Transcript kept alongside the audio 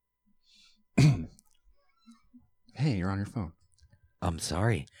Hey, you're on your phone. I'm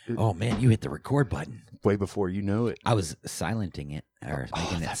sorry. Oh, man, you hit the record button. Way before you know it. I was silenting it, or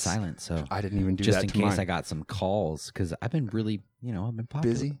making it silent, so I didn't even do just that in to case mine. I got some calls, because I've been really, I've been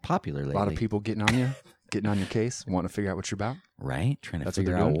Busy? popular lately. A lot of people getting on you, getting on your case, wanting to figure out what you're about. Right? Trying to That's what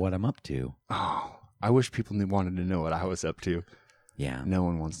figure they're out doing? what I'm up to. Oh, I wish people wanted to know what I was up to. Yeah. No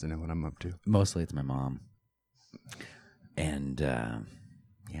one wants to know what I'm up to. Mostly it's my mom. And,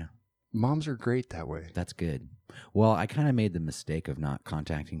 yeah. Moms are great that way. That's good. Well, I kind of made the mistake of not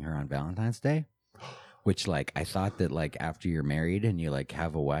contacting her on Valentine's Day, which, like, I thought that, like, after you're married and you, like,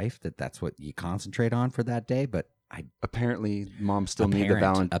 have a wife, that's what you concentrate on for that day. But apparently, moms still need the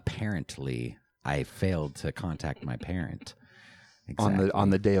Valentine. Apparently, I failed to contact my parent. Exactly. on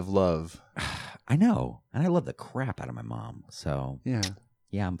the day of love. I know. And I love the crap out of my mom. So, yeah,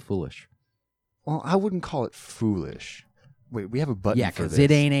 I'm foolish. Well, I wouldn't call it foolish. Wait, we have a button for this. Yeah, because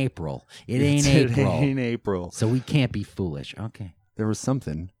it ain't April. It ain't April. So we can't be foolish. Okay. There was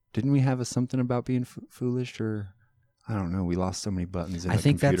something. Didn't we have something about being foolish, or I don't know. We lost so many buttons in I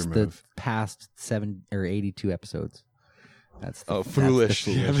think that's move. the past 7 or 82 episodes. That's foolish.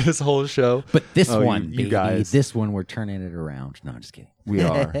 Yeah, this whole show. But this one, you guys. This one, we're turning it around. No, I'm just kidding. We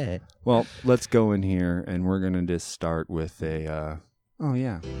are. Well, let's go in here, and we're going to just start with a... oh,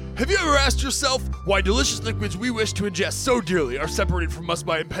 yeah. Have you ever asked yourself why delicious liquids we wish to ingest so dearly are separated from us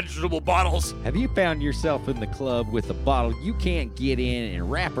by impenetrable bottles? Have you found yourself in the club with a bottle you can't get in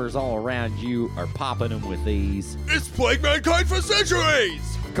and rappers all around you are popping them with ease? It's plagued mankind for centuries!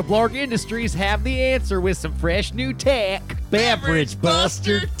 Kablarg Industries have the answer with some fresh new tech. Beverage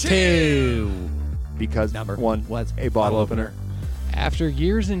Buster 2. Because Number one was a bottle opener. After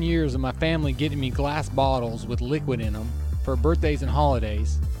years and years of my family getting me glass bottles with liquid in them for birthdays and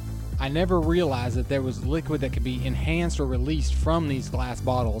holidays, I never realized that there was liquid that could be enhanced or released from these glass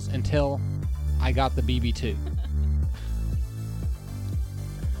bottles until I got the BB2.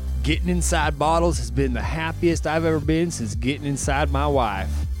 Getting inside bottles has been the happiest I've ever been since getting inside my wife.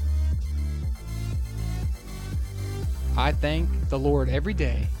 I thank the Lord every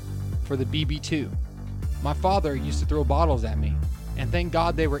day for the BB2. My father used to throw bottles at me, and thank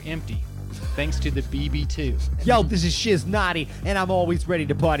God they were empty, thanks to the BB2. Yo, this is Shiz Naughty, and I'm always ready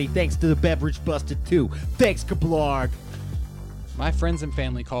to party thanks to the Beverage Buster 2. Thanks, Kablarg. My friends and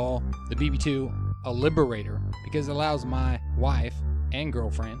family call the BB2 a liberator because it allows my wife and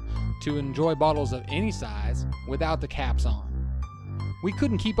girlfriend to enjoy bottles of any size without the caps on. We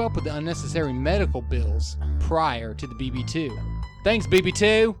couldn't keep up with the unnecessary medical bills prior to the BB2. Thanks,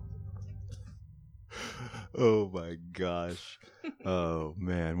 BB2! Oh, my gosh. Oh,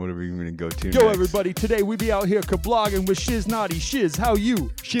 man. What are we going to go to Yo, next? everybody, today we be out here kablogging with Shiz Naughty. Shiz, how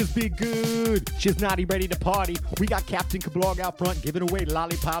you? Shiz be good. Shiz Naughty ready to party. We got Captain Kablarg out front giving away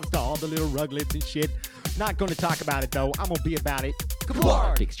lollipops to all the little ruglets and shit. Not gonna talk about it though. I'm gonna be about it.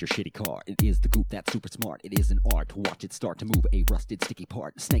 Kablarg! Fix your shitty car. It is the goop that's super smart. It is an art to watch it start to move a rusted sticky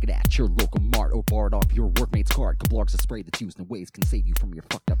part. Snag it at your local mart or bar it off your workmate's cart. Kablarg's a spray that's used in ways can save you from your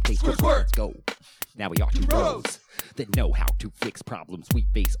fucked up taste. Squirt! Let's go. Now we are two bros that know how to fix problems we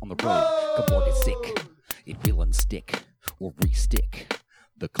face on the road. Kablarg is sick. It will unstick or re-stick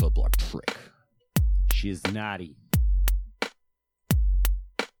the Kablarg trick. Shiz Naughty.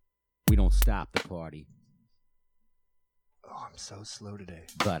 We don't stop the party. Oh, I'm so slow today.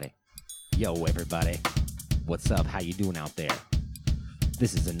 Buddy. Yo, everybody. What's up? How you doing out there?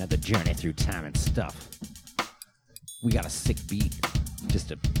 This is another journey through time and stuff. We got a sick beat just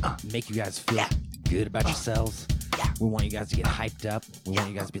to make you guys feel good about yourselves. We want you guys to get hyped up. We want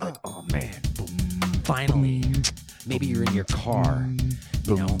you guys to be like, oh, man, finally. Maybe you're in your car,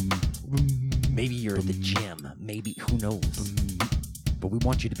 you know. Maybe you're at the gym. Maybe, who knows. But we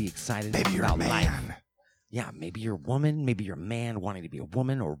want you to be excited Maybe you're a about man. life. Yeah, maybe you're a woman, maybe you're a man wanting to be a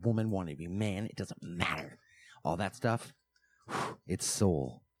woman, or a woman wanting to be a man. It doesn't matter. All that stuff, it's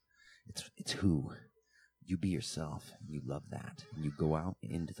soul. It's who. You be yourself, and you love that. And you go out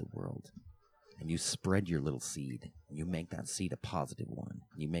into the world, and you spread your little seed, and you make that seed a positive one.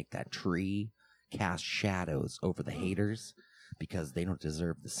 You make that tree cast shadows over the haters because they don't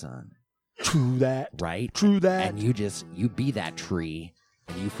deserve the sun. True that. Right? True that. And you be that tree,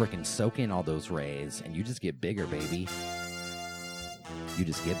 and you frickin' soak in all those rays, and you just get bigger, baby. You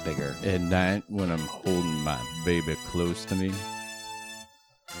just get bigger. At night, when I'm holding my baby close to me,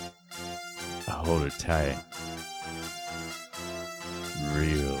 I hold her tight.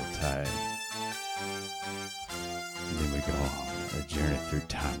 Real tight. And then we go on a journey through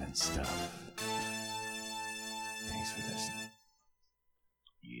time and stuff. Thanks for listening.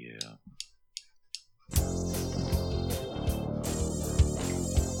 Yeah.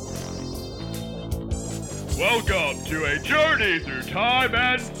 Welcome to a journey through time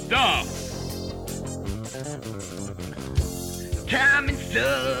and stuff. Time and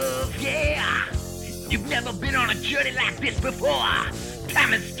stuff, yeah. You've never been on a journey like this before.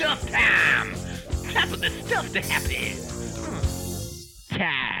 Time and stuff time. Time for the stuff to happen.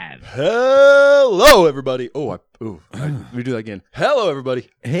 Time. Hello, everybody. Let me do that again. Hello, everybody.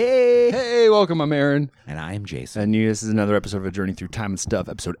 Hey, welcome. I'm Aaron. And I am Jason. And this is another episode of A Journey Through Time and Stuff,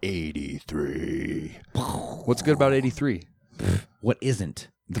 episode 83. What's good about 83? What isn't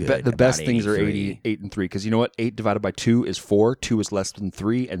good The about best things are 83? 8 and 3. Because you know what? 8 divided by 2 is 4. 2 is less than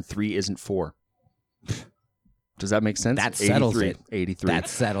 3. And 3 isn't 4. Does that make sense? That settles 83. it. 83. That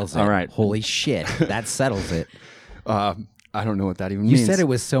settles it. All right. Holy shit. That settles it. I don't know what that even You means. said it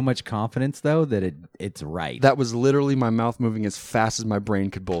with so much confidence, though, that it's right. That was literally my mouth moving as fast as my brain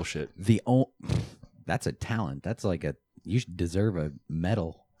could bullshit. That's a talent. That's like you should deserve a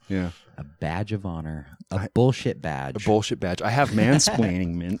medal. Yeah. A badge of honor. A bullshit badge. A bullshit badge. I have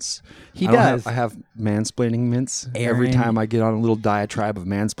mansplaining mints. He I don't does. I have mansplaining mints. Every Aaron. time I get on a little diatribe of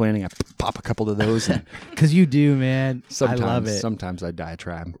mansplaining, I pop a couple of those. And Because you do, man. sometimes, I love it. Sometimes I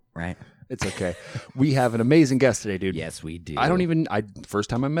diatribe. Right? It's okay. We have an amazing guest today, dude. Yes, we do. First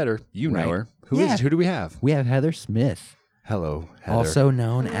time I met her, you know Right. her. Yeah. Who do we have? We have Heather Smith, Hello, Heather. also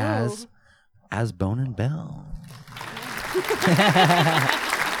known as Bone and Bell.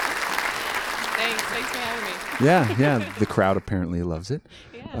 Thanks for having me. Yeah. The crowd apparently loves it.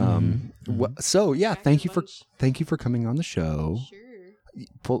 Yeah. Thank you for coming on the show. Sure.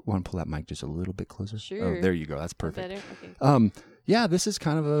 Want to pull that mic just a little bit closer? Sure. Oh, there you go. That's perfect. Better? Okay. Yeah, this is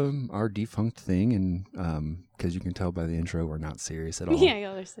kind of our defunct thing, and because you can tell by the intro, we're not serious at all. Yeah,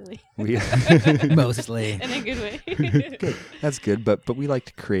 y'all are silly. We, Mostly. In a good way. that's good, but we like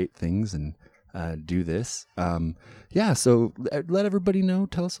to create things and do this. So let everybody know.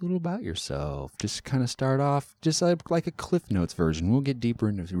 Tell us a little about yourself. Just kind of start off, just like a Cliff Notes version. We'll get deeper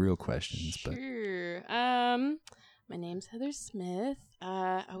into the real questions. Sure. My name's Heather Smith.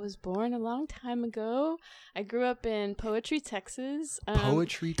 I was born a long time ago. I grew up in Poetry, Texas.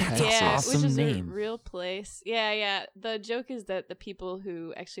 Poetry, That's Texas. Yeah, awesome which is name. a real place. Yeah. The joke is that the people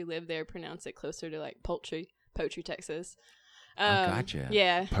who actually live there pronounce it closer to like Poetry, Texas. Gotcha.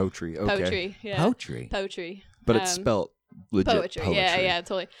 Yeah. Poetry. Okay. Poetry. Yeah. Poetry. But it's spelled legit poetry. poetry. Yeah,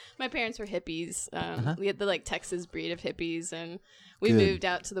 totally. My parents were hippies. We had the like Texas breed of hippies, and we Good. moved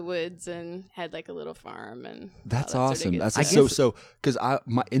out to the woods and had like a little farm. And That's all that awesome. Sort of That's good so stuff. because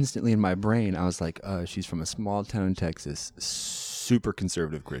instantly in my brain I was like, she's from a small town in Texas, super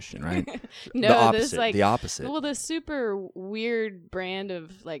conservative Christian, right? No, the opposite. this like the opposite. well, the super weird brand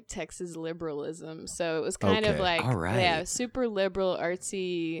of like Texas liberalism. So it was kind of Okay. like All right. yeah, super liberal,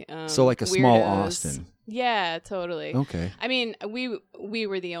 artsy. So like a small weirdos. Austin. Yeah, totally. Okay. I mean, we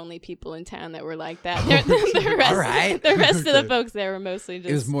were the only people in town that were like that. The rest, All right. the rest of the folks there were mostly just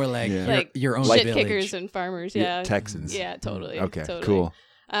It was more like, Yeah. like your own shit village. kickers and farmers. Yeah, Yeah, Texans. Yeah, totally. Okay. totally. Cool.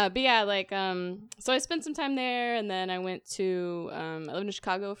 But yeah, like so I spent some time there, and then I went to I lived in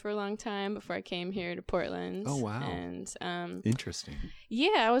Chicago for a long time before I came here to Portland. Oh, wow. And Interesting.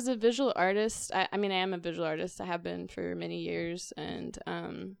 yeah, I was a visual artist. I mean, I am a visual artist. I have been for many years, and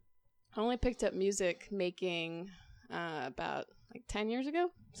I only picked up music making about like 10 years ago,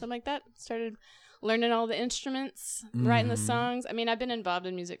 something like that. Started learning all the instruments, writing the songs. I mean, I've been involved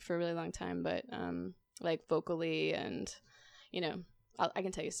in music for a really long time, but like vocally and, you know, I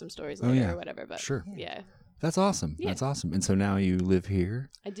can tell you some stories later yeah. or whatever. But Sure. yeah, That's awesome. Yeah. That's awesome. And so now you live here.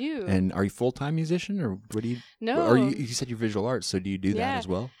 I do. And are you full time musician or what do you? No. Or you said you're visual arts, so do you do that Yeah. as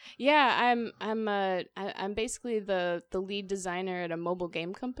well? Yeah, I'm basically the lead designer at a mobile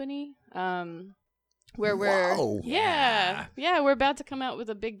game company. Where we're Whoa. yeah, we're about to come out with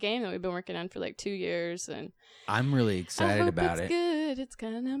a big game that we've been working on for like 2 years, and I'm really excited I hope about it's it. good. It's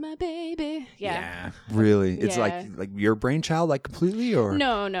kind of my baby. Yeah. Really? It's Yeah. like your brainchild, like completely, or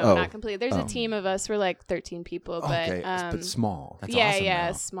No, Oh. not completely. There's a team of us. We're like 13 people, but okay, but small. That's yeah, awesome,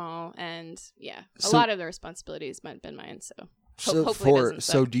 yeah, though. small, and yeah, a So- lot of the responsibilities might have been mine. So, So hopefully it doesn't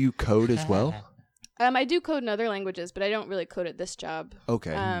so suck. do you code as well? I do code in other languages, but I don't really code at this job.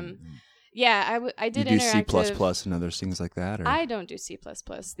 Okay. Yeah, I you did do C++ interactive. and other things like that, or I don't do C++.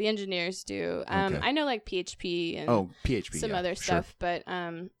 The engineers do. Okay. I know like PHP and PHP, some yeah, other sure. stuff, but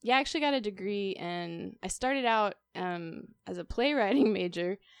yeah, I actually got a degree, and I started out as a playwriting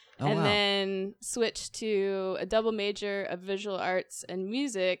major, Oh, and wow. then switched to a double major of visual arts and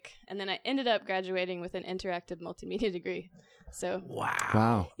music, and then I ended up graduating with an interactive multimedia degree. So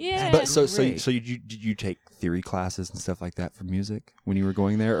Wow. yeah, But so Great. did you take theory classes and stuff like that for music when you were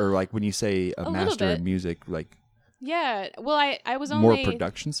going there, or like when you say a A little master in bit. music, like Yeah. Well, I was More only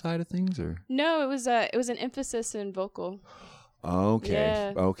production side of things, or No, it was an emphasis in vocal.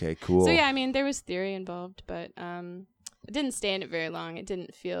 okay, Yeah. okay, cool. So yeah, I mean there was theory involved, but it didn't stay in it very long. It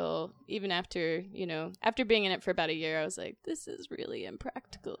didn't feel, even after being in it for about a year, I was like, this is really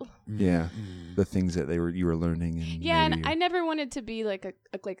impractical. Yeah, the things that you were learning. And yeah, and I never wanted to be like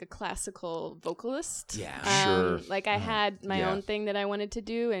a classical vocalist. Yeah, sure. Like I had my Yeah. own thing that I wanted to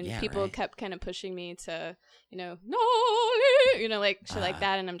do, and Yeah, people right. kept kind of pushing me to, like shit like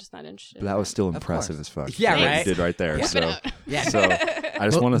that, and I'm just not interested. But that was still Of impressive course. as fuck. Yeah, what right. You did right there. Whip it So, out. Yeah. so I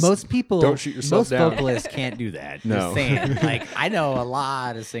just want to. Most people don't shoot yourself most down. vocalists can't do that. No. Just saying. Like I know a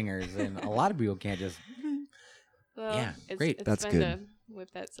lot of singers, and a lot of people can't just. Well, Yeah, it's, great. It's That's fun good. to whip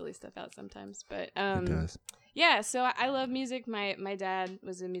that silly stuff out sometimes, but It does. yeah. So I love music. My dad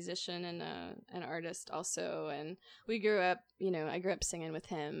was a musician and an artist also, and we grew up. I grew up singing with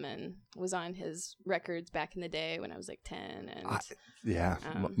him and was on his records back in the day when I was like 10. And Yeah,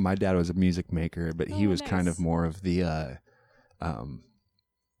 my dad was a music maker, but he Oh, was kind nice. of more of the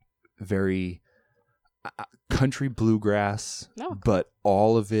very country bluegrass, Oh, cool. but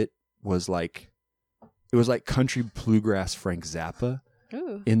all of it was like country bluegrass Frank Zappa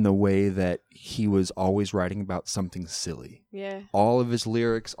Ooh, in the way that he was always writing about something silly. yeah. All of his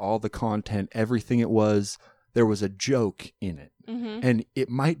lyrics, all the content, everything there was a joke in it. Mm-hmm. And it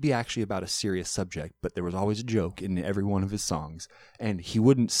might be actually about a serious subject, but there was always a joke in every one of his songs. And he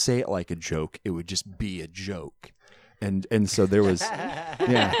wouldn't say it like a joke. It would just be a joke. And so there was,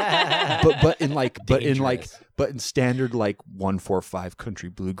 yeah, but in standard like 1-4-5 country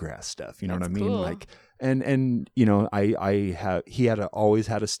bluegrass stuff. You know That's what I mean? cool. Like, and he always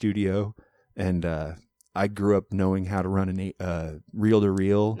had a studio, and I grew up knowing how to run a reel to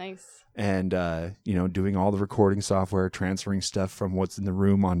reel. Nice. And, doing all the recording software, transferring stuff from what's in the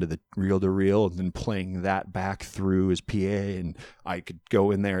room onto the reel-to-reel, and then playing that back through his PA. And I could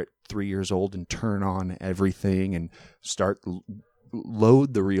go in there at 3 years old and turn on everything and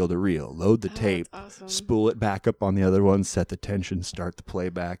load the reel-to-reel, load the tape, That's awesome. spool it back up on the other one, set the tension, start the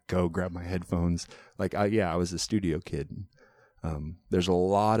playback, go grab my headphones. Like, I was a studio kid. There's a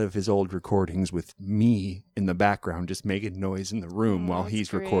lot of his old recordings with me in the background just making noise in the room while that's he's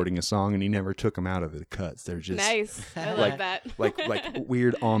great. recording a song, and he never took them out of the cuts. They're just Nice. I love that. like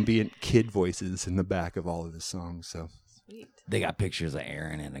weird ambient kid voices in the back of all of his songs. So Sweet. They got pictures of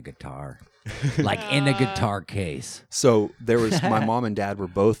Aaron and a guitar, like in a guitar case. there was my mom and dad were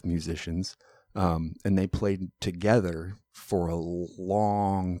both musicians, and they played together for a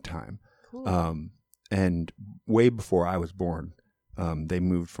long time. Cool. And way before I was born, they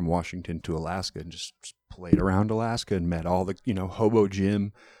moved from Washington to Alaska and just played around Alaska and met all the, Hobo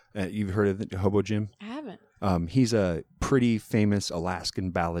Jim. You've heard of the Hobo Jim? I haven't. He's a pretty famous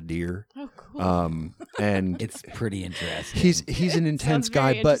Alaskan balladeer. Oh, cool. And It's pretty interesting. he's an intense Sounds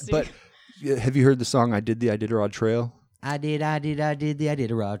very guy, but interesting. have you heard the song I Did the Iditarod Trail? I did the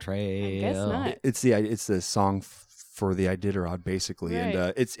raw trail. I guess not. It's the song for the Iditarod, basically, Right.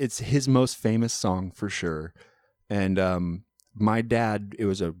 and it's his most famous song for sure. And my dad, it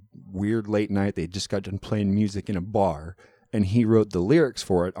was a weird late night. They just got done playing music in a bar, and he wrote the lyrics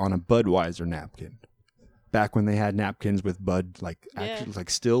for it on a Budweiser napkin. Back when they had napkins with Bud, actually,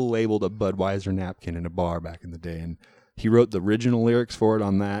 still labeled a Budweiser napkin in a bar back in the day, and he wrote the original lyrics for it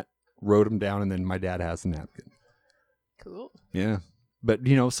on that, wrote them down, and then my dad has the napkin. Cool. Yeah. But,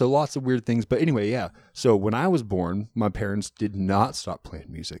 so lots of weird things. But anyway, yeah. So when I was born, my parents did not stop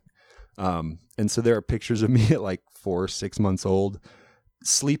playing music. And so there are pictures of me at like 4 or 6 months old,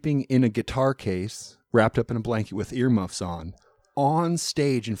 sleeping in a guitar case, wrapped up in a blanket with earmuffs on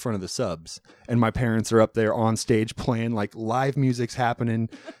stage in front of the subs. And my parents are up there on stage playing, like live music's happening.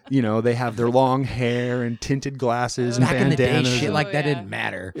 They have their long hair and tinted glasses and Back in the day, bandanas. shit like that yeah. didn't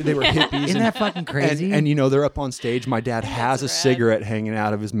matter. They were hippies. Isn't that fucking crazy? And they're up on stage. My dad has a rad. cigarette hanging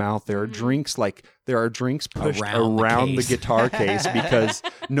out of his mouth. There are drinks pushed Around the around the case. guitar case because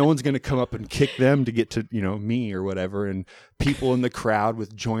no one's going to come up and kick them to get to, me or whatever. And people in the crowd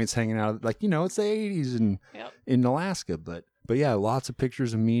with joints hanging out. It's the 80s in Alaska. But yeah, lots of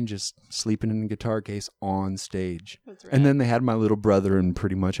pictures of me just sleeping in a guitar case on stage. That's And then they had my little brother, and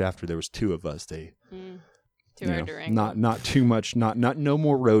pretty much after there was 2 of us, they Too hard to wrangle. not too much, no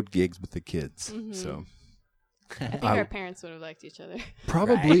more road gigs with the kids. Mhm. So I think our parents would have liked each other.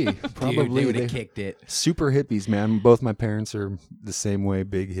 probably Dude, they would have kicked it. super hippies, man. Both my parents are the same way,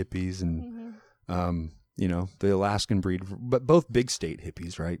 big hippies, and the Alaskan breed, but both big state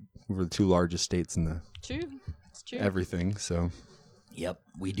hippies, right? We're the 2 largest states in the True. It's true. everything. So Yep,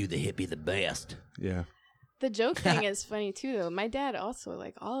 we do the hippie the best. yeah. The joke thing is funny too, though. My dad also,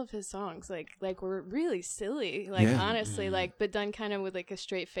 like, all of his songs, like were really silly, like, Yeah. honestly, like, but done kind of with like a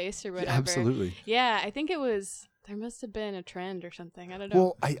straight face or whatever. Absolutely. Yeah, I think there must have been a trend or something. I don't know.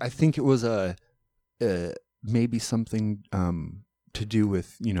 Well, I think it was maybe something to do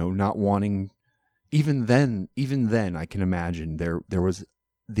with, not wanting. Even then, I can imagine there was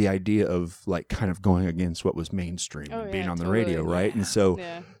the idea of like kind of going against what was mainstream and being on the radio, right? Yeah. And so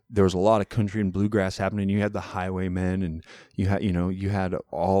Yeah. there was a lot of country and bluegrass happening. You had the Highwaymen, and you had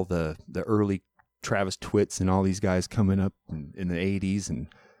all the early Travis Twitts and all these guys coming up in the 80s and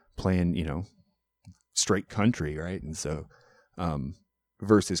playing, straight country, right? And so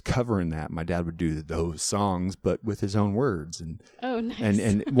versus covering that, my dad would do those songs but with his own words, and Oh, nice.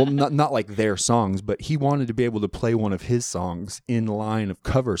 and well, not like their songs, but he wanted to be able to play one of his songs in line of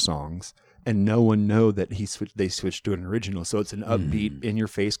cover songs and no one know that they switched to an original. So it's an upbeat, in your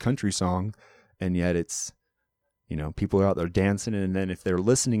face country song, and yet it's people are out there dancing, and then if they're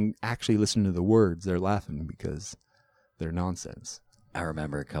actually listening to the words, they're laughing because they're nonsense. I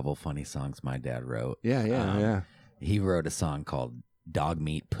remember a couple funny songs my dad wrote. Yeah. He wrote a song called Dog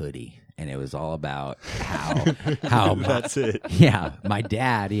Meat Putty, and it was all about how That's it. Yeah, my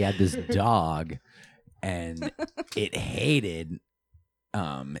dad, he had this dog, and it hated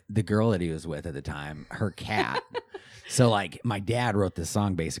the girl that he was with at the time, her cat. So like my dad wrote this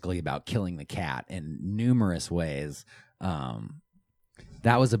song basically about killing the cat in numerous ways.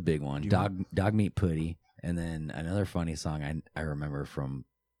 That was a big one. Dog Meat Putty. And then another funny song I remember from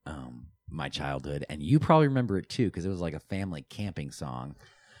my childhood, and you probably remember it too because it was like a family camping song.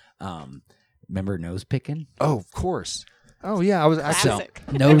 Remember Nose Picking? Oh, of course. Oh yeah, I was actually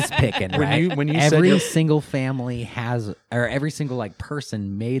Classic. Nose picking, right? when you every said single family has, or every single like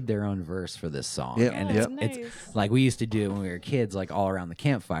person made their own verse for this song, Yep. and Oh, it's nice. like we used to do it when we were kids, like all around the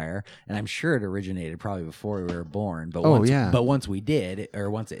campfire. And I'm sure it originated probably before we were born. But once we did,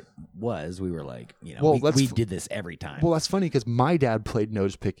 or once it was, we were like, we did this every time. Well, that's funny because my dad played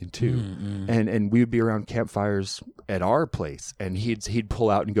nose picking too, and we would be around campfires at our place, and he'd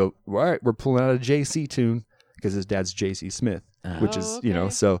pull out and go, all right, we're pulling out a JC tune because his dad's JC Smith, which is okay.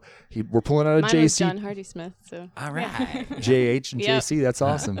 so we're pulling out a Mine was JC John Hardy Smith. So all right. JH and Yep. JC. That's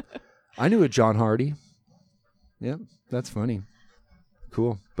awesome. I knew a John Hardy. Yep, that's funny.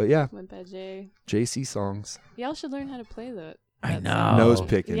 Cool, but yeah, went by Jay. JC songs, Y'all should learn how to play that. I that know. song. nose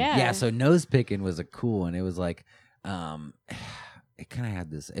picking. Yeah. Yeah, so Nose Picking was a cool one. It was like, it kind of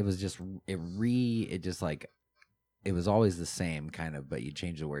had this. It was just it was always the same kind of, but you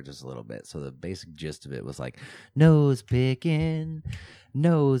change the word just a little bit. So the basic gist of it was like nose picking,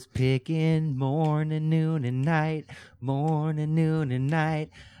 morning, noon, and night, morning, noon, and night.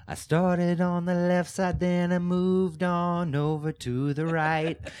 I started on the left side, then I moved on over to the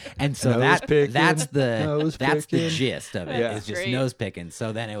right, and so Nose picking, that's nose the picking. gist of it. Yeah. It's just Great. nose picking.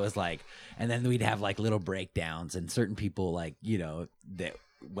 So then it was like, and then we'd have like little breakdowns, and certain people like that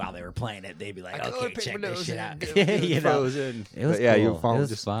while they were playing it, they'd be like, "Okay, check this shit out." You know, Frozen. it was But yeah, cool. you follow It was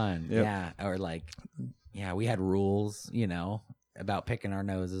just fun. Yep. Yeah, or like, yeah, we had rules, about picking our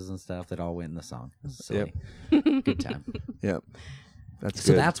noses and stuff that all went in the song. It was silly. Good time. Yep. That's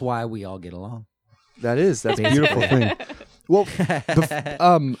So good. that's why we all get along. That's a beautiful thing. Well,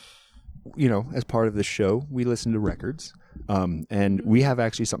 as part of the show, we listen to records. And we have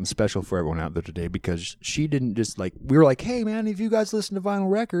actually something special for everyone out there today because she didn't just we were like, hey man, if you guys listen to vinyl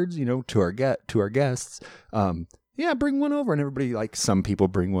records, to our guests, bring one over. And everybody, like, some people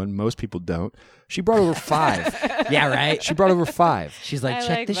bring one, most people don't. She brought over 5. Yeah, right. She brought over 5. She's like, I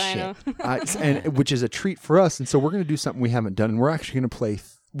check like this vinyl. shit. And which is a treat for us. And so we're going to do something we haven't done. And we're actually going to play.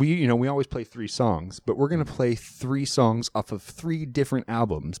 We always play 3 songs, but we're going to play 3 songs off of 3 different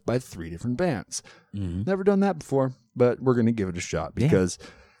albums by 3 different bands. Never done that before, but we're going to give it a shot because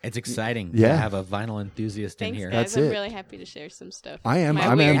It's exciting Yeah. to have a vinyl enthusiast in Thanks, here. guys. That's I'm it. really happy to share some stuff. I am. My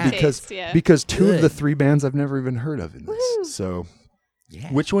I weird am because taste, yeah. because 2 of the Good. 3 bands I've never even heard of in this. So,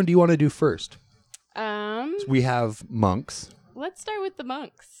 Yeah. which one do you want to do first? Um, We have Monks. let's start with the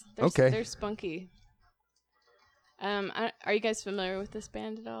Monks. Okay. They're spunky. Are you guys familiar with this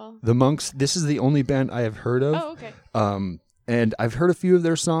band at all? The Monks. This is the only band I have heard of. Oh, okay. And I've heard a few of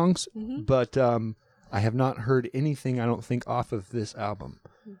their songs, Mhm. but I have not heard anything, I don't think, off of this album.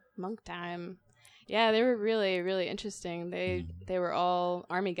 Monk Time. Yeah, they were really, really interesting. They were all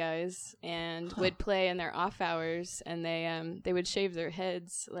army guys and would play in their off hours, and they would shave their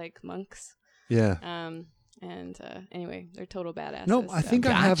heads like monks. Yeah. Anyway, they're total badasses. No, I so. think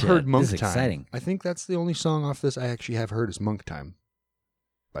I have Gotcha. heard Monk This is Time. exciting. I think that's the only song off this I actually have heard is Monk Time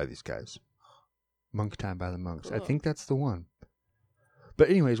by these guys. Monk Time by the Monks. I Cool. think that's the one. But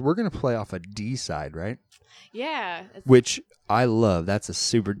anyways, we're going to play off a D side, right? Yeah. Which I love. That's a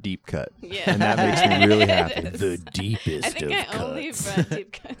super deep cut. Yeah. And that makes me really happy. It is. The deepest I think I of only cuts. brought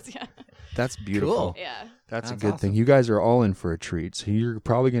deep cuts, yeah. That's beautiful. Cool. Yeah. That's a That's good thing. awesome. You guys are all in for a treat. So you're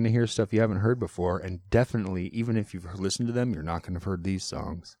probably going to hear stuff you haven't heard before. And definitely, even if you've listened to them, you're not going to have heard these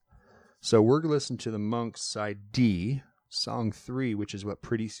songs. So we're going to listen to the Monks side D, song 3, which is what,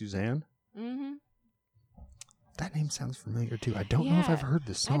 Pretty Suzanne? Mm-hmm. That name sounds familiar too. I don't know if I've heard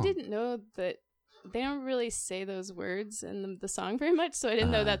this song. I didn't know that they don't really say those words in the song very much, so I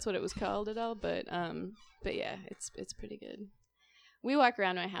didn't know that's what it was called at all. But yeah, it's pretty good. We walk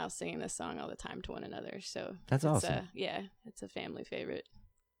around my house singing this song all the time to one another, so That's it's awesome. it's a family favorite.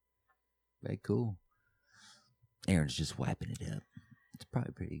 Very cool. Aaron's just wiping it up. It's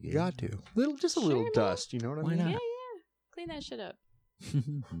probably pretty good. Got to. Just a Sure, little man. dust, you know what I Why mean? not? Yeah, clean that shit up.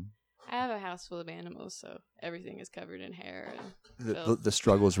 I have a house full of animals, so everything is covered in hair. And The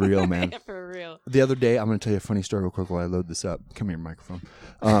struggle's real, man. For real. The other day, I'm going to tell you a funny story real quick while I load this up. Come here, microphone.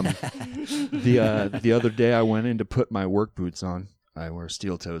 The other day, I went in to put my work boots on. I wear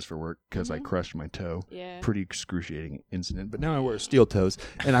steel toes for work because I crushed my toe. Yeah. Pretty excruciating incident. But now I wear steel toes,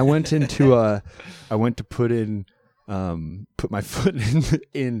 and I went into I went to put my foot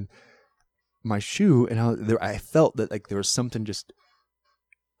in my shoe, and I felt that like there was something just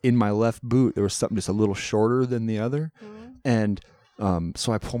in my left boot. There was something just a little shorter than the other, and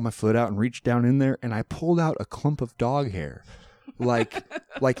so I pulled my foot out and reached down in there, and I pulled out a clump of dog hair. Like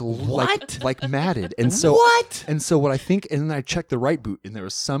matted, and so what I think, and then I checked the right boot, and there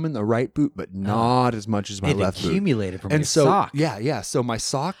was some in the right boot, but not as much as my It left boot. accumulated from And your so, sock. yeah. So my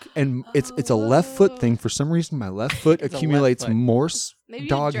sock, and it's a left foot thing. For some reason, my left foot accumulates foot. more Maybe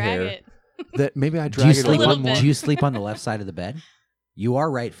dog you drag hair. it. That maybe I Do you drag it a sleep little on? more. Do you sleep on the left side of the bed? You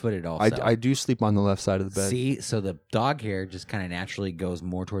are right-footed, also. I do sleep on the left side of the bed. See, so the dog hair just kind of naturally goes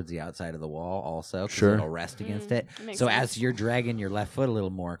more towards the outside of the wall, also. 'Cause Sure. it'll rest against it. that makes So sense. as you're dragging your left foot a little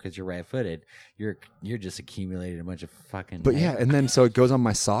more because you're right-footed, you're just accumulating a bunch of fucking. But yeah, and then so it goes on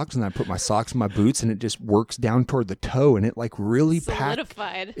my socks, and I put my socks in my boots, and it just works down toward the toe, and it like really packed.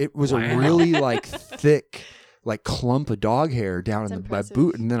 Solidified. It was a really like thick, like clump of dog hair down That's in my impressive.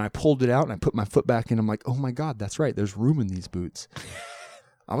 boot, and then I pulled it out and I put my foot back in. I'm like, oh my god, that's right. There's room in these boots.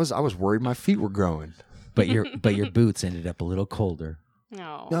 I was worried my feet were growing. but your boots ended up a little colder.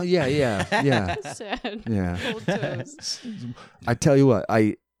 No. Oh yeah. That's sad. Yeah. Cold toes. I tell you what,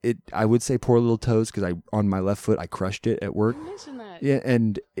 I would say poor little toes because on my left foot I crushed it at work. You mentioned that. Yeah,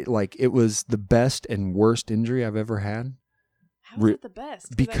 and it was the best and worst injury I've ever had. How is it the best?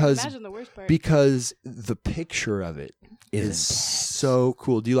 I because- can imagine the worst part. Because the picture of it is so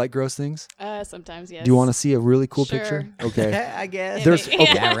cool. Do you like gross things? Sometimes, yes. Do you want to see a really cool Sure. picture? Okay. I guess. There's Yeah,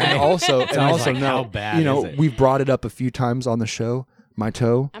 okay, right. and also always like, now how bad you know is it? we've brought it up a few times on the show. My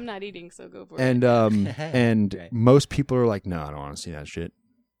toe, I'm not eating, so go for it. and and Right. most people are like, no, I don't want to see that shit.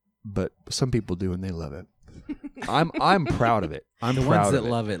 But some people do, and they love it. I'm proud of it. I'm The proud ones that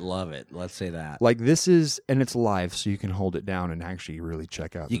of it. love it. Let's say that. Like this is, and it's live, so you can hold it down and actually really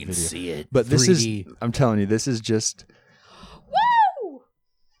check out You the can video. see it. But this 3D. is, I'm telling you, this is just. Woo!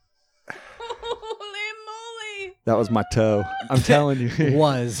 Holy moly! That was my toe. I'm telling you.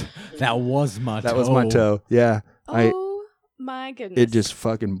 that was my toe. That was my toe. Yeah. Oh my goodness! It just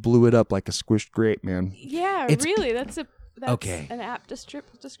fucking blew it up like a squished grape, man. Yeah, It's- really. That's Okay. an apt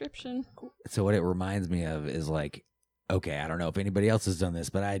description. So what it reminds me of is like, okay, I don't know if anybody else has done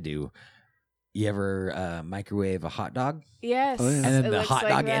this, but I do. You ever microwave a hot dog? Yes. Oh, yeah. And then it the looks hot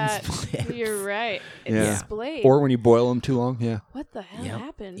like dog that. ends split. You're right. It's Yeah. splayed. Or when you boil them too long. Yeah. What the hell Yep.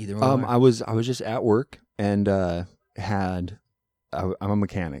 happened? Either or. I was just at work and I'm a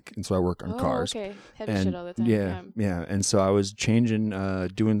mechanic, and so I work on cars. Okay. Heavy And shit all the time. yeah. And so I was changing,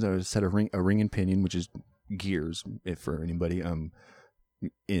 doing a set of ring and pinion, which is gears, if for anybody, on a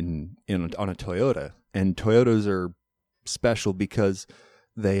Toyota. And Toyotas are special because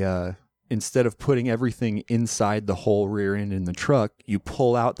they, instead of putting everything inside the whole rear end in the truck, you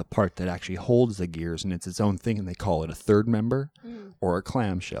pull out the part that actually holds the gears, and it's its own thing, and they call it a third member or a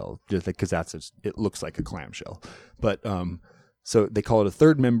clamshell, just because it looks like a clamshell. But so they call it a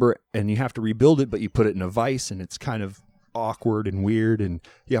third member, and you have to rebuild it, but you put it in a vise, and it's kind of awkward and weird, and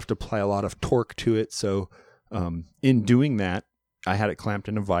you have to apply a lot of torque to it. So in doing that, I had it clamped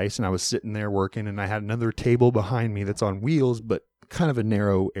in a vise, and I was sitting there working, and I had another table behind me that's on wheels, but kind of a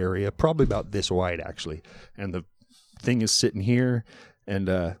narrow area, probably about this wide actually. And the thing is sitting here, and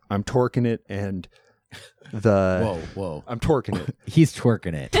I'm torquing it, and Whoa. I'm twerking it. He's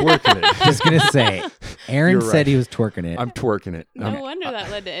twerking it. Twerking it. Just going to say, Aaron You're said right. he was twerking it. I'm twerking it. No wonder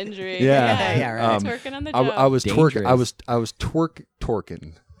that led to injury. Yeah. Yeah, right. Twerking on the job. I was twerking. Dangerous. I was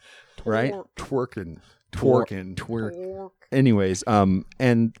twerking. Right? Twerking. Anyways,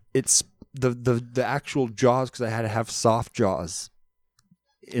 and it's the actual jaws, because I had to have soft jaws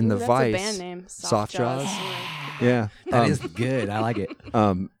in the Ooh, that's vice. a band name. Soft Jaws. Yeah. Yeah. That is good. I like it.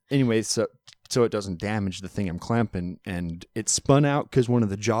 Anyways, so it doesn't damage the thing I'm clamping, and it spun out because one of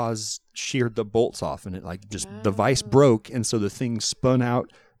the jaws sheared the bolts off, and it like just the vice broke, and so the thing spun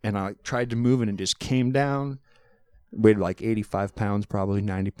out, and I tried to move, and it just came down. Weighed like 85 pounds, probably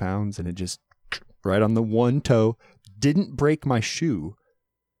 90 pounds, and it just right on the one toe. Didn't break my shoe.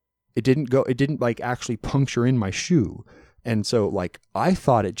 It didn't like actually puncture in my shoe. And so like I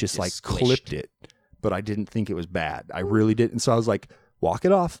thought it just like clipped it, but I didn't think it was bad. I really didn't. And so I was like, walk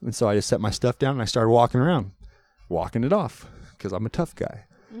it off. And so I just set my stuff down and I started walking around, walking it off, because I'm a tough guy.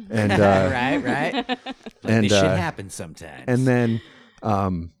 And right. and this shit happens sometimes. and then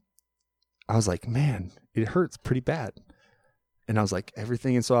I was like, man, it hurts pretty bad. And I was like,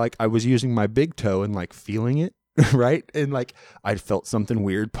 everything. And so like I was using my big toe and like feeling it, right? And like I felt something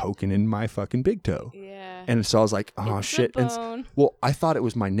weird poking in my fucking big toe. Yeah. And so I was like, oh It's shit. the And bone. well, I thought it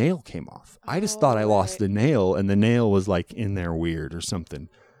was my nail came off. I just thought I lost the nail, and the nail was like in there weird or something.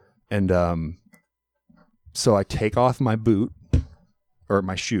 And so I take off my boot or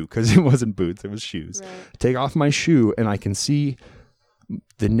my shoe, because it wasn't boots, it was shoes. Right. Take off my shoe, and I can see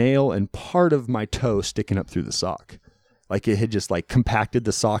the nail and part of my toe sticking up through the sock. Like it had just like compacted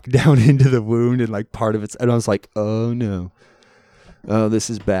the sock down into the wound, and like part of it's, and I was like, oh no, oh, this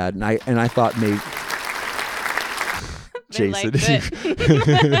is bad. And I thought maybe Jason,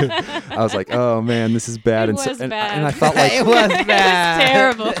 I was like, oh man, this is bad. It And, so, was and, bad. and I thought like, it was bad.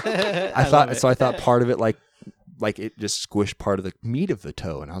 Terrible. I thought part of it like it just squished part of the meat of the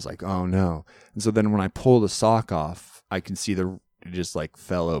toe, and I was like, oh no. And so then when I pull the sock off, I can see it just like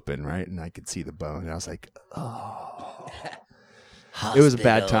fell open, right? And I could see the bone, and I was like, oh. It was a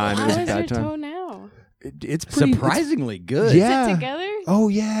bad time. It How was a is bad your time. toe now? It's pretty Surprisingly good. Yeah. Is it together? Oh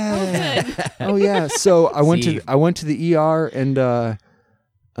yeah. Oh, good. Oh yeah. So I went See. to the ER, and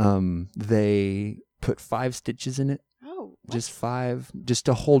they put 5 stitches in it. Oh, Just 5, just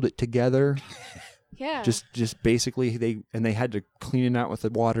to hold it together. yeah. Just basically they had to clean it out with a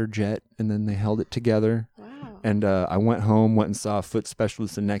water jet, and then they held it together. Wow. And I went home, went and saw a foot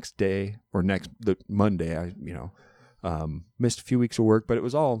specialist the next day, or the Monday. I missed a few weeks of work, but it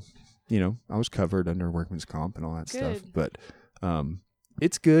was all, I was covered under workman's comp and all that stuff. Good. But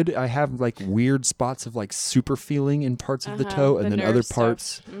it's good. I have like weird spots of like super feeling in parts of the toe, and the then nerve other stuff.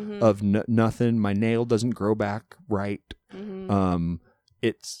 parts Mhm. of nothing. My nail doesn't grow back right. Mhm.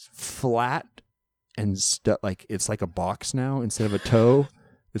 It's flat and like it's like a box now instead of a toe.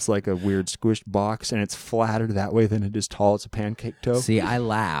 It's like a weird squished box, and it's flatter that way than it is tall. It's a pancake toe. See, I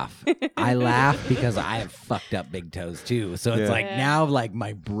laugh. I laugh because I have fucked up big toes too. So it's Yeah. like Yeah. now, like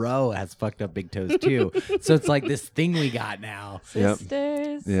my bro has fucked up big toes too. So it's like this thing we got now. Yep.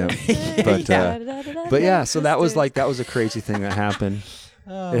 Sisters. Yeah. sisters, But, da-da-da-da-da, But yeah, so that was sisters. a crazy thing that happened.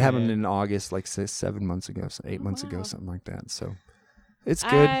 Oh, It happened man. in August, like 7 months ago, 8 months ago, wow. something like that. So it's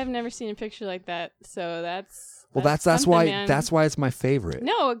good. I've never seen a picture like that, so that's that's something, why man. that's why it's my favorite.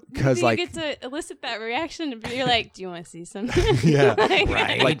 No, 'Cause, because you like- get to elicit that reaction. But you're like, do you want to see something? Yeah.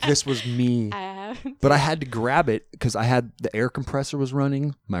 Like, Like this was me. I have. But I had to grab it because I had the air compressor was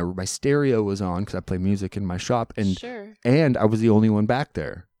running, my stereo was on because I play music in my shop, and Sure. I was the only one back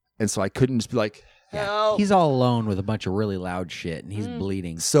there, and so I couldn't just be like, Yeah. He's all alone with a bunch of really loud shit, and he's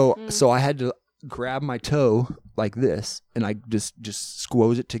bleeding. so I had to grab my toe like this, and I just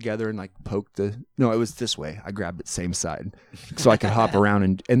squoze it together and like poke it was this way. I grabbed it same side so I could hop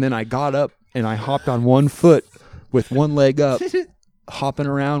around, and then I got up and I hopped on one foot with one leg up, hopping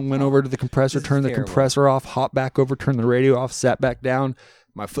around, went over to the compressor, This is turned the terrible. compressor off, hopped back over, turned the radio off, sat back down.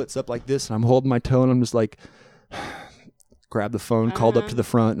 My foot's up like this, and I'm holding my toe, and I'm just like, grabbed the phone, called up to the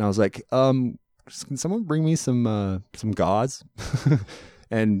front, and I was like, can someone bring me some gauze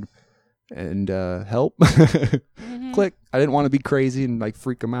and help? Click. I didn't want to be crazy and like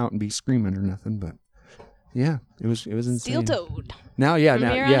freak them out and be screaming or nothing, but yeah, it was insane. Steel toed. Now, yeah, From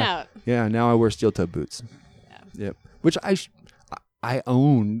now, here on yeah, out. yeah. Now I wear steel toe boots. Yep. Which I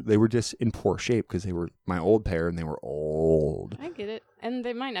owned. They were just in poor shape because they were my old pair and they were old. I get it, and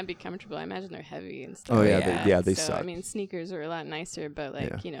they might not be comfortable. I imagine they're heavy and stuff. Oh like yeah, that. they so, suck. I mean, sneakers are a lot nicer, but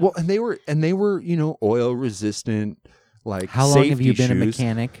like Yeah. Well, and they were oil resistant. Like How long have you safety been a shoes.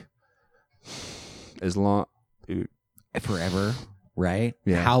 mechanic? As long, dude, Forever. right?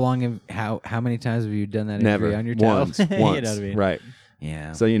 Yeah. How many times have you done that Never. injury on your toe? Once. You know what I mean? Right.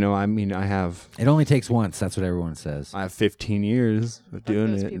 Yeah. So, I mean, I have It only takes once. That's what everyone says. 15 years of Fuck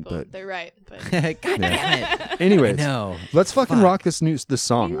doing those it. people. But They're right. But God damn it. anyways, No. let's fucking Fuck. rock this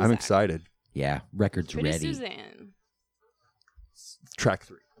song. I'm Music. excited. Yeah. Record's Pretty ready. Suzanne. Track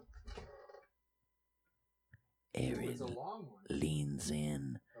 3. Aaron leans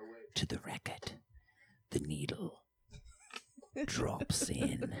in to the record. The needle drops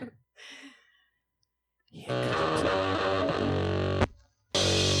in. Here comes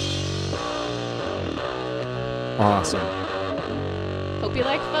Awesome. Hope you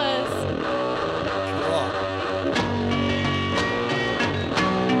like fuzz.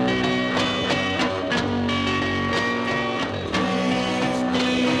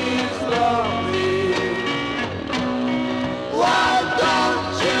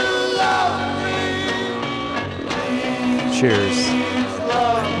 Cheers.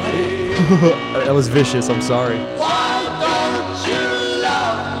 That was vicious. I'm sorry.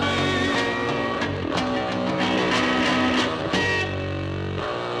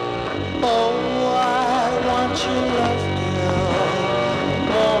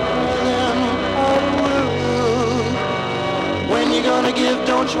 When you gonna give,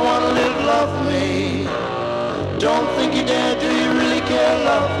 don't you wanna live, love me? Don't think you dare, do you really care,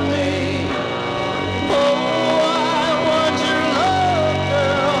 love me? Oh, I want your love,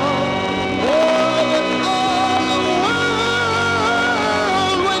 girl, more than all the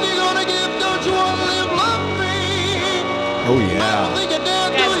world. When you gonna give, don't you wanna live, love me? Oh, Don't yeah. think you dare,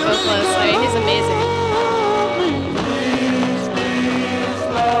 do Guy's you really vocalist. care, He's amazing.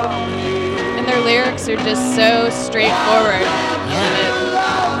 And their lyrics are just so straightforward. Love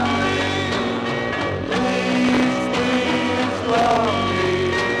it.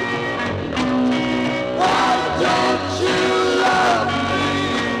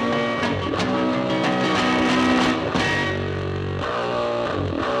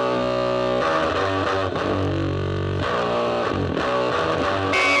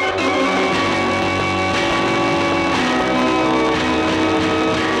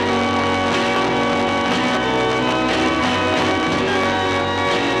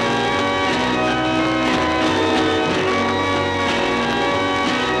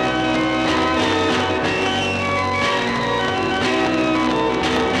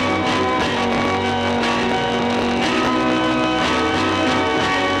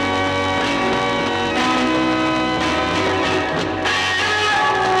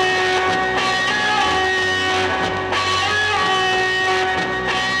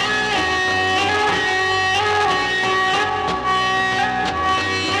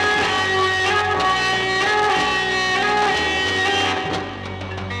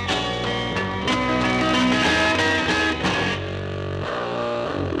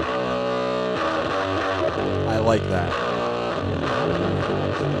 I like that.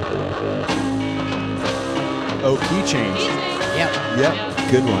 Oh, key change. Yep.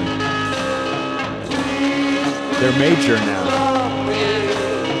 Yep. Good one. They're major now.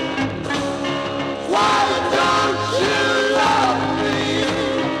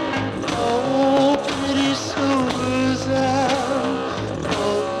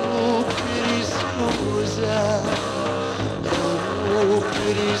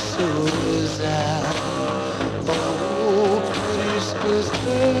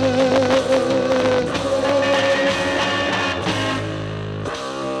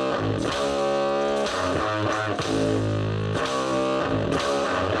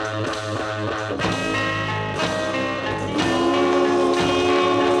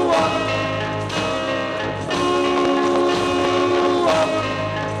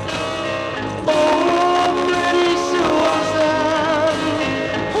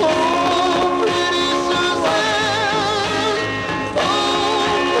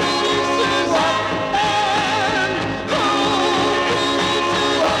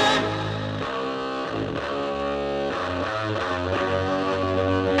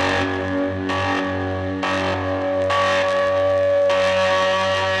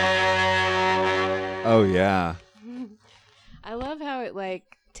 Oh, yeah. I love how it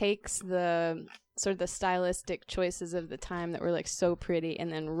takes the sort of the stylistic choices of the time that were so pretty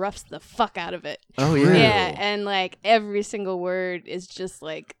and then roughs the fuck out of it. Oh, yeah. Yeah, and every single word is just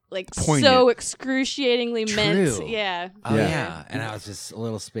Poignant. so excruciatingly meant. True. Yeah. Oh Yeah. yeah. And I was just a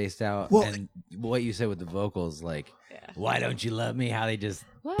little spaced out. Well- and what you said with the vocals, why don't you love me? How they just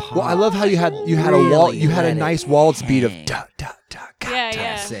Well, I love how you had a Really wall. You had a let it nice waltz beat of hang. da da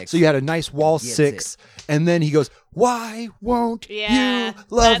Yeah. Six. So you had a nice waltz Gets 6, and then he goes, "Why won't Yeah, you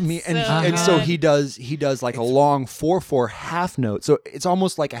love that's me?" And so and so good. he does like a long 4/4 half note. So it's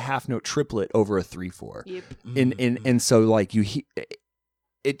almost like a half note triplet over a 3/4. Yep. And so like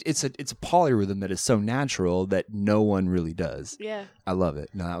it's a polyrhythm that is so natural that no one really does. Yeah. I love it.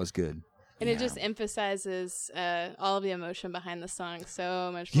 No, that was good. And it just emphasizes all of the emotion behind the song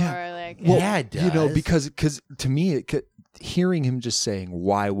so much Yeah. more. Like, Well, Yeah, it You know, does. because to me, hearing him just saying,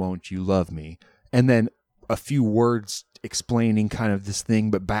 "Why won't you love me?" and then a few words explaining kind of this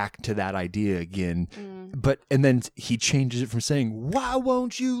thing, but back to that idea again. And then he changes it from saying, "Why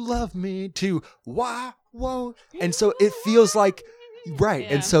won't you love me?" to "Why won't?" And so it feels like, right.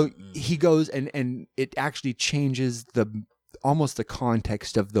 Yeah. And so he goes and it actually changes almost the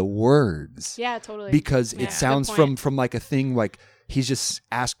context of the words. Yeah, totally. Because Yeah. it sounds Good point. from like a thing like he's just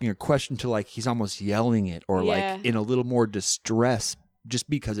asking a question to like he's almost yelling it or Yeah. like in a little more distress just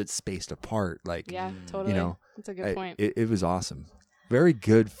because it's spaced apart. Like, Yeah, totally. you know, That's a good point. It was awesome. Very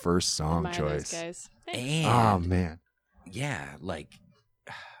good first song Admire those choice. guys. And Oh man. yeah, like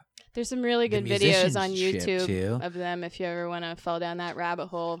There's some really The good videos on musicianship, YouTube too. of them if you ever want to fall down that rabbit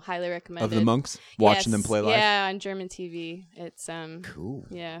hole. Highly recommended. Of the monks watching them Yes. play live. Yeah, on German TV. It's cool.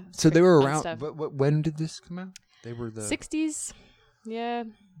 yeah. So they were fun around. stuff. But when did this come out? They were the 60s. Yeah.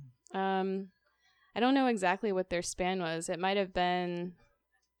 I don't know exactly what their span was. It might have been.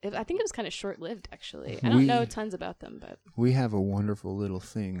 I think it was kind of short-lived, actually. I don't know tons about them, but We have a wonderful little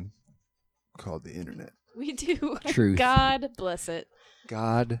thing called the internet. we do. Truth. God bless it.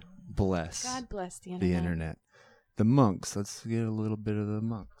 God bless. God bless the internet. the internet. The monks. Let's get a little bit of the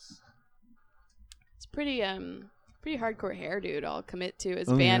monks. It's pretty hardcore hair, dude. I'll commit to as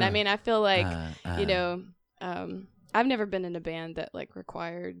Oh, band. yeah. I mean, I feel like Uh-huh. you know, I've never been in a band that like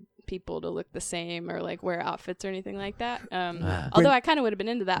required people to look the same or like wear outfits or anything like that. Although I kind of would have been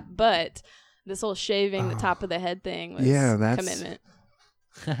into that, but this whole shaving the top of the head thing was commitment.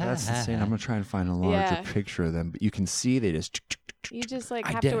 That's insane. I'm gonna try and find a larger Yeah. picture of them, but you can see they just. You just like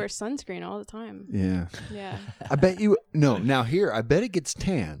I have did. to wear sunscreen all the time. Yeah. Yeah. I bet you. No. Now here, I bet it gets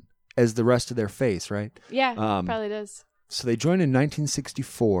tan as the rest of their face, right? Yeah, Um, probably does. So they joined in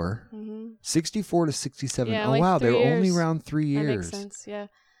 1964, 64 to 67. Yeah, Oh like wow, they 3 were only years. around 3 That years. makes sense. Yeah.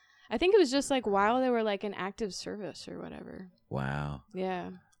 I think it was just like while they were like in active service or whatever. Wow.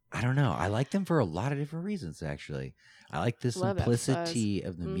 Yeah. I don't know. I like them for a lot of different reasons, actually. I like the Love that fuzz. simplicity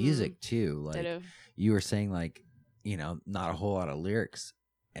of the music, too. Like Ditto. you were saying, like, you know, not a whole lot of lyrics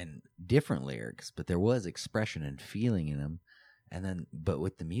and different lyrics, but there was expression and feeling in them. And then, but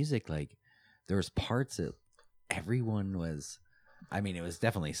with the music, like, there was parts that everyone was, I mean, it was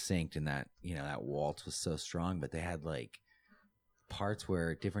definitely synced in that, you know, that waltz was so strong, but they had, like, parts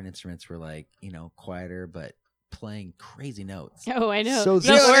where different instruments were, like, you know, quieter, but playing crazy notes. Oh, I know. So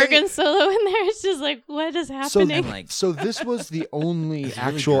the this- organ solo in there is just like, what is So, happening? And, like, so this was the only It's really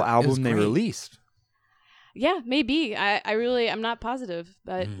actual good. It was album they great. released. Yeah, maybe. I'm not positive,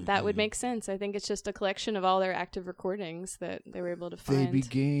 but that would Mhm. make sense. I think it's just a collection of all their active recordings that they were able to They find.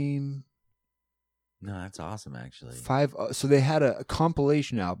 became No, that's awesome, actually. five. So they had a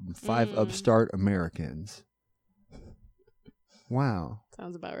compilation album, Five Upstart Americans. Wow.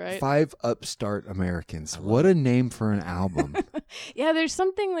 Sounds about right. Five Upstart Americans. What a name for an album. Yeah, there's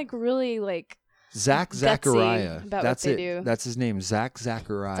something like really like Zach gutsy Zachariah. about That's what it. they do. That's his name. Zach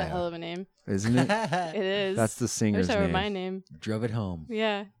Zachariah. It's a hell of a name. Isn't it? It is. That's the singer's Wish that were name. my name. Drove it home.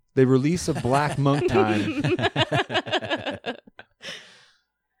 Yeah. They release a Black Monk Time.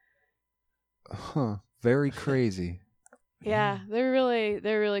 Huh. Very crazy. Yeah, they're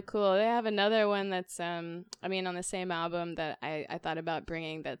really cool. They have another one that's on the same album that I thought about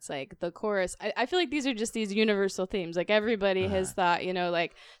bringing, that's like the chorus. I feel like these are just these universal themes. Like everybody has thought, you know,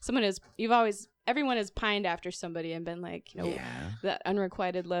 like everyone has pined after somebody and been like, you know, that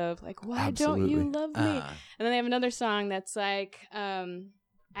unrequited love, like, why don't you Absolutely. love me? And then they have another song that's like,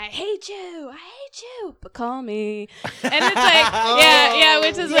 I hate you, but call me. And it's like, yeah,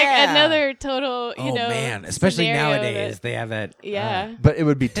 which is like another total, you Oh, know, man. Especially scenario nowadays, that- they have that. yeah, But it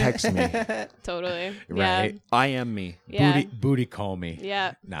would be text me. totally. Right. I am me. Yeah. Booty call me.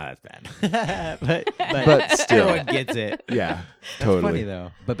 Yeah. Nah, that's bad. but But still. everyone gets it. Yeah. That's Totally. funny,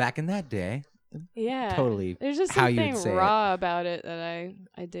 though. But back in that day, Yeah. totally There's just how you something would say it. raw about it that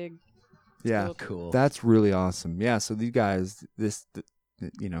I dig. Yeah. Cool. That's really awesome. Yeah. So these guys,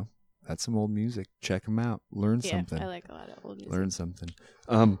 you know, that's some old music. Check them out. Learn Yeah, something. I like a lot of old music. Learn something.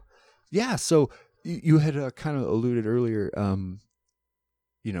 Yeah. So you had kind of alluded earlier.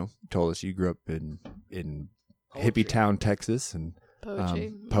 You know, told us you grew up in Hippie Town, Texas, and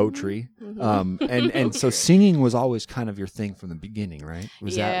poetry. Mhm. And so singing was always kind of your thing from the beginning, right?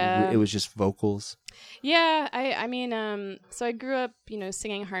 Was Yeah. that it was just vocals? Yeah, I mean, so I grew up,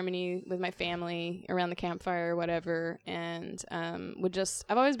 singing harmony with my family around the campfire or whatever, and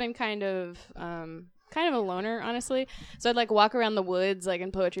I've always been kind of a loner, honestly. So I'd like walk around the woods, like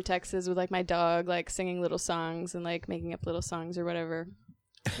in Poetry, Texas, with like my dog, like singing little songs and like making up little songs or whatever.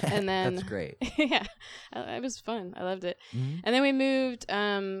 And then That's great. yeah, it was fun. I loved it. Mm-hmm. And then we moved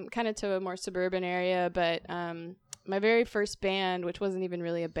kind of to a more suburban area, but my very first band, which wasn't even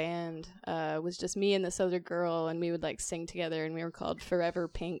really a band, was just me and this other girl, and we would like sing together, and we were called Forever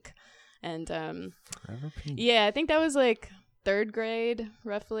Pink. And Forever Pink. yeah, I think that was like 3rd grade,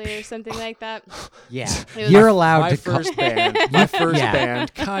 roughly, or something like that. Yeah, It was you're allowed My to first band, my first Yeah.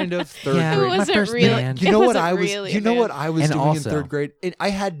 band, kind of 3rd Yeah. It grade. my wasn't first really. band. You know it what wasn't I was? really You a know what band. I was And doing also- in 3rd grade? I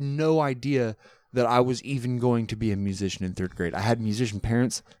had no idea that I was even going to be a musician in 3rd grade. I had musician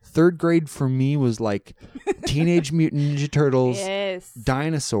parents. 3rd grade for me was like Teenage Mutant Ninja Turtles, Yes.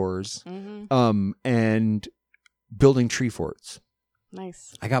 dinosaurs, Mm-hmm. and building tree forts.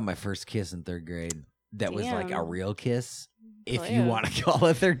 Nice. I got my first kiss in 3rd grade. That was like a Damn. real kiss. If yeah. you want to call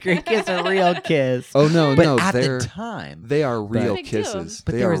a 3rd grade kiss a real kiss. Oh no, but no, at they're the time, they are real Big deal. kisses.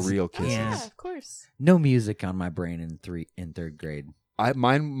 But They there are was- real Oh, kisses. yeah, of course. no music on my brain in 3rd grade.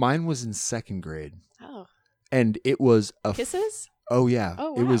 Mine was in 2nd grade, Oh, and it was a kisses? oh yeah,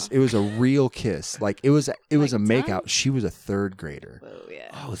 Oh, it was wow. a real kiss. Like it was a Like make tongue? out. She was a 3rd grader. Whoa, yeah.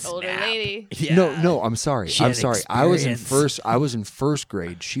 Oh, Older snap. lady. Yeah. No, I'm sorry. She I'm had sorry. I was in experience. first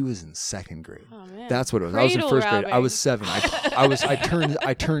grade. She was in 2nd grade. Oh man. That's what it was. I was in Cradle 1st grade. I robbing. was 7.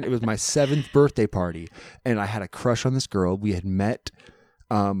 I turned. It was my 7th birthday party, and I had a crush on this girl. We had met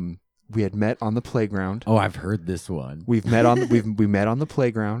on the playground. Oh, I've heard this one. We met on the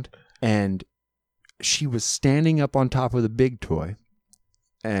playground, and she was standing up on top of the big toy.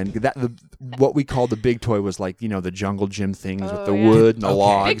 And what we called the big toy was like, the jungle gym things with the yeah. wood and the Okay.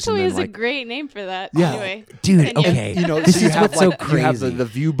 logs. Big Toy and then is a like, great name for that. Yeah. Anyway. Dude, Continue. okay. this This is what's so You have crazy. the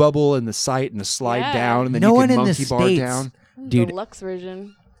view bubble and the sight and the slide Yeah. down, and then No you one can in the monkey bar States- down. Dude. Deluxe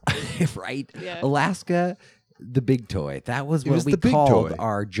version. Right? Yeah. Alaska, the big toy. That was It what was we the big called toy.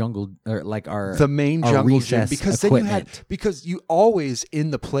 our jungle, or like our The main our jungle gym, recess because equipment. because you always in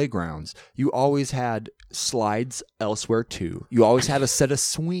the playgrounds, you always had slides elsewhere too. You always had a set of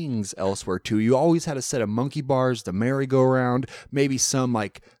swings elsewhere too. You always had a set of monkey bars, the merry-go-round, maybe some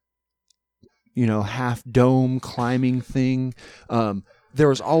like half dome climbing thing. There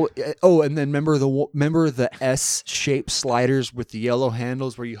was and then remember the S-shaped sliders with the yellow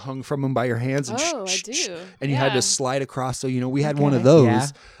handles where you hung from them by your hands and Oh, I do. and you had Yeah. to slide across. So we had one of Okay.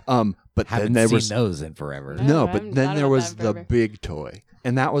 those. Yeah. But Haven't then there seen was those in forever. No. no, I but haven't then thought there about was that the forever. big toy.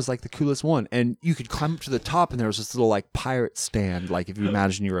 And that was like the coolest one. And you could climb up to the top, and there was this little like pirate stand, like if you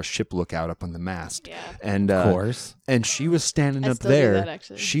imagine you're a ship lookout up on the mast. Yeah. And Of course. and she was standing I up still do there. that,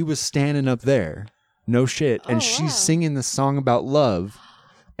 actually. She was standing up there. No shit. Oh, And she's wow. singing this song about love.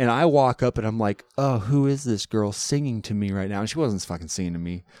 And I walk up and I'm like, oh, who is this girl singing to me right now? And she wasn't fucking singing to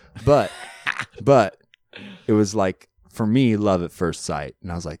me. But it was like, for me, love at first sight.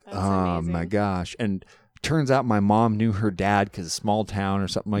 And I was like, That's oh amazing. my gosh. And turns out my mom knew her dad because a small town or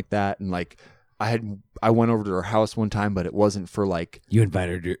something like that. And like, I went over to her house one time, but it wasn't for like, You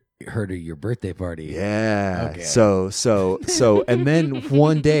invited her to your birthday party. yeah. Okay. So, and then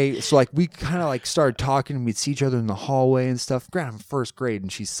one day, so like we kind of like started talking. We'd see each other in the hallway and stuff. Granted, I'm 1st grade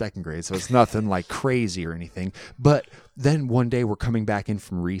and she's 2nd grade, so it's nothing like crazy or anything. But then one day we're coming back in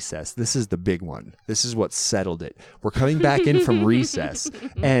from recess. This is the big one. This is what settled it. We're coming back in from recess,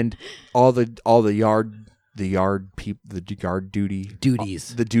 and all the yard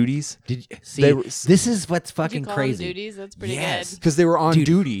duties. Did you see? They were- This is what's Did fucking you call crazy. them duties? That's pretty Yes. good. Because they were on Dude,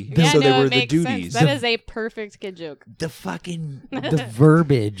 duty, Yeah, so no, they were it the makes duties. sense. That is a perfect kid joke. The fucking the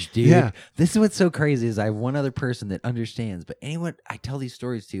verbiage, dude. Yeah. This is what's so crazy is I have one other person that understands, but anyone I tell these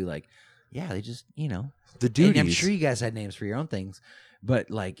stories to, like, yeah, they just The duties. And I'm sure you guys had names for your own things,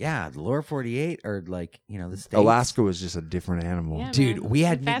 but like, yeah, the lower 48 or like the states. Alaska was just a different animal. Yeah. dude. man. We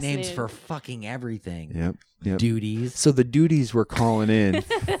had I'm nicknames fascinated. for fucking everything. Yep. Duties. So the duties were calling in.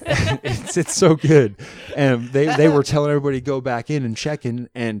 it's so good, and they were telling everybody to go back in and check in.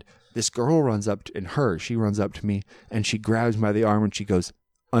 And this girl runs up she runs up to me and she grabs me by the arm and she goes,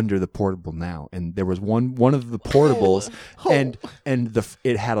 under the portable now. And there was one of the portables, and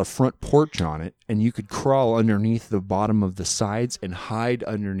it had a front porch on it, and you could crawl underneath the bottom of the sides and hide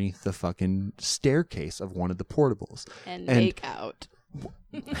underneath the fucking staircase of one of the portables And make out.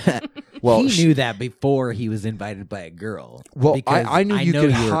 Well, he knew that before he was invited by a girl. Well, because I knew you know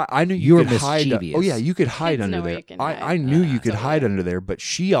could. you're- I knew you're you could hide. mischievous. Oh yeah, you could hide Kids under know where there. you can I hide. knew you could totally. hide under there, but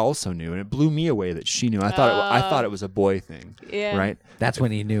she also knew, and it blew me away that she knew. I thought it was a boy thing, Yeah. right? That's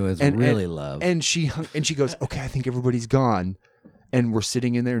when he knew it was And- really and- love. And she goes, okay, I think everybody's gone, and we're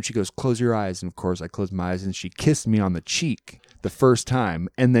sitting in there, and she goes, close your eyes, and of course I closed my eyes, and she kissed me on the cheek the first time,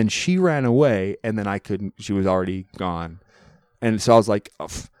 and then she ran away, and then I couldn't. She was already gone, and so I was like, oh,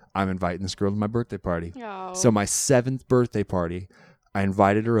 I'm inviting this girl to my birthday party. Oh. So my 7th birthday party, I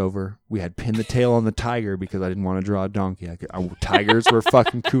invited her over. We had pin the tail on the tiger because I didn't want to draw a donkey. Tigers were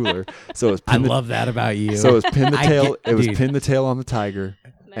fucking cooler. So it was I pin the, love that about you. So it was pin the I tail. get- It was dude. pin the tail on the tiger.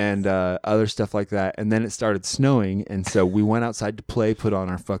 And other stuff like that. And then it started snowing. And so we went outside to play, put on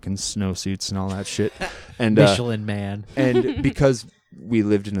our fucking snowsuits and all that shit. And Michelin man. and because we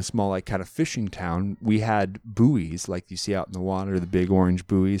lived in a small, like, kind of fishing town, we had buoys like you see out in the water, the big orange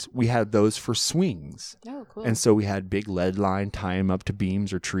buoys. We had those for swings. Oh, cool. And so we had big lead line, tie them up to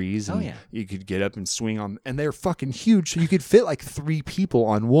beams or trees. And Oh, yeah. you could get up and swing on, and they're fucking huge. So you could fit like 3 people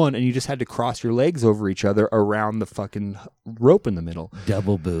on one, and you just had to cross your legs over each other around the fucking rope in the middle.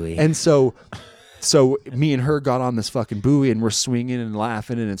 Double buoy. And so me and her got on this fucking buoy, and we're swinging and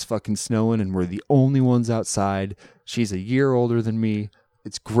laughing, and it's fucking snowing, and we're the only ones outside. She's a year older than me.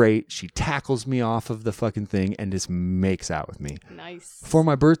 It's great. She tackles me off of the fucking thing and just makes out with me. Nice. For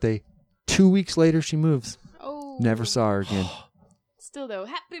my birthday, 2 weeks later, she moves. Oh. Never saw her again. Still though,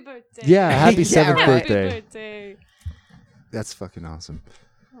 happy birthday. Yeah, happy Yeah, 7th right. birthday. Happy birthday. That's fucking awesome.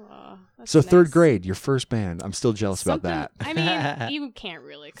 Aw, that's So nice. 3rd grade, your first band. I'm still jealous about that. I mean, you can't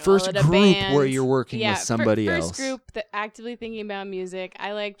really call First it a group band. where you're working with somebody first else. group that actively thinking about music.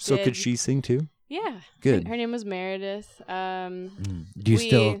 I like. So could she sing too? Yeah. Good. Her name was Meredith. Do you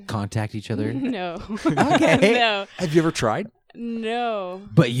still contact each other? No. Okay. No. Have you ever tried? No.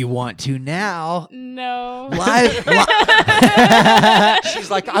 But you want to now. No. Live. She's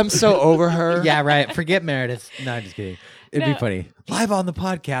like, I'm so over her. Yeah, right. Forget Meredith. No, I'm just kidding. It'd be No. funny. Live on the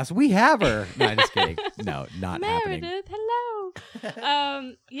podcast, we have her. No, I'm just kidding. No, not happening. Meredith,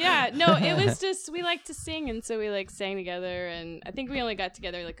 hello. Yeah, no, it was just we like to sing, and so we like sang together, and I think we only got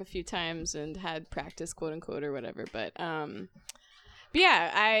together like a few times and had practice, quote unquote, or whatever. But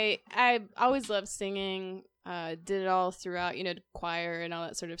yeah, I always loved singing. Did it all throughout, choir and all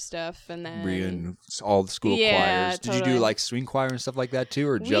that sort of stuff, and then Were you in all the school Yeah, choirs? Did you totally. do like swing choir and stuff like that too,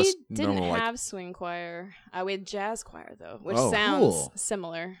 or just we didn't normal? have swing choir. We had jazz choir though, which Oh, sounds cool.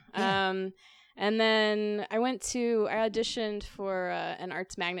 similar. And then I auditioned for an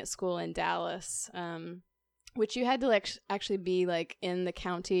arts magnet school in Dallas, which you had to like actually be like in the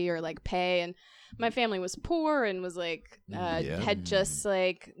county or like pay. And my family was poor and was like had just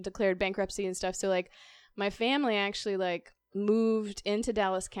like declared bankruptcy and stuff. So like my family actually like moved into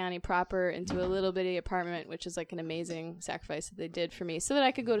Dallas County proper into a little bitty apartment, which is like an amazing sacrifice that they did for me so that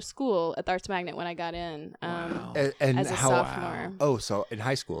I could go to school at the Arts Magnet when I got in. and as a how? sophomore. Oh, so in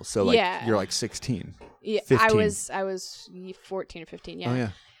high school, so like Yeah. you're like 16. Yeah, 15. I was 14 or 15. Yeah. Oh yeah.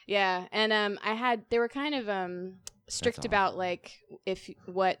 Yeah, and they were kind of strict about like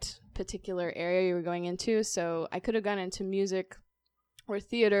what particular area you were going into. So I could have gone into music or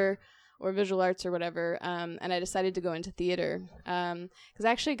theater or visual arts or whatever, and I decided to go into theater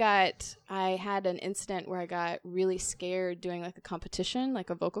because I had an incident where I got really scared doing like a competition,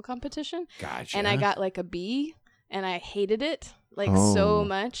 like a vocal competition. Gotcha. And I got like a B, and I hated it like Oh. so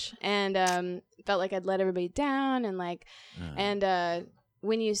much, and felt like I'd let everybody down, and like, and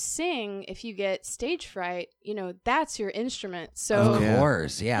when you sing, if you get stage fright, that's your instrument. So Of Yeah.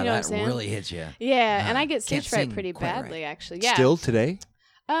 course. Yeah, You know what I'm that saying? really hits you. yeah, and Ah, I get stage can't fright sing pretty quite right. badly, actually. Yeah. Still today?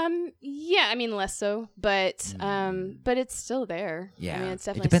 Yeah, I mean less so, but it's still there. Yeah. I mean it's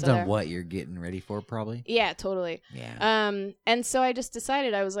it definitely depends still on there. what you're getting ready for, probably. Yeah, totally. Yeah. And so I just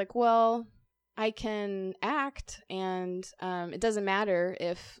decided, I was like, well, I can act, and it doesn't matter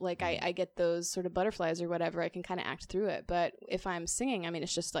if like I get those sort of butterflies or whatever. I can kind of act through it. But if I'm singing, I mean,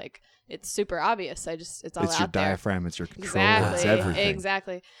 it's just like it's super obvious. It's all It's your out there. diaphragm. It's your control. Exactly. It's everything.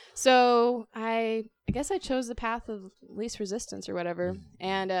 Exactly. So I guess I chose the path of least resistance or whatever.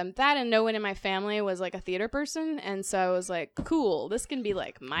 And that, and no one in my family was like a theater person, and so I was like, cool, this can be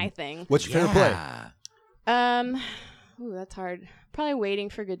like my thing. What's your favorite play? Ooh, that's hard. Probably Waiting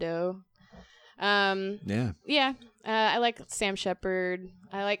for Godot. Yeah. Yeah. I like Sam Shepard.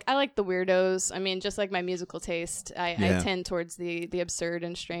 I like the weirdos. I mean, just like my musical taste, I tend towards the absurd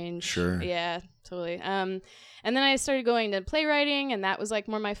and strange. Sure. Yeah, totally. And then I started going to playwriting, and that was like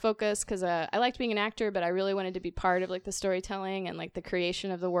more my focus because I liked being an actor, but I really wanted to be part of like the storytelling and like the creation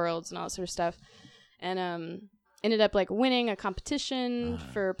of the worlds and all that sort of stuff. And ended up like winning a competition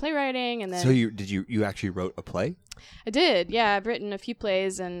for playwriting, and then So you actually wrote a play? I did. Yeah, I've written a few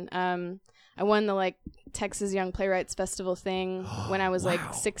plays, and I won the like Texas Young Playwrights Festival thing when I was like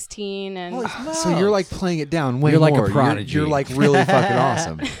 16, and So you're like playing it down way You're like more. a prodigy. You're like really fucking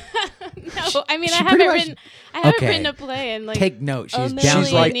awesome. no, I mean She I pretty haven't much- written. I haven't Okay. written a play in like Take note. She's a down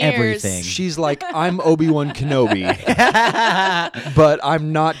million like years. everything. She's like, I'm Obi-Wan Kenobi, but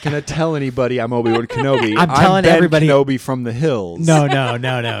I'm not gonna tell anybody I'm Obi-Wan Kenobi. I'm telling Ben everybody- Kenobi from the hills.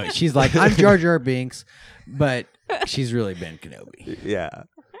 No. She's like, I'm Jar Jar Binks, but she's really Ben Kenobi. Yeah.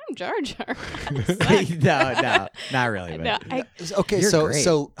 I'm Jar Jar. no, not really. But No, I, Okay. You're So great.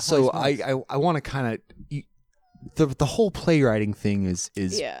 so so Holy I want to kind of the whole playwriting thing is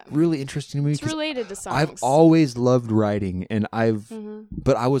Yeah. really interesting to me. it's 'cause related to songs. I've always loved writing, and Mhm.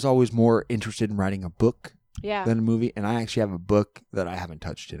 but I was always more interested in writing a book Yeah. than a movie. And I actually have a book that I haven't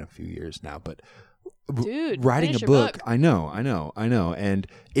touched in a few years now. But Dude, writing a finish your book, book. I know, and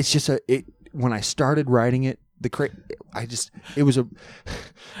it's just when I started writing it, it was a.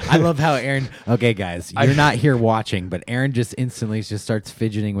 I love how Aaron. Okay, guys, you're not here watching, but Aaron just instantly just starts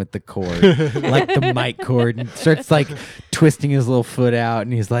fidgeting with the cord, like the mic cord, and starts like twisting his little foot out,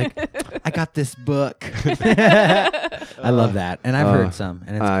 and he's like, "I got this book." I love that, and I've heard some,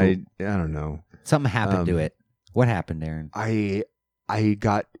 and it's cool. I don't know. Something happened to it. What happened, Aaron? I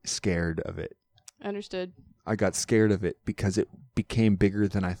got scared of it. Understood. I got scared of it because it became bigger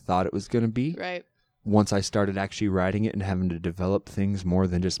than I thought it was going to be. Right. Once I started actually writing it and having to develop things more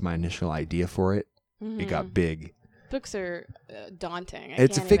than just my initial idea for it, it got big. Books are daunting.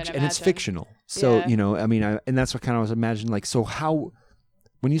 It's a can't even fiction, and it's imagine. fictional. So Yeah. I mean, and that's what kind of was imagining. Like, so how?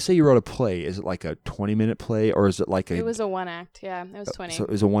 When you say you wrote a play, is it like a 20-minute play, or is it like a? It was a one act. Yeah, it was 20. So it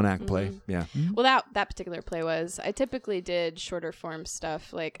was a one-act play. Mhm. Yeah. Well, that particular play was. I typically did shorter form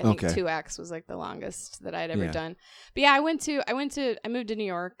stuff. Like I think Okay. 2 acts was like the longest that I'd ever Yeah. done. But yeah, I moved to New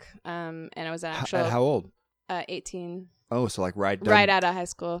York, and I was an actual At how old? 18. Oh, so like right Out of high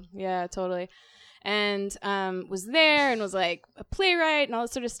school. Yeah, totally. And was there and was like a playwright and all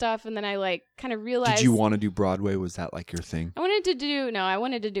this sort of stuff. And then I like kind of realized. Did you want to do Broadway? Was that like your thing? I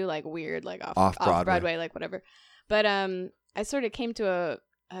wanted to do like weird, like off Broadway. Broadway, like whatever. But I sort of came to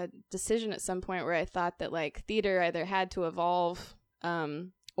a decision at some point where I thought that like theater either had to evolve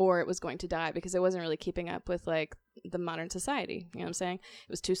or it was going to die because it wasn't really keeping up with like the modern society. You know what I'm saying? It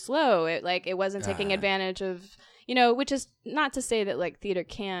was too slow. It wasn't taking advantage of, which is not to say that like theater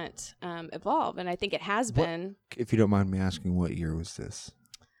can't evolve. And I think it has been. If you don't mind me asking, what year was this?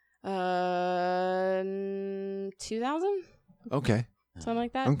 2000? Okay. Something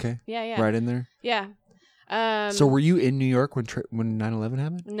like that. Okay. Yeah. Right in there. Yeah. So were you in New York when 9/11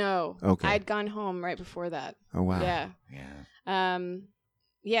 happened? No. Okay. I'd gone home right before that. Oh wow. Yeah.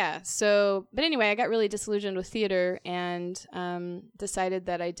 Yeah. So, but anyway, I got really disillusioned with theater and decided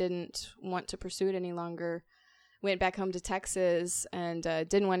that I didn't want to pursue it any longer. Went back home to Texas and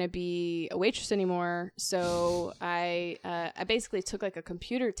didn't want to be a waitress anymore. So I basically took like a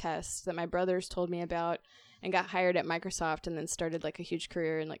computer test that my brothers told me about and got hired at Microsoft and then started like a huge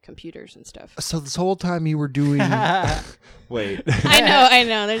career in like computers and stuff. So this whole time you were doing. Wait. I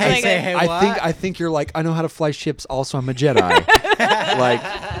know. There's like I think you're like, I know how to fly ships. Also, I'm a Jedi.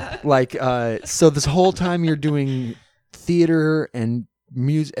 So this whole time you're doing theater and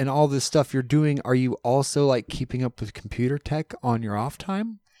music and all this stuff you're doing, are you also like keeping up with computer tech on your off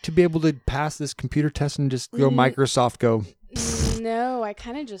time to be able to pass this computer test and just go Microsoft go? No, I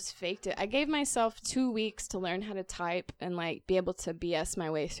kind of just faked it. I gave myself 2 weeks to learn how to type and like be able to BS my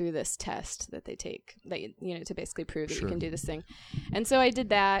way through this test that they take to basically prove that you can do this thing. And so I did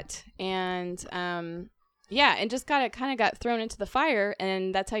that and and just kind of got thrown into the fire,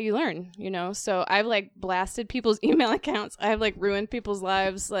 and that's how you learn, So I've like blasted people's email accounts. I've like ruined people's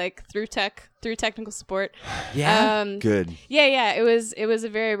lives like through technical support. Yeah. Good. Yeah. It was a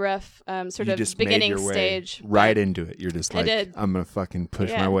very rough sort You of just beginning made your way stage. right into it. You're just like, did. I'm gonna fucking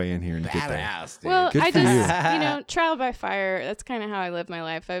push my way in here and get there. Badass, dude. Well, Good I for just, trial by fire. That's kind of how I live my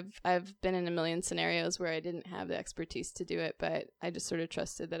life. I've been in a million scenarios where I didn't have the expertise to do it, but I just sort of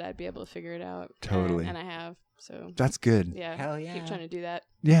trusted that I'd be able to figure it out. Totally. And I have. So That's good. yeah. Hell yeah. Keep trying to do that.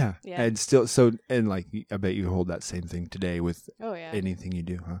 Yeah. Yeah. And still, like, I bet you hold that same thing today with Oh yeah. anything you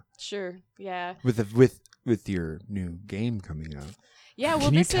do, huh? Sure. Yeah. With your new game coming out. Yeah. Well,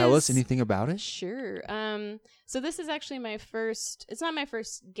 Can you this tell us is- anything about it? Sure. So this is actually my first. It's not my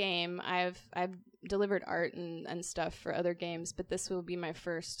first game. I've delivered art and stuff for other games, but this will be my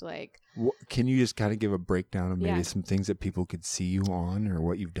first like. Can you just kind of give a breakdown of maybe Yeah. some things that people could see you on or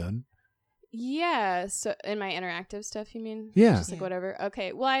what you've done? Yeah. So in my interactive stuff, you mean? Yeah. Just like whatever.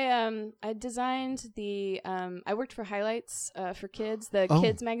 Okay. Well, I designed the I worked for Highlights for kids, the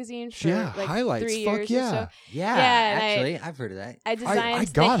kids magazine for like Highlights. 3 Fuck years yeah. or so. Yeah, and actually, I've heard of that. I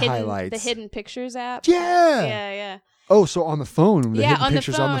designed got the Highlights. hidden pictures app. Yeah. Yeah. Oh, so on the phone, the yeah, hidden on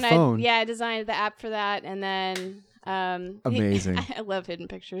pictures the phone. on the phone. I designed the app for that, and then Amazing. I love hidden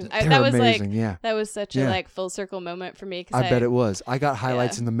pictures. They're that was amazing, like yeah. that was such a like full circle moment for me. I bet it was. I got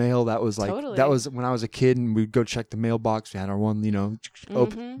Highlights in the mail. That was like Totally. that was when I was a kid, and we'd go check the mailbox. We had our one,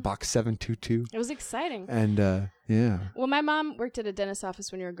 open box 722. It was exciting. And yeah. Well, my mom worked at a dentist's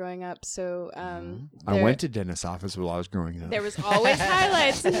office when you were growing up, so I went to dentist's office while I was growing up. There was always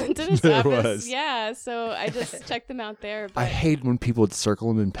Highlights in the dentist's There office. was. Yeah, so I just checked them out there. But I hate when people would circle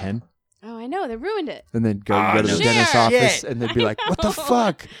them in pen oh, I know they ruined it. and then go to the dentist's shit. office and they'd be like, "What the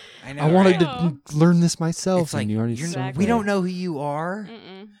fuck? I know. I wanted right? to learn this myself." It's like, and you already Exactly. we don't know who you are.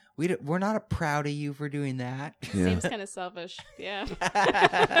 Mm-mm. We're not proud of you for doing that. Yeah. Seems kind of selfish. Yeah.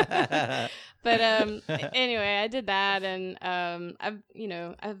 But anyway, I did that, and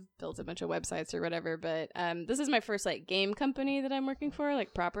I've built a bunch of websites or whatever. But this is my first like game company that I'm working for,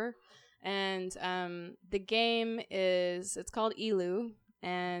 like proper. And the game it's called ILU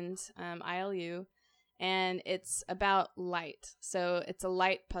and ILU, and it's about light. So it's a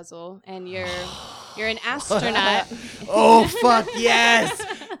light puzzle, and you're an astronaut. Oh fuck yes!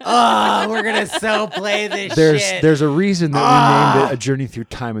 Oh, we're gonna so play this shit. There's a reason that we named it A Journey Through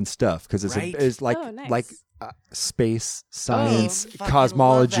Time and Stuff, because Right? it's like Oh, nice. like space, science, fucking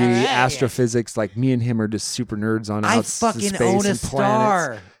cosmology, love that shit. astrophysics. Like me and him are just super nerds on I outs fucking space own a and star.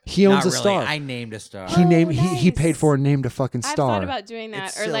 planets. He owns Not a really. star. I named a star. He named Oh, he paid nice. for and named a fucking I've star. thought about doing that,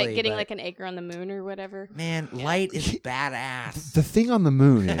 It's or like silly, getting but- like an acre on the moon or whatever. Man, light is badass. The thing on the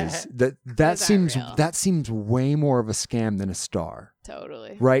moon is that Those aren't real. that seems way more of a scam than a star,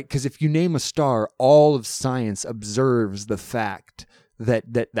 Totally. right? Because if you name a star, all of science observes the fact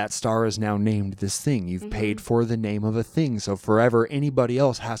that star is now named this thing. You've paid for the name of a thing, so forever anybody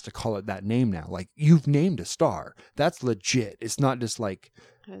else has to call it that name now. Like you've named a star, that's legit. It's not just like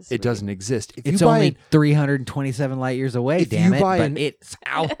it doesn't exist. If It's you buy only 327 light years away, If damn you it, buy but an- it's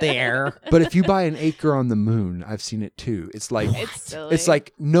out there. but if you buy an acre on the moon, I've seen it too. It's like It's silly. it's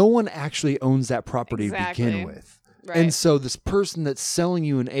like no one actually owns that property to Exactly. begin with. Right. And so this person that's selling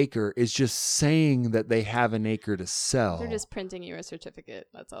you an acre is just saying that they have an acre to sell. They're just printing you a certificate.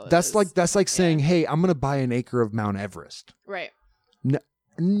 That's all. that's like saying, "Hey, I'm going to buy an acre of Mount Everest." right. No,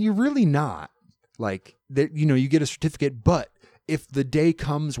 you're really not. Like that, you get a certificate, but if the day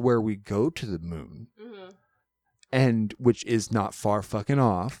comes where we go to the moon, and which is not far fucking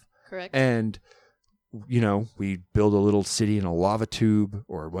off, Correct. and we build a little city in a lava tube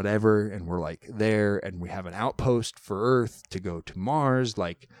or whatever, and we're like there, and we have an outpost for Earth to go to Mars,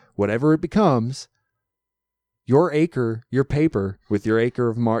 like whatever it becomes. Your acre, your paper with your acre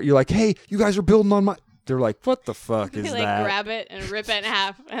of Mars, you're like, "Hey, you guys are building on my." They're like, "What the fuck is they like that?" grab it and rip it in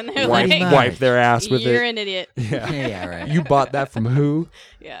half, and they're wipe, like, wipe their ass with "You're it. an idiot." Yeah, Yeah, right. You bought that from who?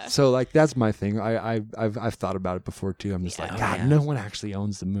 Yeah. So like that's my thing. I've thought about it before too. I'm just like, Yeah. God, Yeah. no one actually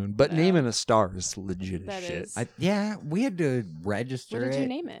owns the moon. But No. naming a star is legit That as shit. is. Yeah, we had to register What did it. you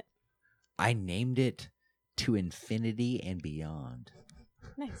name it? I named it To Infinity and Beyond.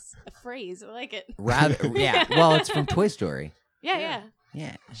 Nice. A phrase. I like it. Rather, yeah. Well, it's from Toy Story. Yeah.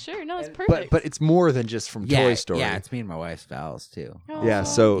 Yeah. Sure. No, it's perfect. But it's more than just from Toy Story. Yeah, it's me and my wife's vows too. Oh, Yeah,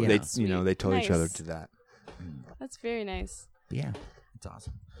 so Yeah. they Sweet. they told each other Nice. to that. That's very nice. Yeah, it's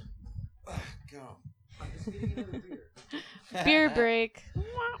awesome. Beer break.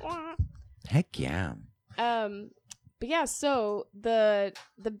 Heck yeah. But yeah, so the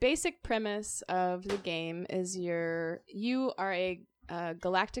basic premise of the game is you are a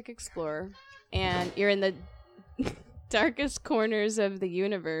galactic explorer, and you're in the darkest corners of the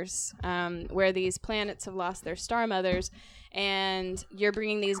universe, where these planets have lost their star mothers, and you're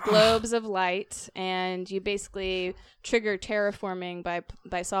bringing these globes of light, and you basically trigger terraforming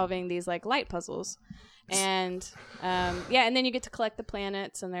by solving these like light puzzles. And and then you get to collect the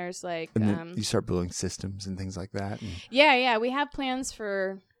planets, and there's like And then you start building systems and things like that. And yeah, we have plans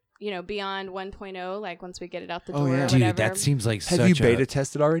for beyond 1.0, like once we get it out the Oh, door yeah. or Dude, whatever. that seems like have such you beta a...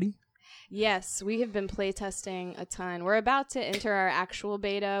 tested already? Yes, we have been playtesting a ton. We're about to enter our actual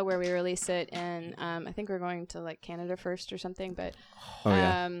beta where we release it, and I think we're going to like Canada first or something. But Oh,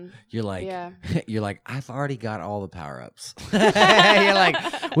 yeah. You're like, yeah. you're like, I've already got all the power ups. You're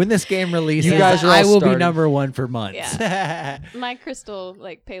like, When this game releases, You guys are all I will starting- be number 1 for months. Yeah. My crystal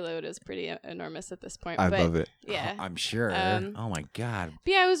payload is pretty enormous at this point. I but, love it. Yeah. I'm sure. Um, Oh my god.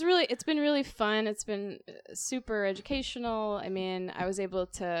 But yeah, it's been really fun. It's been super educational. I mean, I was able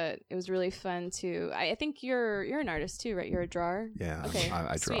to, it was really fun to, I think you're an artist too, right? You're a drawer? Yeah, Okay.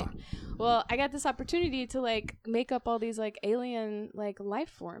 I draw. Sweet. Well, I got this opportunity to make up all these alien life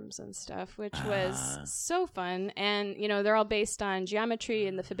forms and stuff, which was so fun. And, they're all based on geometry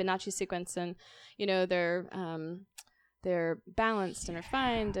and the Fibonacci sequence, and, they're balanced and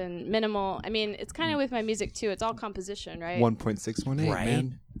refined and minimal. I mean, it's kind of with my music too. It's all composition, right? 1.618, Right.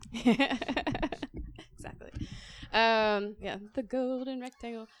 man. Exactly. Yeah, the golden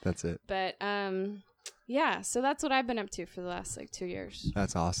rectangle. That's it. But yeah, so that's what I've been up to for the last 2 years.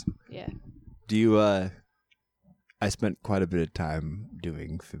 That's awesome. Yeah. Do you? I spent quite a bit of time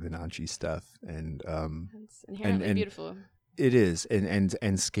doing Fibonacci stuff, and It's inherently and beautiful. it is,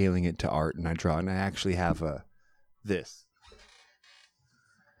 and scaling it to art. And I draw, and I actually have this.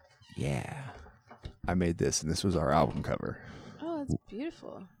 Yeah. I made this, and this was our album cover, Oh, that's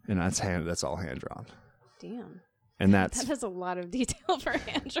beautiful. and that's all hand drawn, Damn. and That that's has a lot of detail for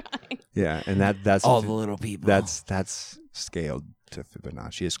hand drawing. yeah, and that's All the little people. that's scaled to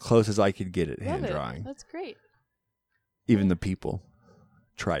Fibonacci as close as I could get it Love hand it. drawing. That's great. Even the people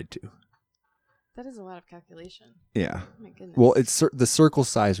tried to. That is a lot of calculation. Yeah. Oh my goodness. Well, the circle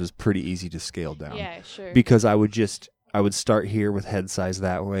size was pretty easy to scale down. Yeah, sure. Because I would start here with head size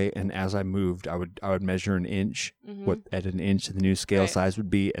that way, and as I moved, I would measure an inch, what at an inch the new scale Right. size would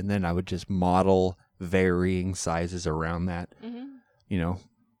be, and then I would just model varying sizes around that.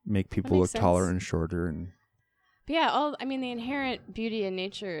 Make people look makes taller sense. and shorter, and But yeah, the inherent beauty in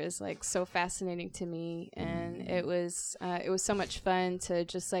nature is so fascinating to me, and it was so much fun to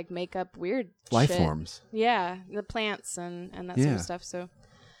just make up weird life shit. forms. Yeah, the plants and that sort Yeah. of stuff. So,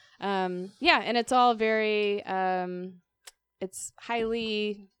 yeah, and it's all very, it's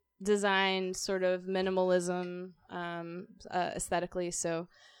highly designed, sort of minimalism, aesthetically. So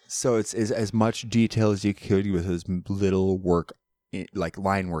So it's as much detail as you could with as little work, like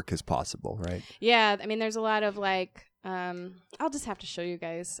line work, as possible, right? yeah, there's a lot of I'll just have to show you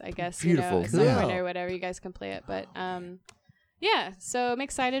guys, I guess. Beautiful. At some Yeah. point or whatever, you guys can play it. But yeah, so I'm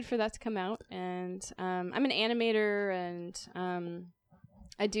excited for that to come out, and I'm an animator, and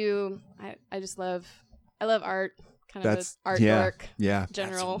I love art, kind of art dork, yeah,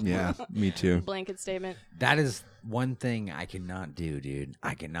 general, yeah, me too. blanket statement. That is one thing I cannot do, dude.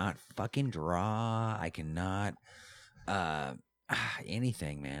 I cannot fucking draw. I cannot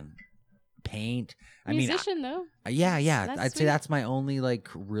anything, man. Paint. Musician though. Yeah. That's I'd say sweet. that's my only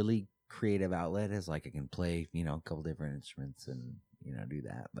really creative outlet is I can play, a couple different instruments and do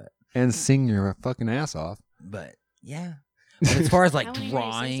that. And sing your fucking ass off. But yeah. But as far as I wanna hear you sing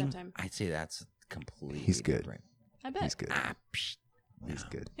drawing, sometime. I'd say that's completely He's good. different. I bet. He's good. Ah, psh, He's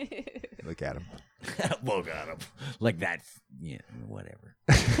good. Look at him. Look at him. Like that. Yeah, whatever.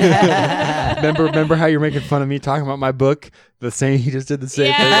 remember how you're making fun of me talking about my book? The same, he just did the same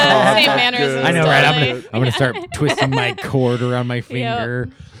Yeah, thing. Oh, same that's mannerisms. good. I know, right? Totally. I'm gonna start twisting my cord around my finger.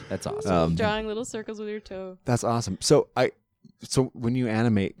 That's awesome. Drawing little circles with your toe. That's awesome. So when you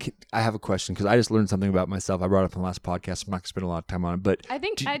animate, I have a question because I just learned something about myself. I brought it up in the last podcast. I'm not gonna spend a lot of time on it, but I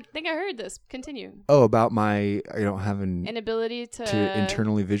think I heard this. Continue. about I don't have an Inability to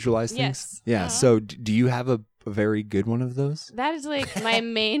internally visualize things. Yes. Yeah. Uh-huh. So do you have a very good one of those That is my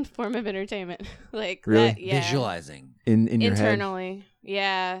main form of entertainment. Really? That, yeah. Visualizing. in your head? Internally.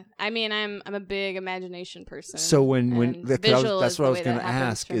 Yeah. I'm a big imagination person. So when and that's visual what is I the was way going to that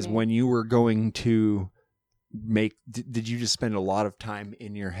happens ask for is me. when you were going to make did you just spend a lot of time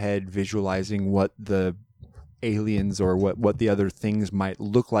in your head visualizing what the aliens or what the other things might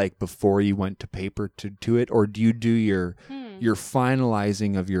look like before you went to paper to it, or do you do your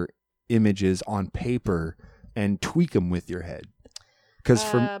finalizing of your images on paper and tweak them with your head? Because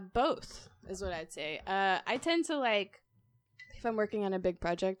both is what I'd say. I tend to if I'm working on a big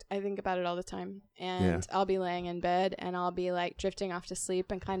project, I think about it all the time, and I'll be laying in bed and I'll be drifting off to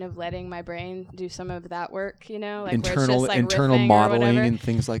sleep and kind of letting my brain do some of that work, internal where it's just, internal riffing or modeling whatever. and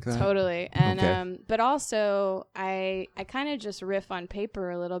things like that. Totally. And Okay. but also I kind of just riff on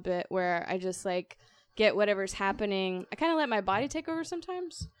paper a little bit, where I just get whatever's happening. I kind of let my body take over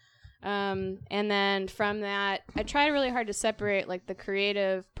sometimes. And then from that, I try really hard to separate the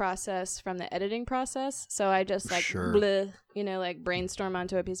creative process from the editing process. So I just Sure. bleh, brainstorm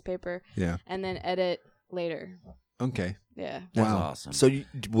onto a piece of paper Yeah. and then edit later. Okay. Yeah. That's Wow. awesome. So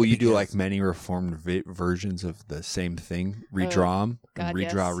will you do Because- many reformed versions of the same thing? Redraw them? God,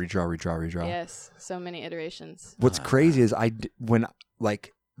 redraw, yes. redraw. Yes. So many iterations. What's crazy is when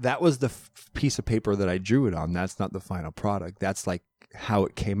that was the piece of paper that I drew it on. That's not the final product. That's like how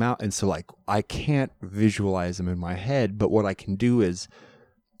it came out. And so like I can't visualize them in my head, but what I can do is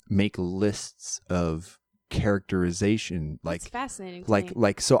make lists of characterization. Like it's fascinating.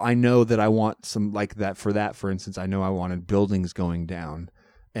 Like so I know that I want some like that. For instance, I know I wanted buildings going down,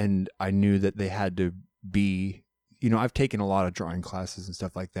 and I knew that they had to be, you know, I've taken a lot of drawing classes and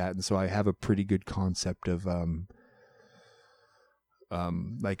stuff like that, and so I have a pretty good concept of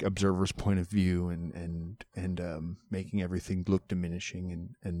like observer's point of view and making everything look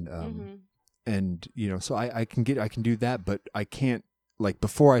diminishing and you know, so I can do that, but I can't, like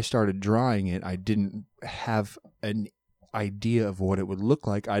before I started drawing it, I didn't have an idea of what it would look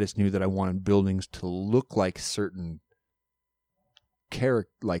like. I just knew that I wanted buildings to look like certain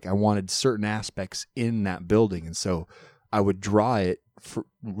like I wanted certain aspects in that building, and so I would draw it for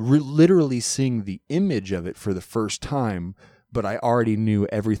literally seeing the image of it for the first time, but I already knew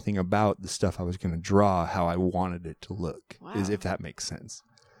everything about the stuff I was going to draw, how I wanted it to look. Wow. If that makes sense.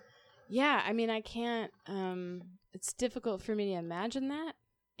 Yeah, I mean, I can't, it's difficult for me to imagine that,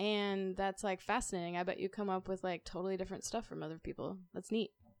 and that's like fascinating. I bet you come up with like totally different stuff from other people. That's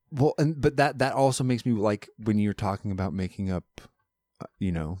neat. Well, but that also makes me like when you're talking about making up,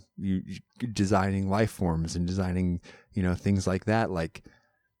 you know, you designing life forms and designing, you know, things like that, like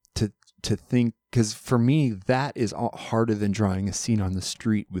to think, because for me that is harder than drawing a scene on the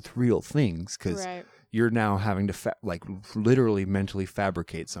street with real things, because you're now having to like literally mentally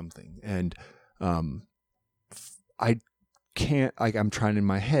fabricate something, and I can't, like I'm trying in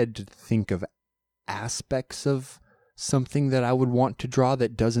my head to think of aspects of something that I would want to draw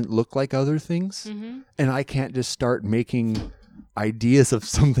that doesn't look like other things, and I can't just start making ideas of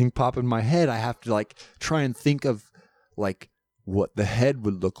something pop in my head. I have to like try and think of like what the head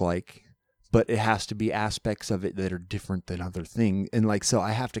would look like, but it has to be aspects of it that are different than other things, and like so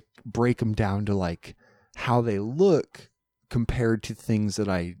I have to break them down to like how they look compared to things that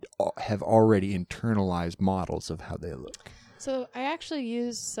I have already internalized models of how they look. So I actually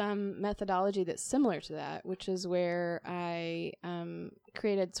use some methodology that's similar to that, which is where I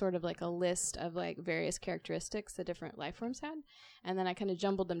created sort of like a list of like various characteristics that different life forms had, and then I kind of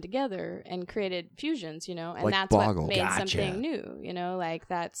jumbled them together and created fusions, you know, and like that's Boggle. what made something new, you know, like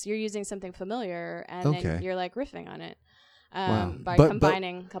that's, you're using something familiar and then you're like riffing on it by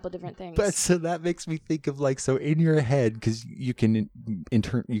combining a couple different things. But so that makes me think of like, so in your head, because you can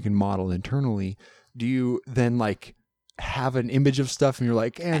model internally, do you then like have an image of stuff and you're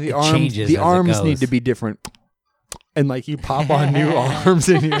like, the arms need to be different, and like you pop on new arms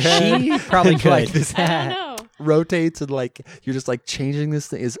in your head? She probably could. Like this I don't know. rotates, and like you're just like changing this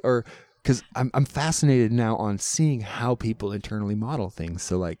thing or because I'm fascinated now on seeing how people internally model things.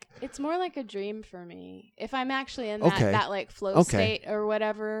 So like it's more like a dream for me. If I'm actually in that like flow state or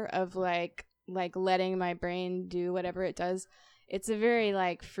whatever of like letting my brain do whatever it does, it's a very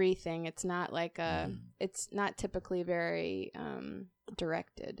like free thing. It's not like it's not typically very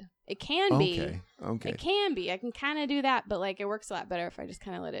directed. It can be. Okay. It can be. I can kind of do that, but like it works a lot better if I just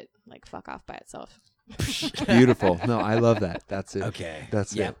kind of let it like fuck off by itself. Beautiful. No, I love that. That's it. Okay.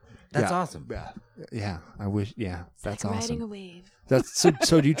 That's it. That's awesome. Yeah. I wish. Yeah. It's that's like awesome. riding a wave. That's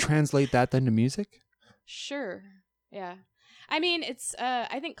so. Do you translate that then to music? Sure. Yeah. I mean, it's.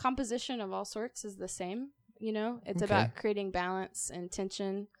 I think composition of all sorts is the same. You know, it's about creating balance and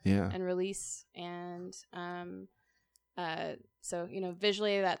tension and release. And so, you know,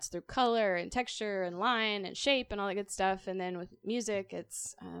 visually that's through color and texture and line and shape and all that good stuff. And then with music,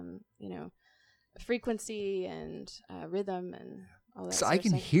 it's, you know, frequency and rhythm and all that. So I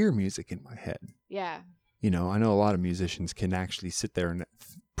can hear music in my head. Yeah. You know, I know a lot of musicians can actually sit there and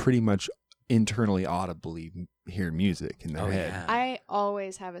pretty much internally audibly hear music in their head. Yeah. I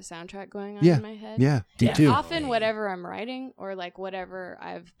always have a soundtrack going on in my head. Yeah, me too. Often whatever I'm writing or like whatever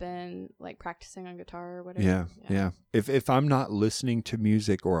I've been like practicing on guitar or whatever. Yeah. If I'm not listening to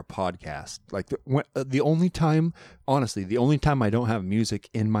music or a podcast, like the only time I don't have music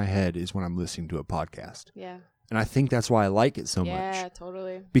in my head is when I'm listening to a podcast. Yeah. And I think that's why I like it so much. Yeah,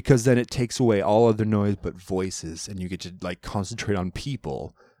 totally. Because then it takes away all other noise but voices, and you get to like concentrate on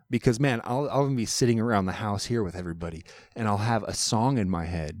people. Because man, I'll be sitting around the house here with everybody, and I'll have a song in my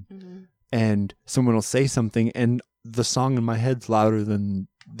head, and someone will say something, and the song in my head's louder than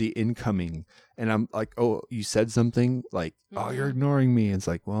the incoming, and I'm like, "Oh, you said something?" Like, "Oh, you're ignoring me." And it's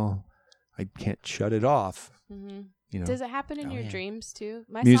like, "Well, I can't shut it off." You You know, Does it happen in your dreams too?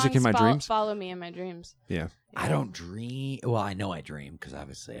 My music songs in my dreams. Follow me in my dreams. Yeah. I don't dream. Well, I know I dream because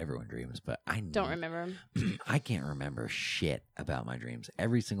obviously everyone dreams, but I Don't remember them. I can't remember shit about my dreams.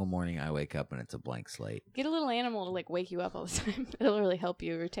 Every single morning I wake up and it's a blank slate. Get a little animal to like wake you up all the time. It'll really help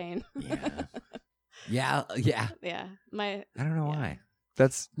you retain. Yeah. Yeah. Yeah. I don't know why.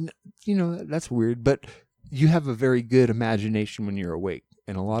 That's that's weird, but you have a very good imagination when you're awake,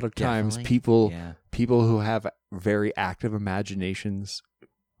 and a lot of times people who have very active imaginations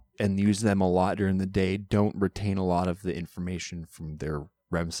and use them a lot during the day don't retain a lot of the information from their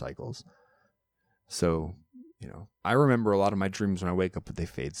REM cycles. So, I remember a lot of my dreams when I wake up, but they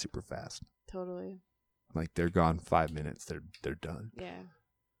fade super fast. Totally. Like they're gone 5 minutes, they're done. Yeah.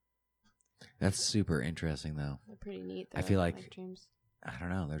 That's super interesting, though. They're pretty neat, though. I feel like dreams. I don't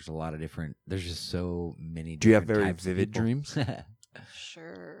know. There's a lot of different. There's just so many. Do you have different very types of vivid people. dreams?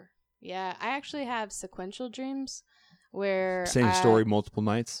 Sure. Yeah, I actually have sequential dreams where Same story multiple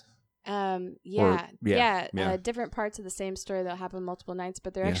nights? Different parts of the same story that'll happen multiple nights,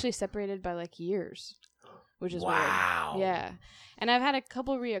 but they're actually separated by like years, which is weird. Yeah. And I've had a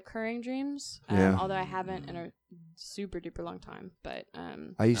couple reoccurring dreams, although I haven't in a super duper long time. But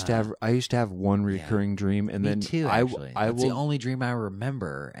I used to have one recurring dream, and then too, I That's the only dream I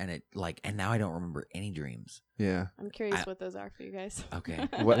remember, and now I don't remember any dreams. Yeah, I'm curious what those are for you guys. Okay,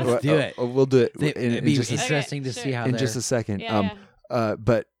 let's do it. We'll do it. It'd be interesting to see how in just a second. Yeah.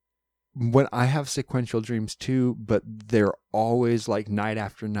 But when I have sequential dreams too, but they're always like night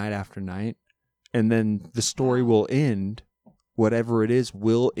after night after night, and then the story will end. Whatever it is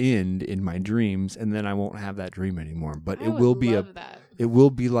will end in my dreams, and then I won't have that dream anymore. But it will be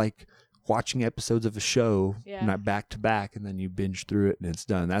like watching episodes of a show not back to back, and then you binge through it and it's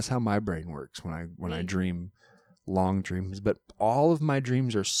done. That's how my brain works when I dream long dreams. But all of my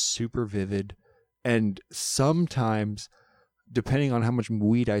dreams are super vivid, and sometimes, depending on how much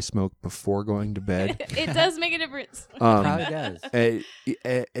weed I smoke before going to bed, it does make a difference. It probably does.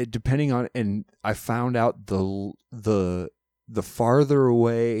 Depending on, and I found out the farther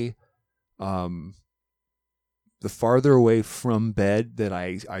away from bed that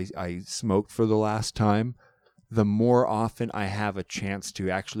I smoked for the last time, the more often I have a chance to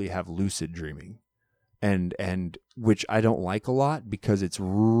actually have lucid dreaming, and which I don't like a lot because it's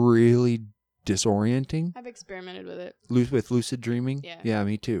really disorienting. I've experimented with it. With lucid dreaming? Yeah,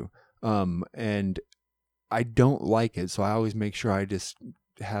 me too. And I don't like it, so I always make sure I just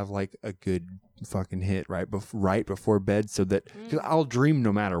have like a good fucking hit right before bed, so that because I'll dream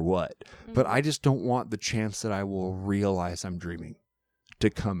no matter what, but I just don't want the chance that I will realize I'm dreaming to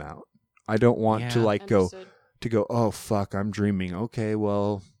come out. I don't want to like go, oh fuck, I'm dreaming. Okay,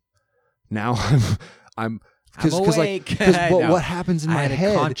 well now I'm because what happens in my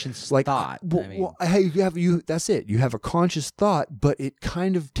head, conscious like thought. That's it. You have a conscious thought, but it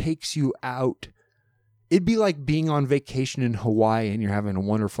kind of takes you out. It'd be like being on vacation in Hawaii and you're having a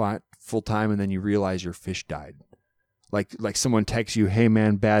wonderful time, and then you realize your fish died. Like someone texts you, "Hey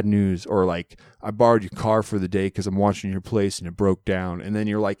man, bad news," or like, "I borrowed your car for the day because I'm watching your place and it broke down." And then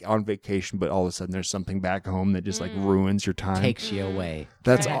you're like on vacation, but all of a sudden there's something back home that just like ruins your time, takes you away.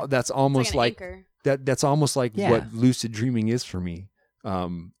 That's almost like that's almost like what lucid dreaming is for me.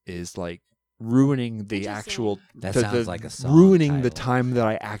 Is like ruining the actual sounds like a song ruining title. the time that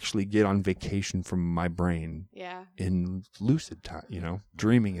I actually get on vacation from my brain. Yeah. In lucid time,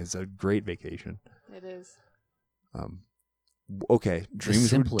 dreaming is a great vacation. It is. Okay, dreams.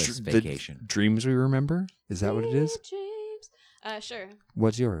 Simplest vacation. Dreams we remember. Is that what it is? Dreams. Sure.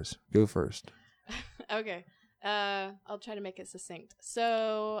 What's yours? Go first. Okay. I'll try to make it succinct.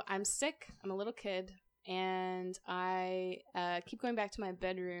 So I'm sick. I'm a little kid. And I keep going back to my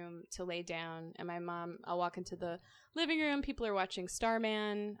bedroom to lay down, and I'll walk into the living room. People are watching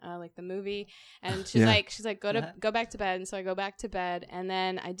Starman, like the movie, and she's like, go back to bed. And so I go back to bed, and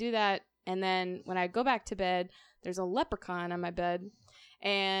then I do that, and then when I go back to bed, there's a leprechaun on my bed,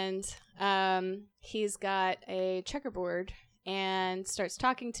 and he's got a checkerboard and starts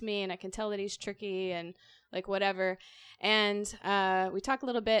talking to me, and I can tell that he's tricky and like whatever. And we talk a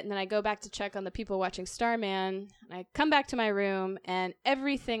little bit, and then I go back to check on the people watching Starman. And I come back to my room, and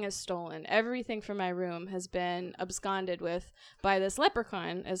everything is stolen. Everything from my room has been absconded with by this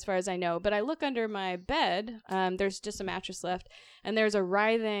leprechaun, as far as I know. But I look under my bed. There's just a mattress left, and there's a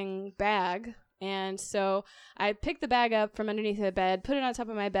writhing bag. And so I pick the bag up from underneath the bed, put it on top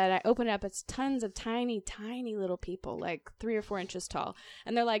of my bed. I open it up. It's tons of tiny, tiny little people, like 3 or 4 inches tall.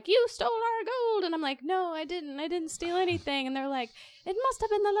 And they're like, "You stole our gold." And I'm like, "No, I didn't. I didn't steal anything." And they're like, "It must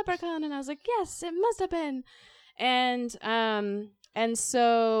have been the leprechaun." And I was like, "Yes, it must have been." And And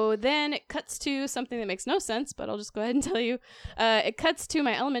so then it cuts to something that makes no sense, but I'll just go ahead and tell you. It cuts to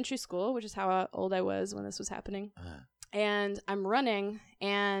my elementary school, which is how old I was when this was happening. And I'm running,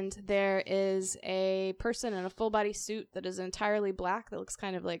 and there is a person in a full-body suit that is entirely black that looks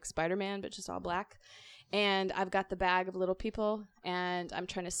kind of like Spider-Man, but just all black. And I've got the bag of little people, and I'm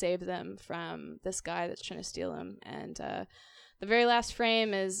trying to save them from this guy that's trying to steal them. And the very last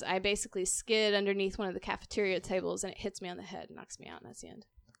frame is I basically skid underneath one of the cafeteria tables, and it hits me on the head and knocks me out, and that's the end.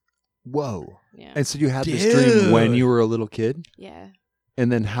 Whoa. Yeah. And so you had this dream when you were a little kid? Yeah. And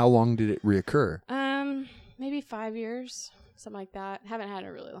then how long did it reoccur? Maybe 5 years, something like that. Haven't had it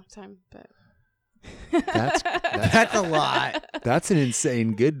a really long time, but... That's a lot. That's an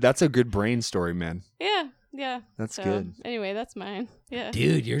insane that's a good brain story, man. Yeah. That's so, good. Anyway, that's mine. Yeah.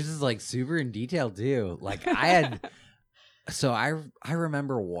 Dude, yours is like super in detail too. Like I had, so I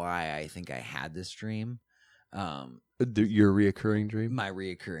remember why I think I had this dream. Your reoccurring dream? My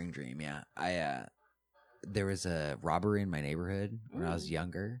reoccurring dream, yeah. There was a robbery in my neighborhood when I was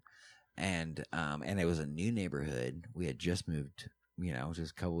younger, and it was a new neighborhood. We had just moved,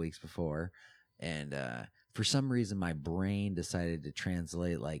 just a couple weeks before, and for some reason my brain decided to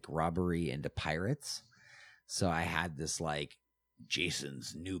translate like robbery into pirates. So I had this like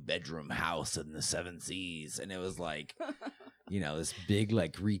Jason's new bedroom house in the 7 Seas, and it was like this big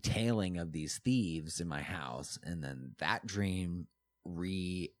like retailing of these thieves in my house. And then that dream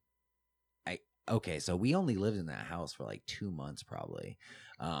okay, so we only lived in that house for like 2 months probably.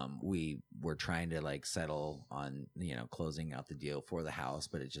 We were trying to like settle on, closing out the deal for the house,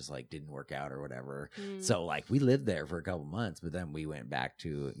 but it just like didn't work out or whatever. So like we lived there for a couple months, but then we went back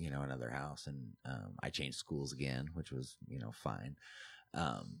to, another house, and I changed schools again, which was, fine.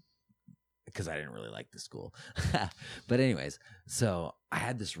 Because I didn't really like the school. But anyways, so I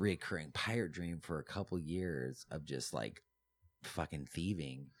had this reoccurring pirate dream for a couple years of just like fucking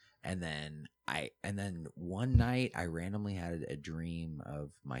thieving. And then one night I randomly had a dream of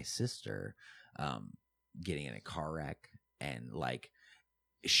my sister getting in a car wreck, and like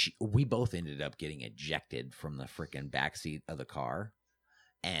we both ended up getting ejected from the freaking backseat of the car,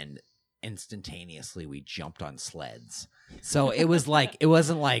 and instantaneously we jumped on sleds. So it was like, it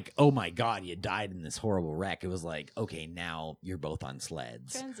wasn't like, oh my God, you died in this horrible wreck. It was like, okay, now you're both on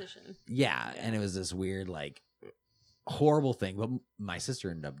sleds. Transition. Yeah. And it was this weird, like, horrible thing, but my sister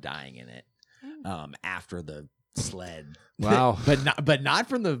ended up dying in it after the sled. Wow. but not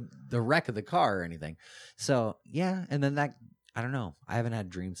from the wreck of the car or anything. So yeah, and then that, I don't know, I haven't had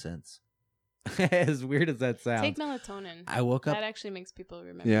dreams since. As weird as that sounds. Take melatonin. I woke up. That actually makes people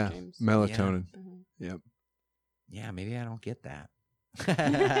remember dreams. Melatonin. Yeah. Mm-hmm. Yep. Yeah, maybe I don't get that.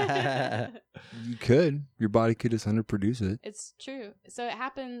 You could. Your body could just underproduce it. It's true. So it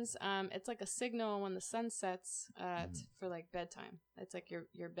happens. It's like a signal when the sun sets for like bedtime. It's like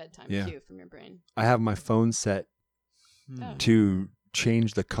your bedtime cue from your brain. I have my phone set to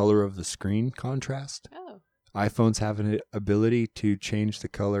change the color of the screen contrast. Oh. iPhones have an ability to change the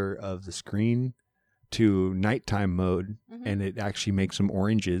color of the screen to nighttime mode, and it actually makes them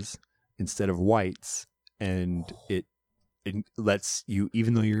oranges instead of whites, and it lets you,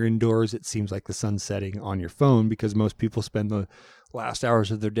 even though you're indoors, it seems like the sun's setting on your phone because most people spend the last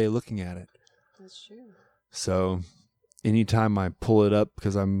hours of their day looking at it. That's true. So anytime I pull it up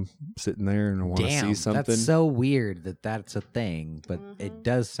because I'm sitting there and I want to see something. That's so weird that that's a thing, but it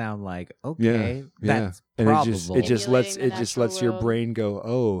does sound like, okay, that's and probable. it just lets your world. brain go,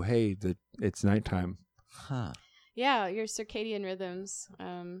 oh, hey, it's nighttime. Huh. Yeah, your circadian rhythms,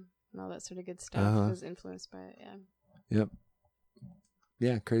 and all that sort of good stuff was influenced by it. Yeah. Yep.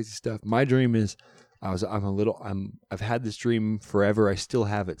 Yeah, crazy stuff. My dream is I've had this dream forever. I still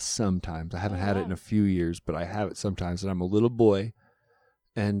have it sometimes. I haven't had it in a few years, but I have it sometimes. And I'm a little boy,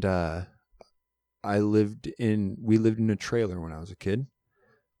 and we lived in a trailer when I was a kid,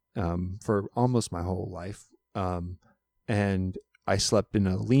 for almost my whole life. And I slept in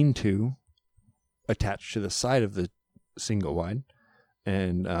a lean-to attached to the side of the single wide,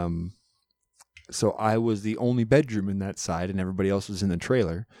 and so I was the only bedroom in that side, and everybody else was in the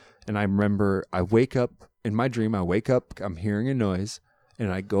trailer. And I remember I wake up in my dream. I'm hearing a noise,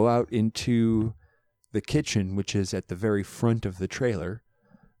 and I go out into the kitchen, which is at the very front of the trailer.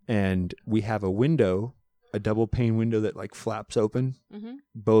 And we have a window, a double pane window that like flaps open,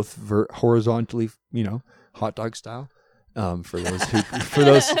 both horizontally, hot dog style. For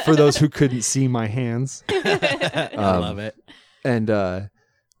those who couldn't see my hands, I love it. And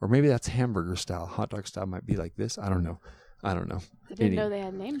or maybe that's hamburger style. Hot dog style might be like this. I don't know. I didn't know they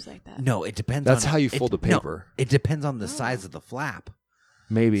had names like that. No, it depends. That's how you fold the paper. No, it depends on the size of the flap.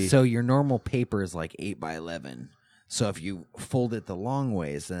 Maybe. So your normal paper is like 8 by 11. So if you fold it the long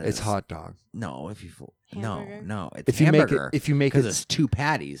ways, then It's hot dog. No, if you fold Hamburger? no, it's If you make hamburger. it, if you make because it, it's 2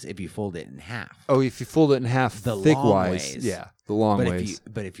 patties. If you fold it in half, if you fold it in half, The thick long wise, ways. yeah, the long but ways.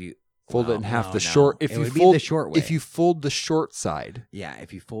 if you Fold it in half. no, The no. short. If It you would be fold the short way. if you fold the short side, yeah,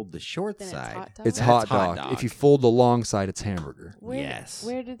 if you fold the short Then it's side, hot dog? it's That's hot hot dog. dog. If you fold the long side, it's hamburger. Yes.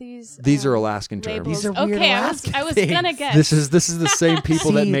 Where do these? These are Alaskan terms. labels? These are weird okay, Alaskan I was things. gonna guess. This is the same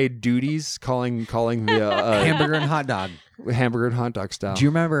people that See? made duties calling the hamburger and hot dog. hamburger and hot dog style. Do you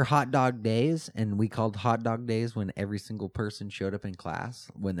remember hot dog days? And we called hot dog days when every single person showed up in class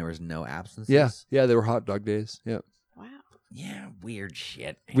when there was no absences. Yeah, they were hot dog days. Yeah, Wow. Yeah, weird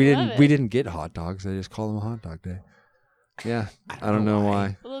shit. we love didn't it. get hot dogs. They just call them a hot dog day. Yeah, I I don't know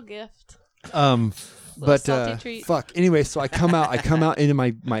why. A little gift. But salty treat. fuck. Anyway, so I come out into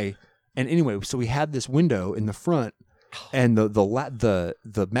my and anyway, so we had this window in the front, and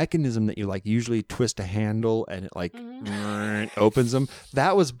the mechanism that you like usually twist a handle and it like opens them,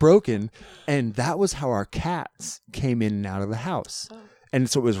 that was broken, and that was how our cats came in and out of the house. And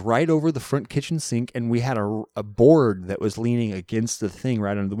so it was right over the front kitchen sink, and we had a board that was leaning against the thing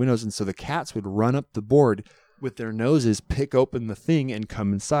right under the windows, and so the cats would run up the board with their noses, pick open the thing, and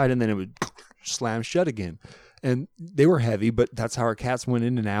come inside, and then it would slam shut again. And they were heavy, but that's how our cats went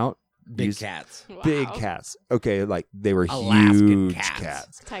in and out. Big These cats. Big Wow. cats. Okay, like they were Alaskan huge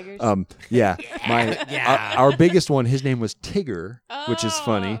cats. Tigers. Yeah, our biggest one, his name was Tigger, which is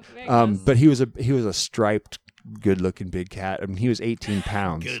funny. very nice. But he was a striped, good-looking big cat. I mean, he was 18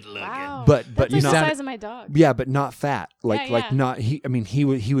 pounds. Wow. But That's you like know, the size of my dog. yeah, but not fat. Like Yeah, like yeah. not he. I mean, he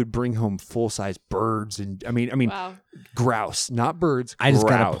would bring home full-size birds, and I mean Wow. grouse, not birds. I just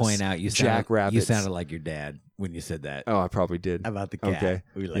gotta grouse, point out, you jackrabbits. sounded like your dad when you said that Oh, I probably did. about the cat. Okay.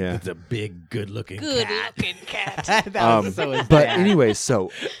 We were like, Yeah. it's a big, good-looking Good cat. looking cat. That was so his But dad. anyway,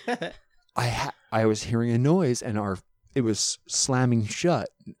 so I was hearing a noise, and it was slamming shut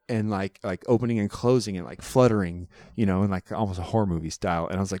and like opening and closing and like fluttering, you know, and like almost a horror movie style.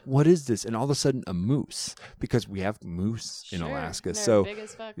 And I was like, "What is this?" And all of a sudden, a moose, because we have moose in Sure. Alaska. They're So, big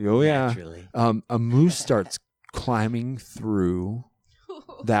as fuck. oh yeah, Naturally. a moose starts climbing through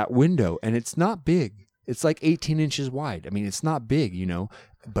that window, and it's not big. It's like 18 inches wide. I mean, it's not big, you know,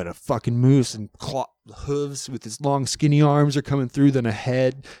 but a fucking moose and hooves with its long skinny arms are coming through, then a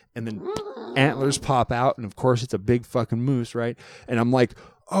head, and then antlers pop out, and of course it's a big fucking moose, right? And I'm like,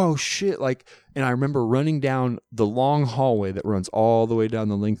 oh shit, like, and I remember running down the long hallway that runs all the way down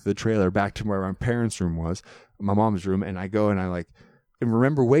the length of the trailer back to where my parents' room was, my mom's room, and I go and I like, and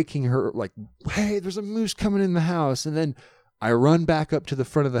remember waking her like, hey, there's a moose coming in the house, and then I run back up to the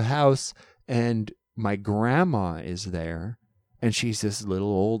front of the house, and my grandma is there, and she's this little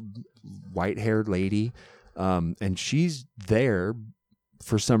old white-haired lady, and she's there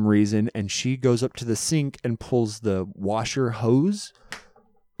for some reason, and she goes up to the sink and pulls the washer hose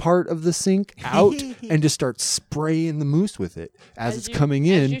part of the sink out and just starts spraying the moose with it as it's coming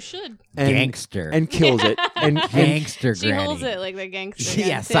As in you should. and, Gangster. and kills it. And Gangster She granny. holds it like the gangster. Yeah,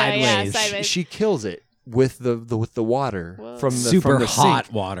 gangster. sideways. sideways. she kills it with the water Whoa. from the Super from the hot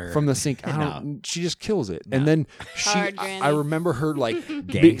sink. water. From the sink. I don't, She just kills it. And then Hard I granny. remember her like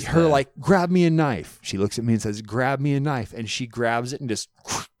Gangsta. her like, grab me a knife. She looks at me and says, grab me a knife. And she grabs it and just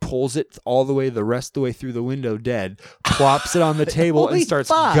pulls it all the way, the rest of the way through the window dead, plops it on the table and Holy starts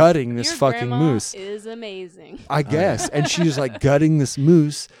fuck. gutting this Your fucking grandma moose. is amazing. I guess. And she was like gutting this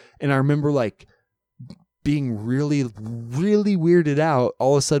moose. And I remember like being really, really weirded out.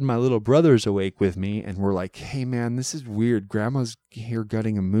 All of a sudden, my little brother's awake with me, and we're like, hey, man, this is weird. Grandma's here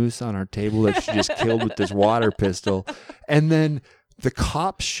gutting a moose on our table that she just killed with this water pistol. And then the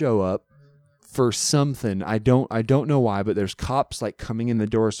cops show up for something. I don't know why, but there's cops like coming in the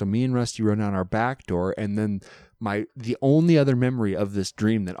door. So me and Rusty run out our back door, and then the only other memory of this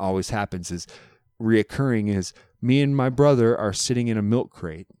dream that always happens is reoccurring is me and my brother are sitting in a milk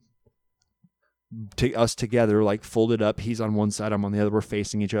crate. Us together, like folded up. He's on one side, I'm on the other. We're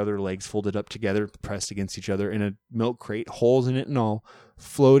facing each other, legs folded up together, pressed against each other in a milk crate, holes in it and all,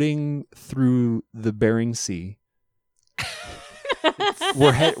 floating through the Bering Sea.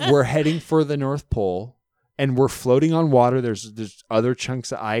 We're heading for the North Pole, and we're floating on water. There's other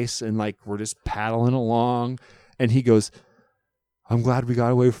chunks of ice, and like we're just paddling along. And he goes, I'm glad we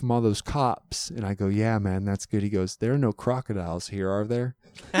got away from all those cops. And I go, yeah, man, that's good. He goes, there are no crocodiles here, are there?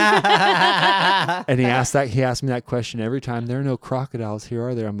 And he asked me that question every time. There are no crocodiles here,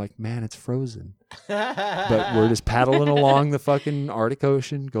 are there? I'm like, man, it's frozen. But we're just paddling along the fucking Arctic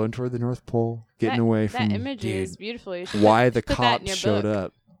Ocean, going toward the North Pole, getting away from that imagery is beautiful. You should why the put that in your cops showed book.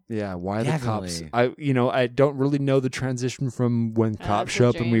 up. Yeah, why Definitely. the cops? I don't really know the transition from when cops it's a show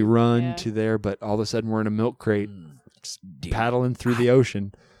up and we dream. run Yeah. to there, but all of a sudden we're in a milk crate Dude, paddling through the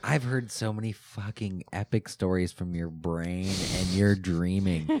ocean. I've heard so many fucking epic stories from your brain and you're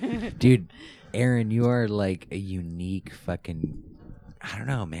dreaming. Dude, Aaron, you are like a unique fucking, I don't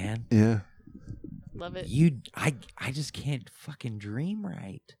know, man. Yeah. Love it. I just can't fucking dream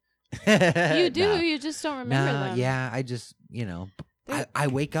right. You do. Nah. You just don't remember them. Yeah, I just, I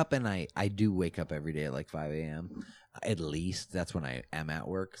wake up and I do wake up every day at like 5 a.m. At least that's when I am at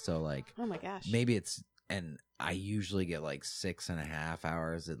work. So like, Oh my gosh. maybe it's, and I usually get like 6.5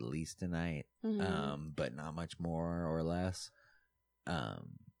 hours at least a night, but not much more or less.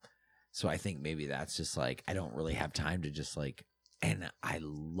 So I think maybe that's just like, I don't really have time to just like, and I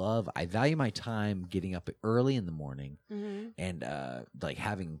value my time getting up early in the morning and like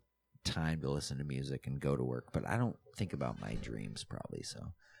having time to listen to music and go to work, but I don't think about my dreams probably.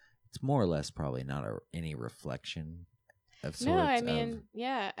 So it's more or less probably not any reflection of sorts. No, I mean,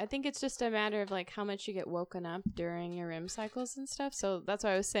 yeah, I think it's just a matter of like how much you get woken up during your REM cycles and stuff. So that's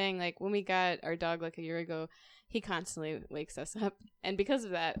why I was saying, like, when we got our dog like a year ago, he constantly wakes us up, and because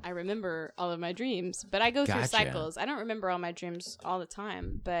of that, I remember all of my dreams. But I go through cycles. I don't remember all my dreams all the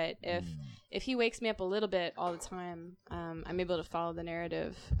time. But if he wakes me up a little bit all the time, I'm able to follow the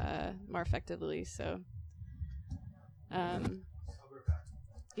narrative more effectively. So,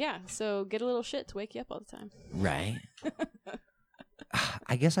 yeah, so get a little shit to wake you up all the time. Right.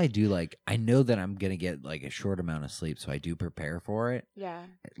 I guess I do, like, I know that I'm going to get, like, a short amount of sleep, so I do prepare for it. Yeah.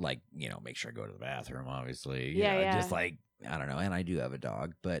 Like, make sure I go to the bathroom, obviously. Yeah. Just, like, I don't know. And I do have a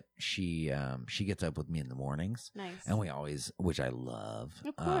dog, but she gets up with me in the mornings. Nice. And we always, which I love.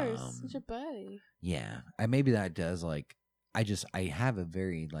 Of course. It's your buddy. Yeah. And maybe that does, like, I have a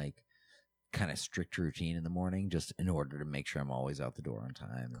very, like, kind of strict routine in the morning just in order to make sure I'm always out the door on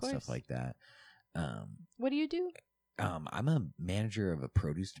time and stuff like that. What do you do? I'm a manager of a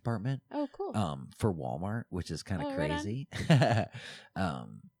produce department. Oh, cool. For Walmart, which is kind of crazy.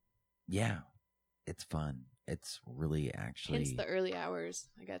 Yeah, it's fun. It's really actually. Hence the early hours.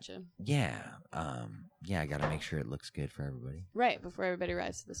 I gotcha. Yeah. I got to make sure it looks good for everybody. Right before everybody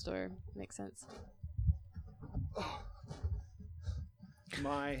arrives to the store. Makes sense.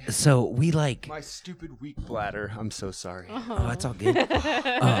 So we like my stupid weak bladder. I'm so sorry. Oh, that's all good. We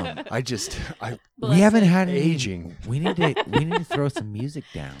haven't had aging. We need to throw some music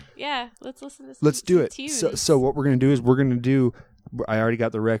down. Yeah, let's listen to some. Let's do it. Tunes. So what we're gonna do is I already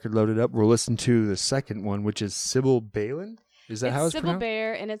got the record loaded up. We'll listen to the second one, which is Sibylline. Is that how it's Sybil pronounced?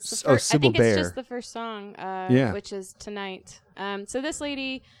 Baier, and it's the first. I think it's just the first song, which is Tonight. So this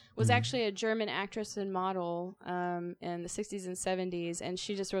lady was actually a German actress and model in the 60s and 70s, and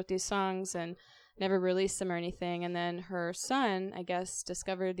she just wrote these songs and never released them or anything. And then her son, I guess,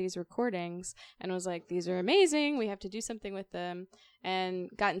 discovered these recordings and was like, these are amazing. We have to do something with them. And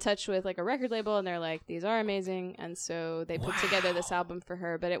got in touch with like a record label, and they're like, these are amazing. And so they put together this album for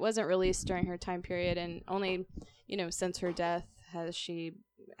her, but it wasn't released during her time period, and only, since her death has she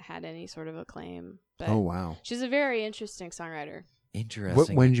had any sort of acclaim. But oh, wow. She's a very interesting songwriter.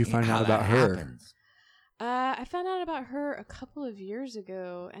 Interesting. When did you find out about her? Happens? I found out about her a couple of years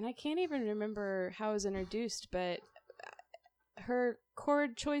ago, and I can't even remember how I was introduced, but her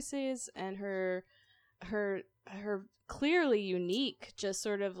chord choices and her clearly unique, just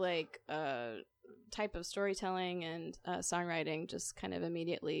sort of like type of storytelling and songwriting just kind of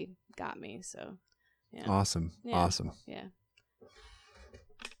immediately got me. So, yeah. Awesome. Yeah. Awesome. Yeah.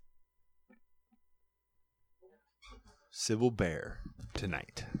 Sybil Baier,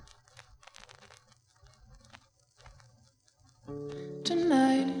 Tonight.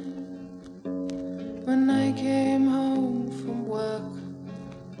 Tonight, when I came home from work,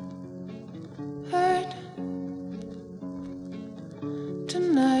 hurt.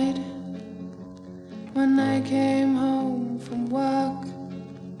 Tonight, when I came home from work,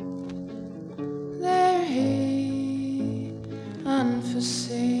 there he,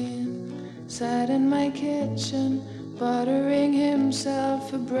 unforeseen, sat in my kitchen, buttering himself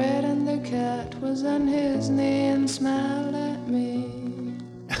for bread, and the cat was on his knee and smiled at me.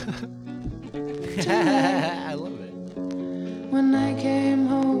 Tonight, I love it. when I came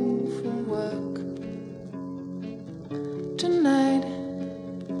home from work. Tonight,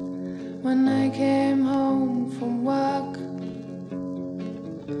 when I came home from work,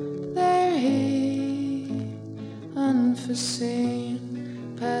 there he,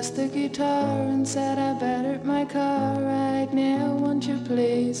 unforeseen, passed the guitar and said, I battered my car right now, won't you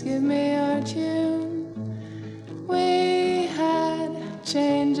please give me your tune? We had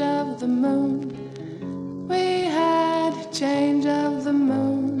change of the moon, we had change of the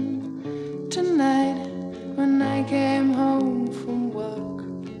moon. Tonight, when I came home from work.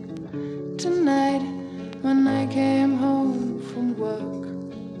 Tonight, when I came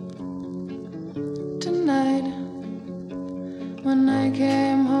I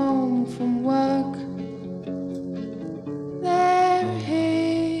came home from work, there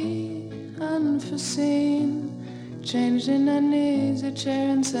he, unforeseen, changed in an easy chair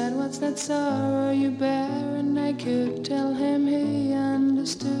and said, "What's that sorrow you bear?" And I could tell him he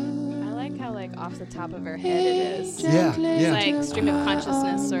understood. I like how like off the top of her head it is. Yeah, yeah. It's like stream of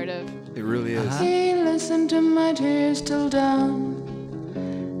consciousness, sort of. It really is. He listened to my tears till dawn.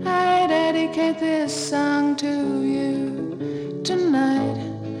 I dedicate this song to you tonight.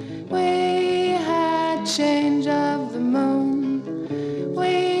 We had change of the moon.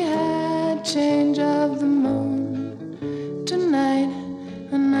 We had change of the moon tonight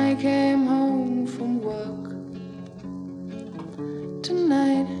when I came home from work.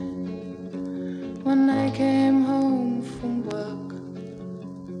 Tonight when I came home from work.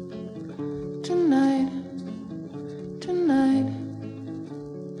 Tonight, tonight,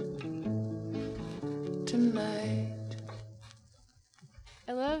 tonight.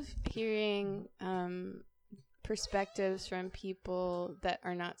 I love hearing perspectives from people that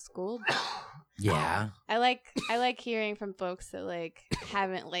are not schooled. Yeah. I like hearing from folks that like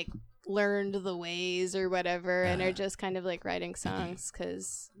haven't like learned the ways or whatever and are just kind of like writing songs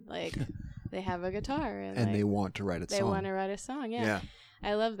because like they have a guitar and like, they want to write a they song. want to write a song. Yeah.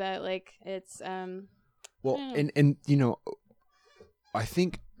 I love that. Like it's Well, and you know, I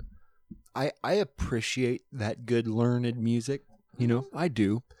think I appreciate that good learned music. You know, I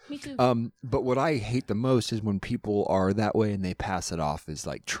do. Me too. But what I hate the most is when people are that way and they pass it off as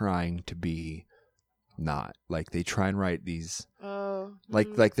like trying to be not. Like they try and write these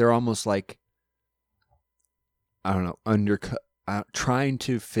like they're almost like I don't know, undercut trying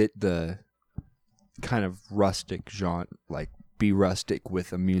to fit the kind of rustic genre, like be rustic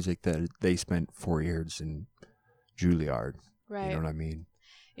with a music that they spent 4 years in Juilliard. Right. You know what I mean?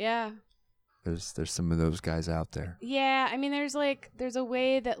 Yeah. There's some of those guys out there. Yeah, I mean there's a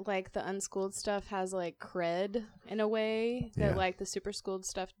way that like the unschooled stuff has like cred in a way that like the super schooled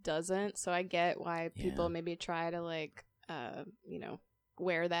stuff doesn't. So I get why people maybe try to like you know,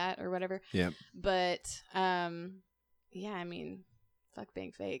 wear that or whatever. Yeah. But yeah, I mean, fuck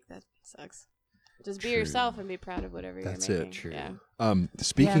being fake. That sucks. Just be yourself and be proud of whatever That's you're making. it. True. Yeah.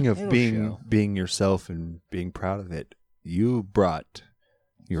 Speaking of it'll being show. being yourself and being proud of it, you brought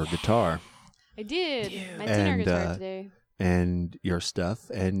your guitar I did. My tenor guitar today. and your stuff,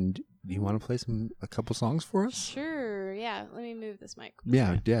 and you want to play a couple songs for us? Sure. Yeah. Let me move this mic.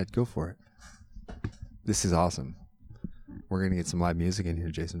 Yeah, Dad, go for it. This is awesome. We're gonna get some live music in here,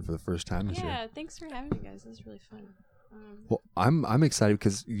 Jason, for the first time this year. Yeah. Thanks for having me, guys. This is really fun. Well, I'm excited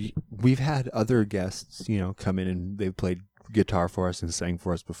because we've had other guests, you know, come in and they've played guitar for us and sang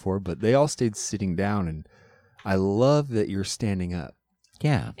for us before, but they all stayed sitting down, and I love that you're standing up.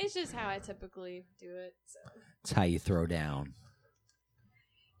 Yeah. It's just how I typically do it. So. It's how you throw down.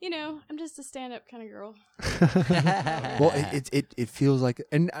 You know, I'm just a stand-up kind of girl. Well, it feels like,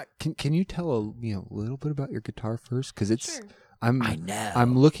 and can you tell a little bit about your guitar first? Because it's Sure. I know.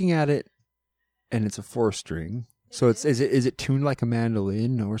 I'm looking at it, and it's a 4-string. So is it tuned like a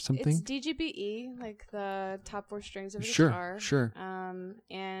mandolin or something? It's DGBE, like the top 4 strings of a Sure, guitar. sure.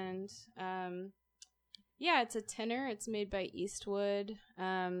 Yeah, it's a tenor. It's made by Eastwood.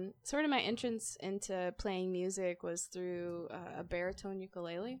 Sort of my entrance into playing music was through a baritone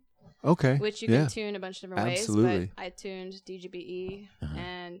ukulele. Okay. Which you can tune a bunch of different Absolutely. ways. But I tuned DGBE,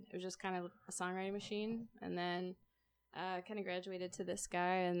 and it was just kind of a songwriting machine. And then kind of graduated to this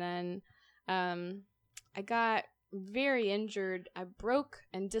guy. And then I got very injured. I broke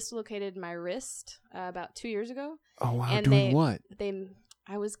and dislocated my wrist about 2 years ago. Oh, wow. And Doing what?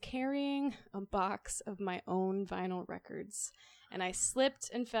 I was carrying a box of my own vinyl records, and I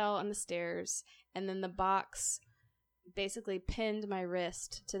slipped and fell on the stairs, and then the box basically pinned my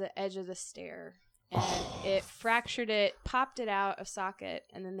wrist to the edge of the stair, and it fractured it, popped it out of socket,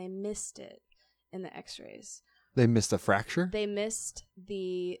 and then they missed it in the x-rays. They missed a fracture? They missed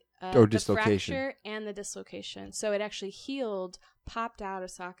the dislocation. fracture and the dislocation. So it actually healed, popped out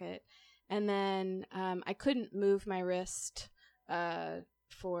of socket, and then I couldn't move my wrist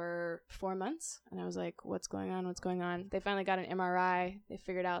for 4 months, and I was like, what's going on? They finally got an MRI. They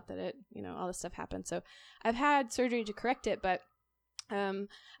figured out that it, all this stuff happened. So I've had surgery to correct it, but I'm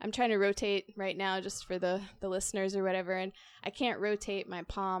trying to rotate right now just for the listeners or whatever, and I can't rotate my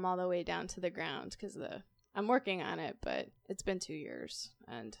palm all the way down to the ground because I'm working on it, but it's been 2 years.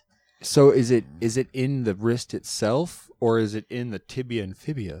 And so is it in the wrist itself, or is it in the tibia and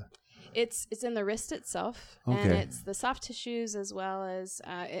fibia? It's in the wrist itself, okay. And it's the soft tissues as well as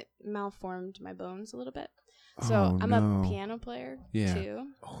it malformed my bones a little bit. So I'm no. a piano player Yeah. too.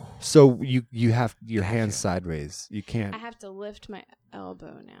 So you have your hands sideways. You can't. I have to lift my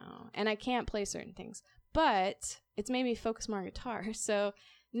elbow now, and I can't play certain things. But it's made me focus more on guitar. So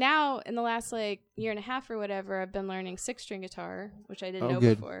now, in the last like year and a half or whatever, I've been learning 6-string guitar, which I didn't know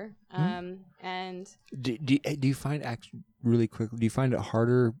good. before. And Do you find really quickly? Do you find it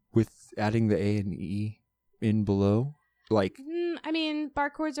harder with adding the A and E in below? Like, I mean, bar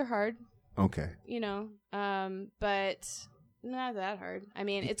chords are hard, okay, but not that hard. I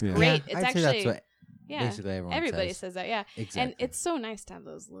mean, it's Yeah. great. Yeah, It's I'd say actually that's what yeah. basically everyone Everybody says that, yeah. Exactly. And it's so nice to have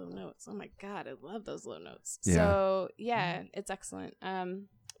those low notes. Oh my god, I love those low notes. Yeah. So yeah, it's excellent.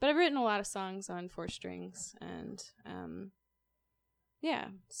 But I've written a lot of songs on 4 strings, and yeah.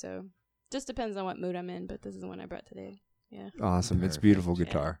 So just depends on what mood I'm in. But this is the one I brought today. Yeah. awesome. It's Perfect. beautiful Yeah.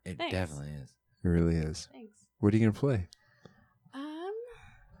 guitar. It Thanks. definitely is. It really is. Thanks. What are you gonna play?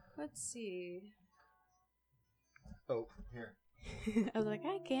 Let's see. Oh, here. I was like,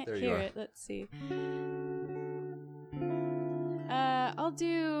 I can't There you hear are. it. Let's see. I'll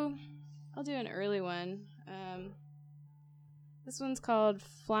do an early one. This one's called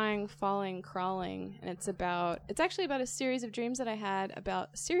Flying, Falling, Crawling, and it's actually about a series of dreams that I had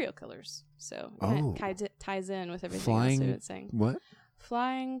about serial killers. So Oh. it ties in with everything Flying. else I've been saying. What?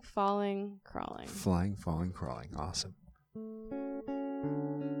 Flying, falling, crawling. Flying, falling, crawling. Awesome.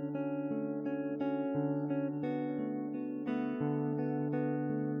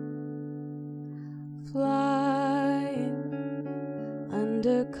 Flying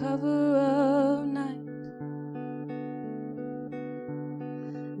under cover of night.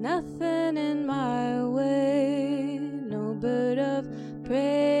 Nothing in my way, no bird of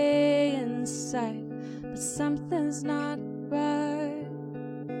prey in sight, but something's not right.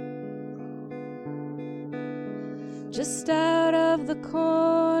 Just out of the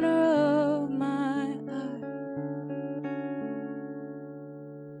corner of my eye,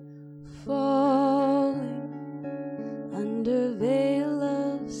 falling under veil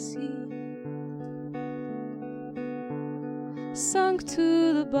of sea, sunk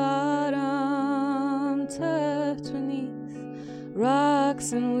to the bottom, tucked beneath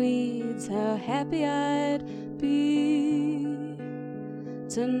rocks and weeds. How happy I'd be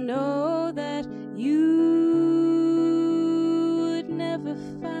to know that you would never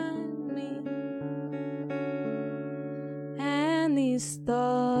find me. And these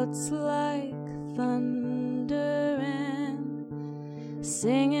thoughts like thunder and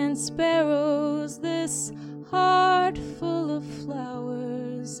singing sparrows, this heart full of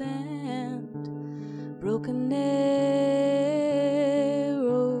flowers and broken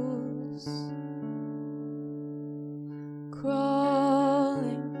arrows,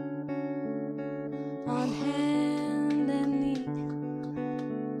 crawling on hand and knee,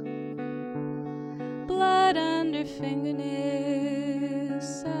 blood under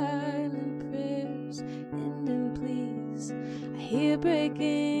fingernails, silent prayers, ending pleas. I hear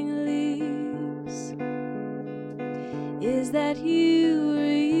breaking leaves. Is that you or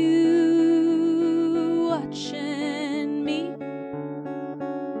you watching me?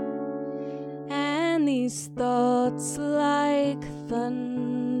 And these thoughts like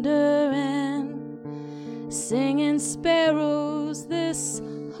thunder and singing sparrows, this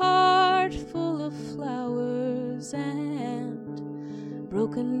heart full of flowers and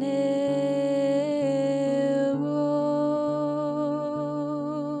broken arrows.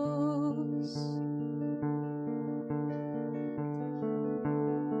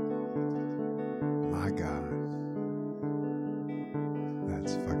 My God.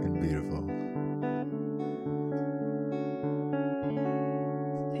 That's fucking beautiful.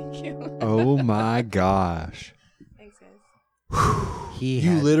 Thank you. Oh my gosh. Thanks, guys.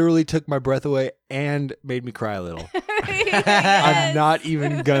 You literally took my breath away and made me cry a little. I'm not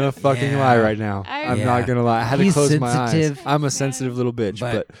even gonna fucking lie right now. I'm Yeah. not gonna lie. I had to He's close my eyes. sensitive. I'm a sensitive little bitch,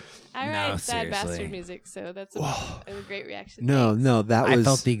 but I No, write sad seriously. bastard music, so that's a great reaction. no, Thanks. no, that I was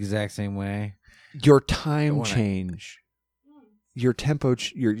felt the exact same way. your time When I- change, your tempo,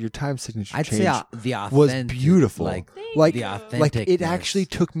 your time signature I'd change say the was authentic, beautiful. like Like, the like it authenticness. actually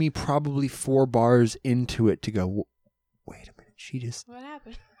took me probably 4 bars into it to go, wait a minute, What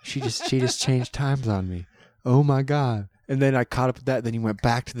happened? she just changed times on me. Oh my God. And then I caught up with that. Then you went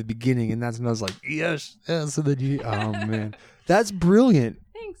back to the beginning, and that's when I was like, yes. So then oh man, that's brilliant.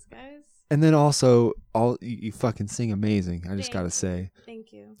 Thanks, guys. And then also, you fucking sing amazing. I just gotta say,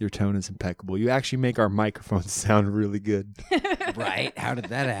 Thank you. your tone is impeccable. You actually make our microphones sound really good. Right? How did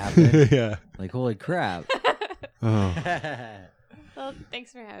that happen? Yeah. Like, holy crap. Oh. Well,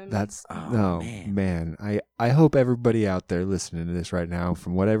 thanks for having me. That's Oh, man. I hope everybody out there listening to this right now,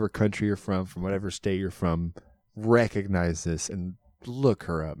 from whatever country you're from whatever state you're from, recognize this and look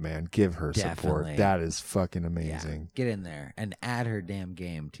her up, man. Give her support. Definitely. That is fucking amazing. Get in there and add her damn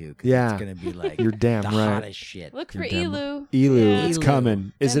game too. 'Cause Yeah. it's gonna be like You're damn the right. hottest shit. Look You're for damn Elu. Elu, Yeah. it's Elu.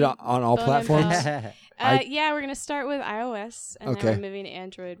 coming. Is it And on all Bone and platforms? Bell. Yeah, we're gonna start with iOS, and Okay. then we're moving to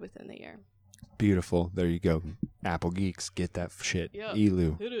Android within the year. Beautiful. There you go. Apple geeks, get that shit. Yeah.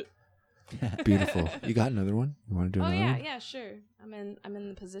 Elu. Hit it. Beautiful. You got another one? You want to do Oh another one? yeah, sure. I'm in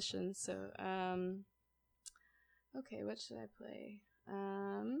the position. So okay, what should I play?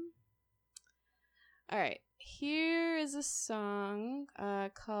 All right. Here is a song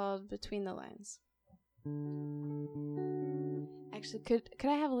called "Between the Lines." Actually, could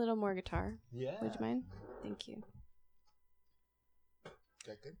I have a little more guitar? Yeah. Would you mind? Thank you.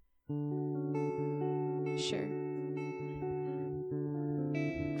 Sure.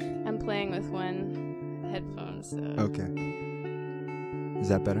 I'm playing with one headphone, so. Okay. Is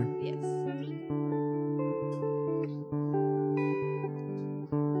that better? Yes.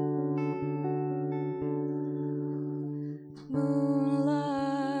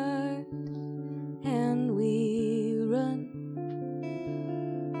 Moonlight, and we run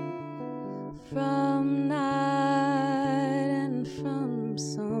from night and from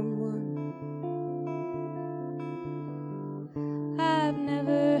someone. I've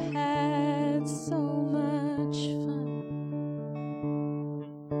never had so much fun.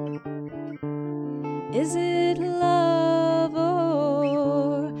 Is it love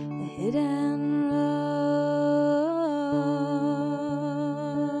or a hit and run?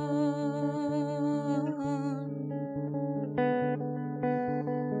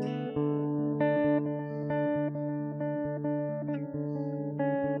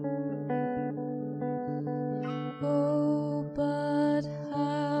 Oh, but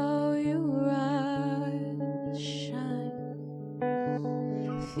how your eyes shine.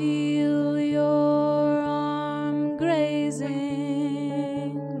 Feel your arm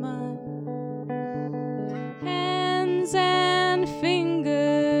grazing mine. Hands and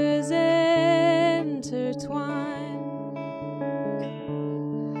fingers intertwine.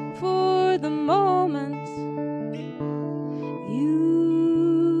 For the moment,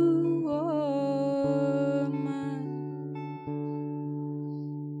 you are mine.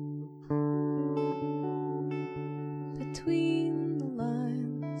 Between the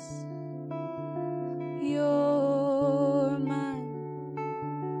lines, you're mine.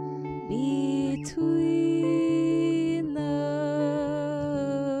 Between the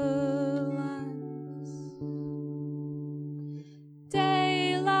lines,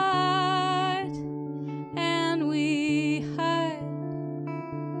 daylight, and we hide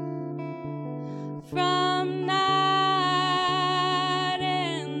from night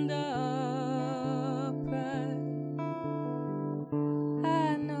and upright.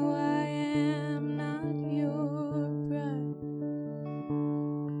 I know I am not your bride.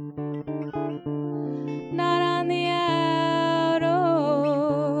 Not on the out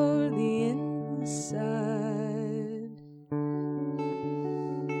or the inside.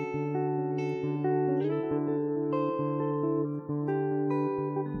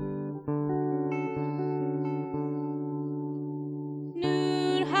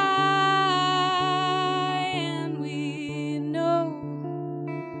 Noon high, and we know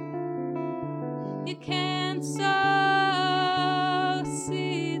you can't sow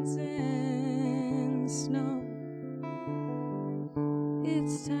seeds in snow.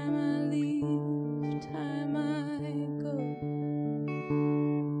 It's time I leave, time I go.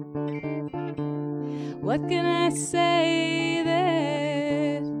 What can I say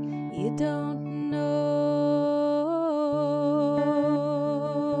that you don't know?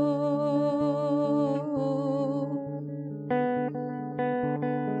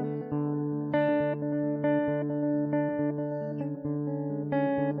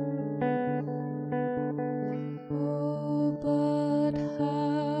 Oh, but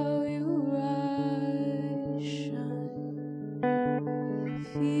how your eyes shine.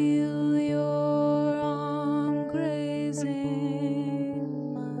 Feel your arm grazing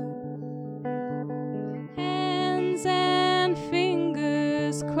mine. Hands and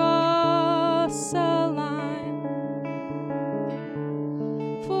fingers cross a line.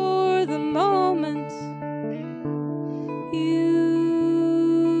 For the moment, you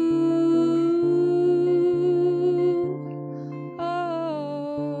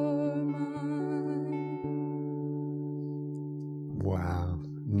are mine. Wow.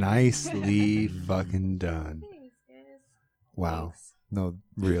 Nicely fucking done. Thanks, guys. Wow. Thanks. No,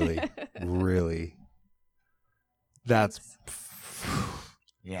 really. Really. That's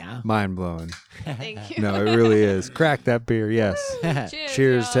Yeah. Mind blowing. Thank you. No, it really is. Crack that beer, yes. Cheers,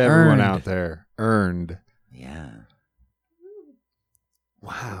 Cheers to y'all. everyone Earned. out there. Earned. Yeah.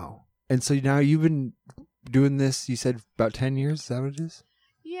 Wow. And so now you've been doing this, you said about 10 years? Is that what it is?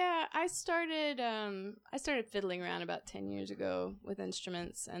 Yeah, I started fiddling around about 10 years ago with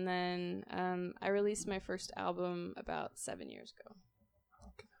instruments, and then I released my first album about 7 years ago.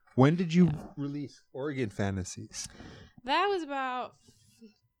 When did you release Oregon Fantasies? That was about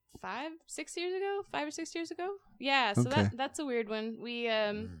 5 or 6 years ago. Yeah, so Okay. that's a weird one. We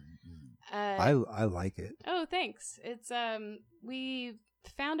I like it. oh, thanks. It's we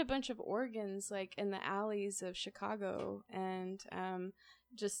found a bunch of organs like in the alleys of Chicago, and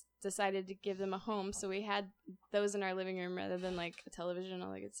just decided to give them a home. So we had those in our living room rather than like a television and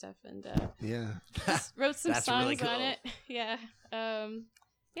all that good stuff. And Yeah. just wrote some That's songs really cool. on it. Yeah.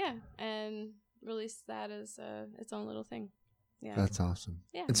 Yeah, and released that as its own little thing. Yeah. That's awesome.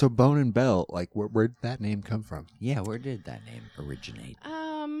 Yeah. And so Bone and Bell, like where'd that name come from? Yeah, where did that name originate?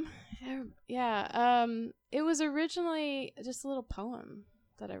 It was originally just a little poem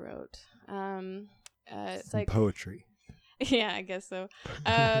that I wrote. It's like Poetry. yeah, I guess so.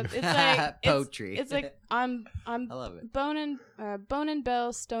 It's like Poetry. It's like I'm I love it. bone and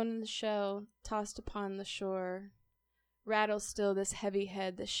bell, stone in the shell, tossed upon the shore, rattles still this heavy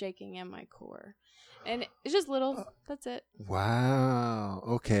head that's shaking in my core. And it's just little. That's it. Wow.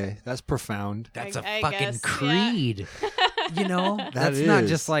 Okay. That's profound. That's I a fucking guess, yeah. creed. You know, That that's not is.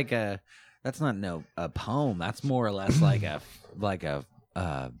 just like a. That's not a poem. That's more or less like a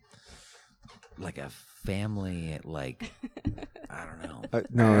family like I don't know.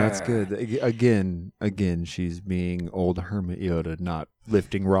 No, that's good. Again, she's being old hermit Yoda, not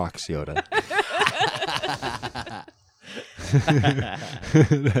lifting rocks Yoda.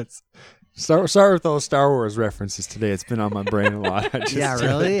 That's sorry with those Star Wars references today. It's been on my brain a lot. Yeah,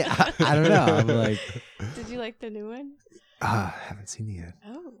 really? I don't know. I'm like, Did you like the new one? I haven't seen it yet.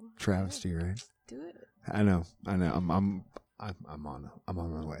 Oh, Travesty, right? do it. I know. I'm on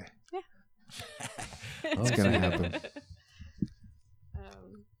my way. It's gonna happen.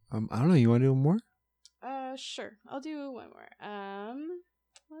 I don't know. You want to do more? Sure. I'll do one more.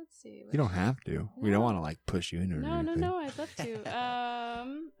 Let's see. You don't have to. We don't No. want to like push you into it. or No, anything. I'd love to.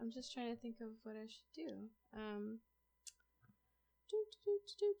 I'm just trying to think of what I should do.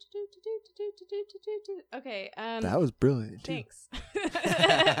 Okay. That was brilliant. Too. Thanks.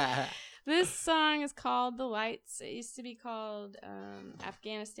 This song is called "The Lights." It used to be called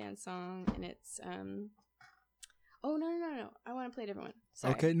 "Afghanistan Song," and it's Oh no! I want to play a different one.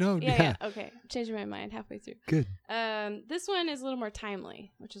 Sorry. Okay, no, Yeah. Okay, changing my mind halfway through. Good. This one is a little more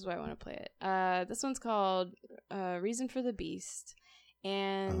timely, which is why I want to play it. This one's called "Reason for the Beast,"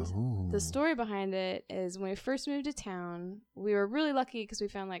 and the story behind it is when we first moved to town, we were really lucky because we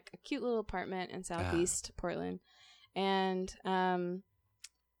found like a cute little apartment in Southeast Portland, and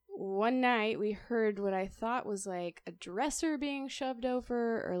one night we heard what I thought was like a dresser being shoved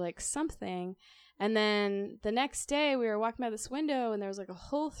over or like something. And then the next day we were walking by this window and there was like a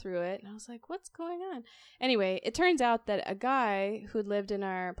hole through it. And I was like, what's going on? Anyway, it turns out that a guy who lived in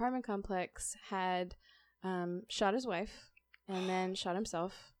our apartment complex had shot his wife and then shot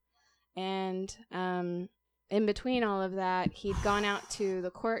himself. And in between all of that, he'd gone out to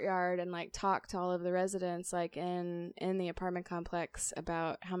the courtyard and like talked to all of the residents like in the apartment complex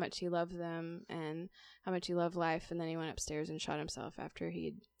about how much he loved them and how much he loved life. And then he went upstairs and shot himself after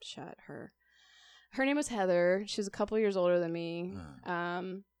he'd shot her. Her name was Heather. She was a couple years older than me.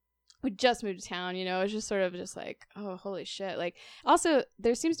 We just moved to town, you know. It was just sort of just like, oh, holy shit. Like, also,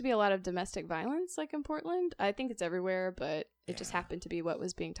 there seems to be a lot of domestic violence, like, in Portland. I think it's everywhere, but it just happened to be what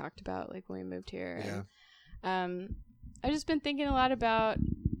was being talked about, like, when we moved here. Yeah. And, I've just been thinking a lot about,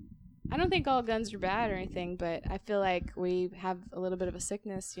 I don't think all guns are bad or anything, but I feel like we have a little bit of a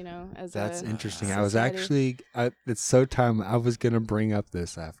sickness, you know, as That's a interesting. society. I was actually, it's so timely. I was going to bring up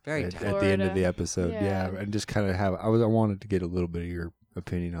this after Very at timely. the end of the Florida. episode. Yeah. And just kind of I wanted to get a little bit of your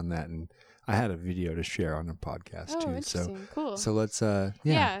opinion on that. And I had a video to share on the podcast Oh, too. interesting. Cool. So let's,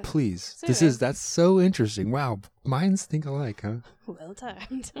 Yeah. please. So anyway. That's so interesting. Wow. Minds think alike, huh? Well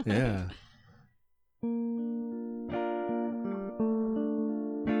timed. Yeah.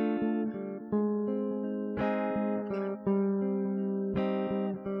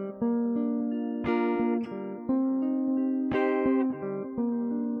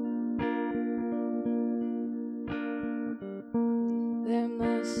 There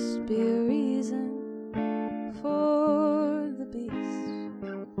must be a reason for the beast.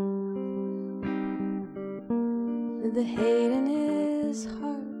 The hate in his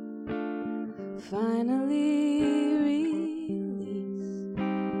heart finally released.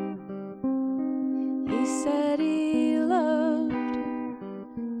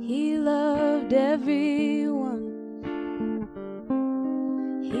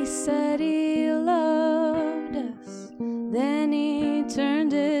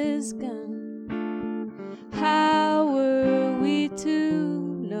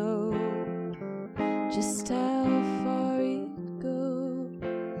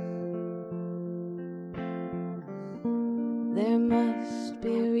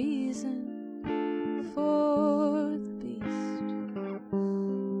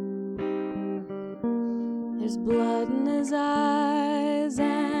 There's blood in his eyes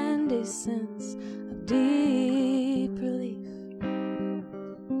and a sense of deep relief.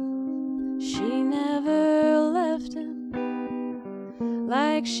 She never left him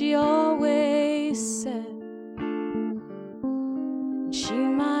like she always said. And she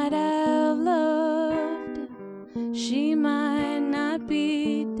might have loved him, she might not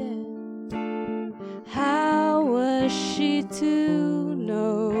be dead. How was she to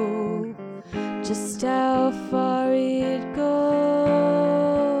know just how far he'd go?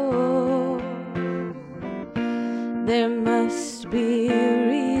 There must be a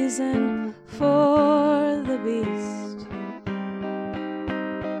reason for the beast.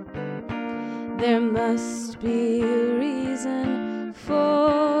 There must be a reason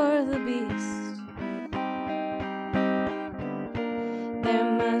for the beast.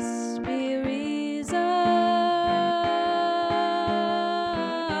 There must be a reason.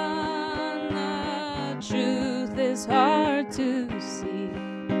 The truth is hard to see.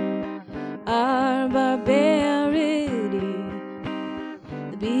 Our barbarity,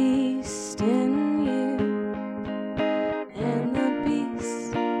 the beast in you, and the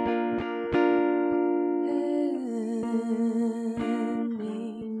beast in me.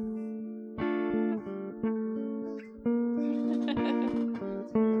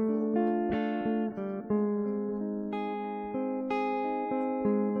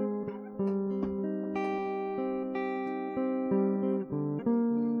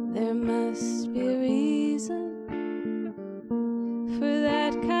 There must be a reason for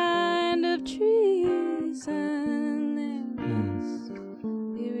that kind of treason. There must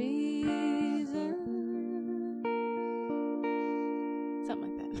be a reason.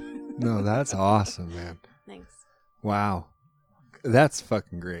 Something like that. No, that's awesome, man. Thanks. Wow. That's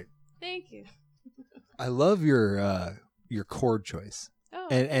fucking great. Thank you. I love your chord choice. Oh,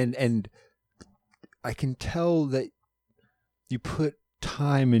 And I can tell that you put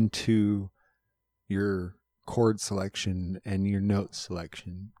time into your chord selection and your note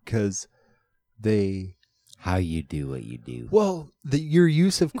selection, because they, How you do what you do. well, your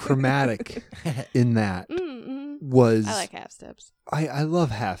use of chromatic in that mm-hmm. was, I like half steps. I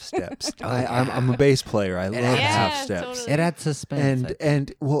love half steps. I'm a bass player. I love adds- half Yeah, steps. totally. It adds suspense.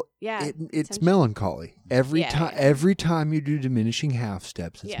 And well, Yeah, it's tension. melancholy every Yeah, time. yeah. Every time you do diminishing half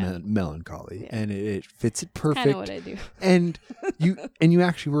steps, it's Yeah. melancholy, Yeah. and it fits it perfect. Kind of what I do. And you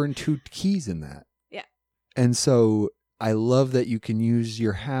actually were in 2 keys in that. Yeah. And so I love that you can use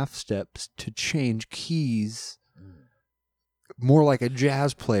your half steps to change keys more like a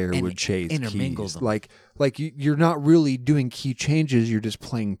jazz player And would change intermingle keys. them. Like you're not really doing key changes, you're just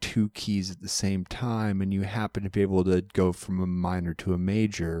playing 2 keys at the same time, and you happen to be able to go from a minor to a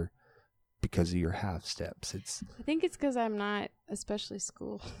major because of your half steps. It's I think it's because I'm not especially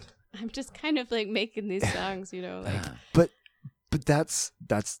schooled. I'm just kind of like making these songs, you know, like but that's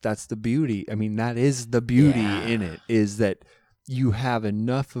the beauty. I mean, that is the beauty in it, is that you have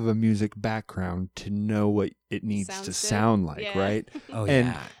enough of a music background to know what it needs Sounds to good. sound like, Yeah. right? oh, and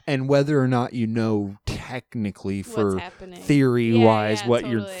yeah. and whether or not you know technically what's for happening. theory wise Yeah, what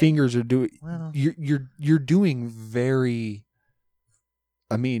your totally. fingers are doing, Well, you're doing very,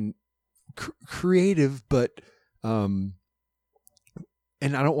 I mean, creative, but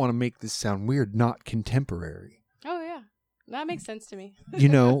and I don't want to make this sound weird, not contemporary. Oh yeah, that makes sense to me. You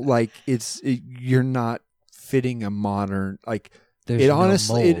know, like you're not fitting a modern, like there's it no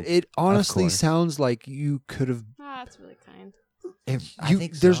honestly mold, it honestly course. sounds like you could have That's really kind. I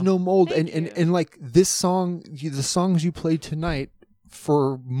think there's so. no mold. Thank and you. like this song, the songs you played tonight,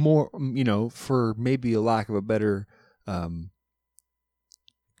 for more, for maybe a lack of a better,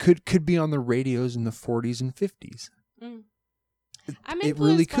 could be on the radios in the 40s and 50s. Mm. I'm It influenced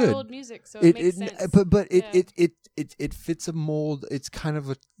really by could. old music, so it makes sense. but Yeah. it fits a mold. It's kind of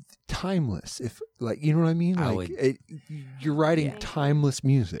a timeless, if like, you know what I mean. I Like would- you're writing Yeah. timeless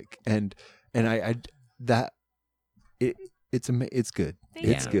music, and I that it's good. Thank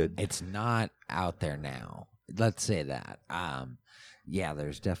It's you. good. It's not out there now. Let's say that. Yeah,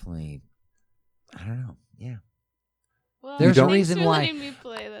 there's definitely. I don't know. Yeah, Well, There's a thanks reason for why- letting me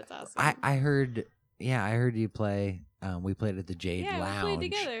play. That's awesome. I heard. Yeah, I heard you play. We played at the Jade Yeah, we played Lounge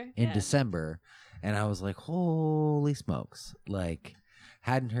together. in Yeah. December, and I was like, "Holy smokes!" Like,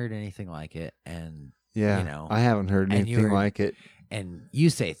 hadn't heard anything like it, and Yeah, you know, I haven't heard and you anything were- like it. and you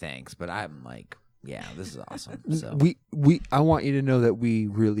say thanks, but I'm like, yeah, this is awesome. So I want you to know that we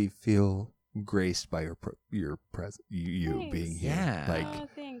really feel graced by your presence, you Thanks. being here. Yeah. Like Oh,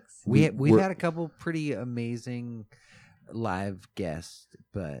 thanks. we've we're- had a couple pretty amazing live guests,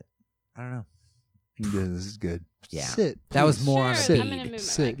 but I don't know. Yeah, this is good. Yeah. Sit. That was please. more on a Sure, I'm beat. gonna move my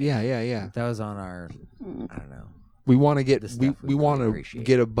Sit. mic. Yeah. That was on our, I don't know. We want to get The we stuff we want really to appreciate.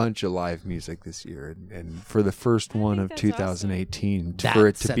 get a bunch of live music this year, and for the first one think of that's 2018, That for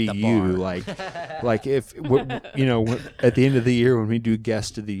it to set be the you, bar. like if at the end of the year when we do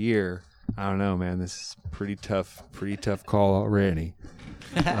guest of the year, I don't know, man, this is pretty tough call already.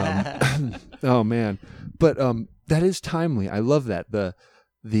 Oh man, but that is timely. I love that the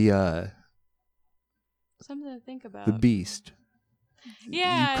Something to think about. the beast.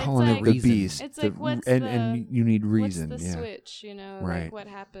 Yeah, You calling it's it like, the reason. beast. It's like, what's and the- you need reason. What's the yeah. switch? Right. Like what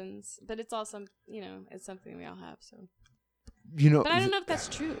happens? But it's all it's something we all have. So, You know, but I don't know if that's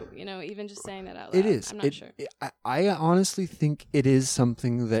true. Even just saying that out loud, it is. I'm not sure. I honestly think it is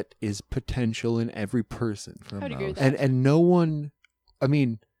something that is potential in every person. I would agree with that. And no one, I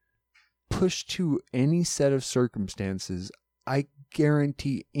mean, pushed to any set of circumstances, I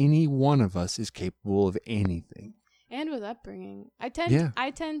guarantee any one of us is capable of anything. And with upbringing, I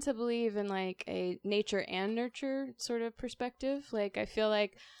tend to believe in like a nature and nurture sort of perspective. Like I feel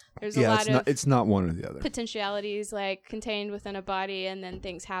like there's a lot of it's not one or the other. potentialities like contained within a body, and then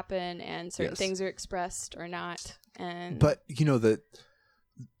things happen, and certain things are expressed or not. And But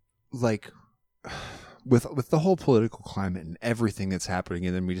with the whole political climate and everything that's happening,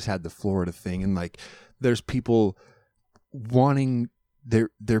 and then we just had the Florida thing, and like there's people wanting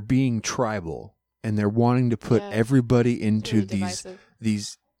they're being tribal, and they're wanting to put everybody into really these divisive.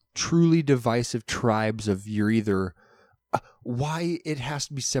 these truly divisive tribes of you're either why it has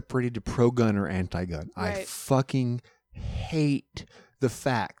to be separated to pro-gun or anti-gun. I Right. fucking hate the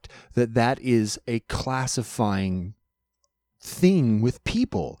fact that is a classifying thing with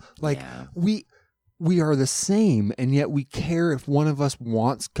people. Like Yeah. we are the same, and yet we care if one of us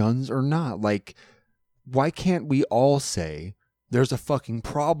wants guns or not. Like, why can't we all say there's a fucking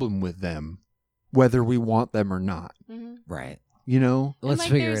problem with them, whether we want them or not? Mhm. Right. And, Let's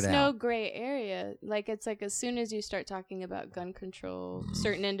like, figure there's it no out. gray area. Like it's like as soon as you start talking about gun control,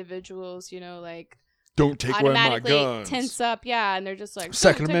 certain individuals, like Don't take away my automatically guns. tense up, and they're just like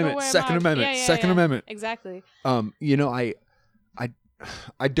Second "Don't take Amendment, away Second my-" Amendment, Yeah, Second yeah. Amendment. Exactly.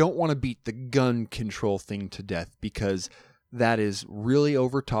 I don't want to beat the gun control thing to death because that is really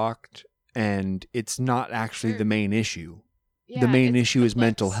overtalked, and it's not actually Sure. the main issue. Yeah, The main it's issue is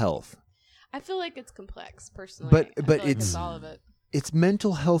mental complex. health. I feel like it's complex, personally. But I feel like it's all of it. It's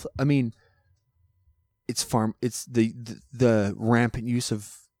mental health. I mean, it's the rampant use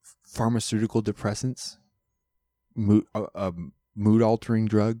of pharmaceutical depressants, mood altering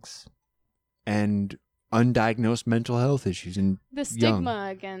drugs, and undiagnosed mental health issues in The young. stigma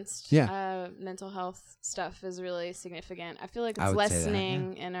against mental health stuff is really significant. I feel like I it's would say that,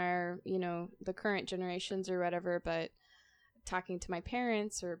 lessening in our, the current generations or whatever, but talking to my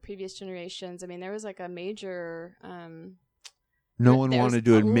parents or previous generations, I mean, there was like a major No one there was wanted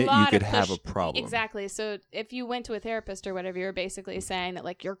to a admit you lot could of have push- a problem. Exactly. So if you went to a therapist or whatever, you're basically saying that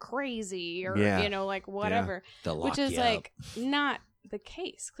like you're crazy or Yeah. like whatever, They'll lock which is you like not the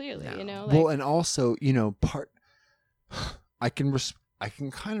case. Clearly, No. Well, and also, I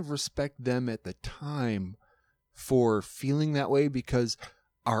can kind of respect them at the time for feeling that way, because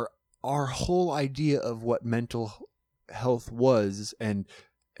our whole idea of what mental health was and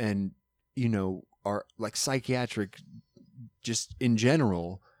our like psychiatric just in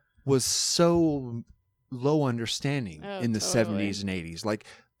general was so low understanding in the totally. 70s and 80s. Like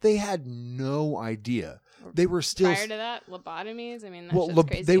they had no idea. They were still prior to that, lobotomies. I mean, that shit's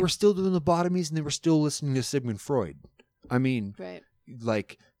crazy. they were still doing lobotomies, and they were still listening to Sigmund Freud. I mean, right.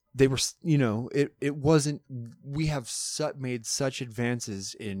 like they were, it wasn't. We have made such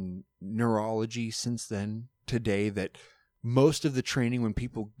advances in neurology since then today that most of the training when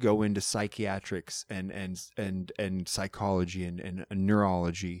people go into psychiatrics and psychology and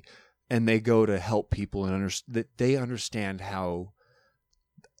neurology, and they go to help people and that they understand how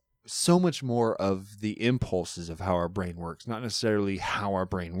so much more of the impulses of how our brain works, not necessarily how our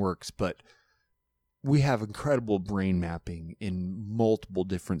brain works, but we have incredible brain mapping in multiple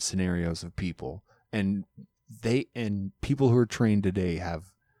different scenarios of people, and people who are trained today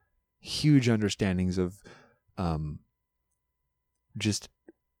have huge understandings of just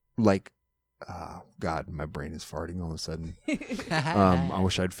like God, my brain is farting all of a sudden. I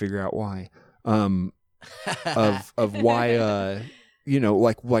wish I'd figure out why. Of why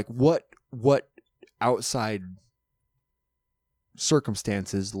like what outside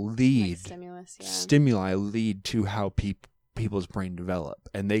circumstances lead Like stimuli lead to how people's brain develop,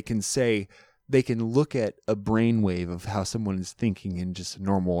 and they can look at a brainwave of how someone is thinking in just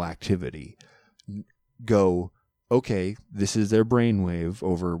normal activity, go, okay, this is their brainwave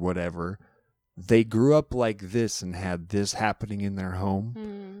over whatever. they grew up like this and had this happening in their home.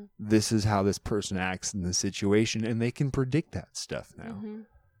 Mm-hmm. This is how this person acts in this situation, and they can predict that stuff now. Mm-hmm.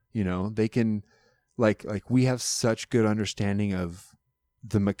 You know, they can, like we have such good understanding of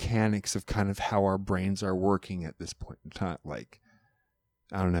the mechanics of kind of how our brains are working at this point in time. Like,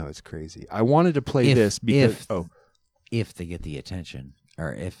 I don't know, it's crazy. I wanted to play this because if they get the attention,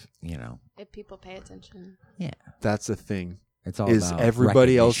 or if If people pay attention. yeah, that's the thing. it's all Is about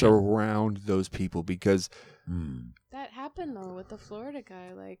everybody else recognition. around those people, because That happened though with the Florida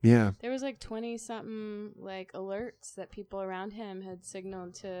guy. Like, yeah, there was like 20 something like alerts that people around him had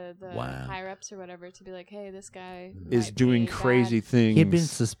signaled to the Wow. higher ups or whatever to be like, hey, this guy is might doing be crazy bad. things. He'd been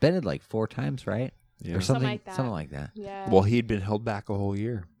suspended like 4 times, right? Yeah. Or Something like that. Something like that. Yeah. Well, he'd been held back a whole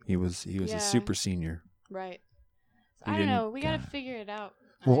year. He was Yeah. a super senior. Right. So He I don't know. didn't- We got to figure it out.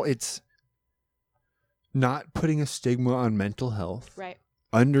 Well, it's not putting a stigma on mental health. Right.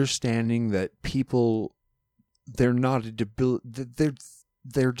 Understanding that people, they're not a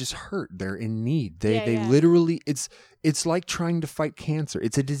they're just hurt. They're in need. They Yeah. literally, it's like trying to fight cancer.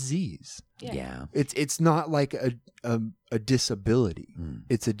 It's a disease. Yeah. It's not like a disability. Mm.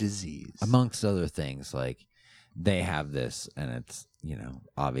 It's a disease. Amongst other things, like they have this, and it's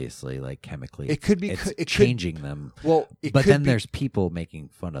obviously like chemically, It could be- it's it could- changing them. Well, But then there's people making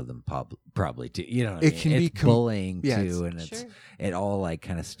fun of them, probably too. You know, what I It mean? can be it's bullying yeah, too, it's- and it's Sure. it all like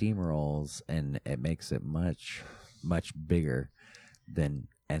kind of steamrolls, and it makes it much bigger than.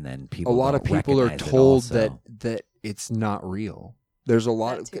 And then people. a lot of don't people are recognize it told also. that it's not real. There's a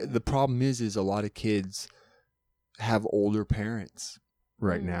lot That too. the problem is a lot of kids have older parents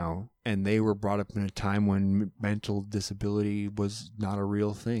right Mm. now, and they were brought up in a time when mental disability was not a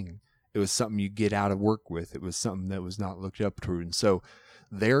real thing. It was something you get out of work with. It was something that was not looked up to, and so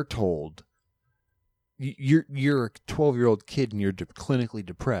they're told you're a 12-year-old kid and you're clinically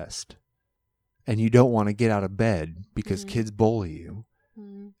depressed, and you don't want to get out of bed because Mhm. kids bully you.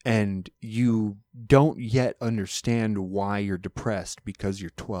 Mm. And you don't yet understand why you're depressed because you're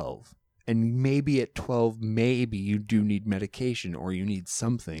 12. And maybe at 12, maybe you do need medication or you need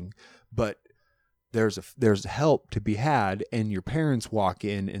something, but there's help to be had, and your parents walk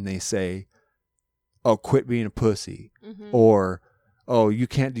in and they say, "Oh, quit being a pussy," Mm-hmm. or "Oh, you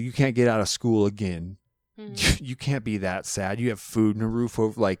can't get out of school again. Mm-hmm. You can't be that sad. You have food and a roof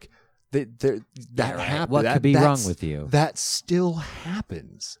over." Like that Yeah, right. happens. What could be wrong with you? That still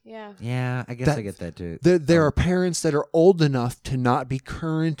happens. Yeah. Yeah, I guess That- I get that too. There are parents that are old enough to not be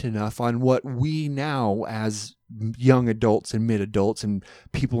current enough on what we now, as young adults and mid-adults and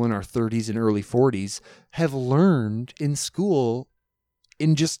people in our 30s and early 40s, have learned in school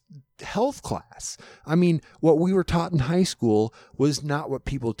in just health class. I mean, what we were taught in high school was not what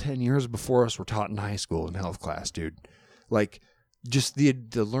people 10 years before us were taught in high school in health class, dude. Like, just the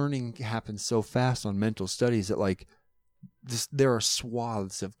learning happens so fast on mental studies that, like, there are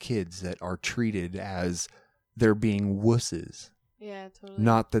swaths of kids that are treated as they're being wusses, Yeah, totally.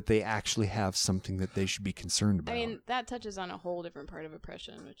 not that they actually have something that they should be concerned about. I mean, that touches on a whole different part of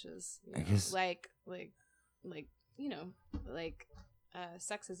oppression, which is I guess- like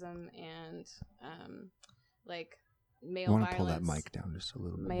sexism and like male I want violence. to pull that mic down just a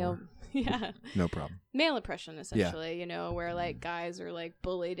little bit Male, more. yeah, No problem. male oppression essentially. Where like guys are like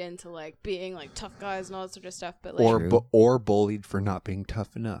bullied into like being like tough guys and all that sort of stuff. But like, Or bullied for not being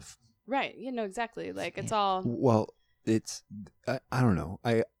tough enough. right, exactly. Like it's all Well, it's I don't know.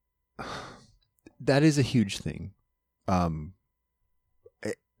 That is a huge thing.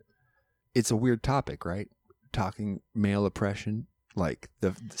 It's a weird topic, right? Talking male oppression, like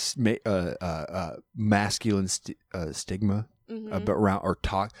the masculine stigma, mhm. but around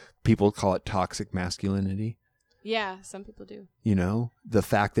people call it toxic masculinity. yeah. Some people do. You know, the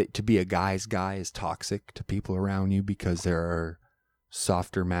fact that to be a guy's guy is toxic to people around you because there are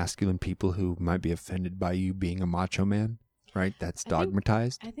softer masculine people who might be offended by you being a macho man, right? That's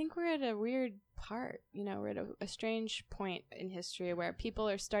dogmatized. I think we're at a weird part. We're at a strange point in history where people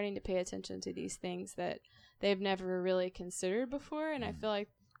are starting to pay attention to these things that they've never really considered before. And I feel like,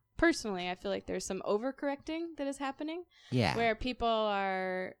 personally, there's some overcorrecting that is happening. Yeah. Where people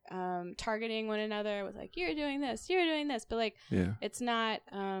are targeting one another with like, you're doing this, but like, Yeah. it's not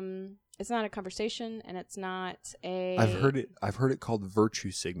a conversation, and it's not a. I've heard it called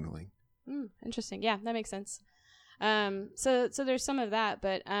virtue signaling. Interesting. Yeah, that makes sense. So there's some of that,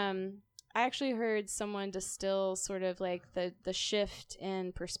 but I actually heard someone distill sort of like the shift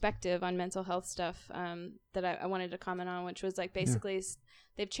in perspective on mental health stuff that I wanted to comment on, which was like basically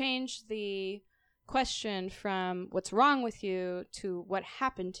they've changed the question from what's wrong with you to what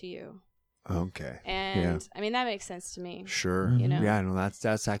happened to you. Okay. And I mean, that makes sense to me. Sure. You know? Yeah, no,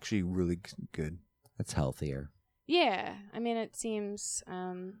 that's actually really good. That's healthier. Yeah. I mean, it seems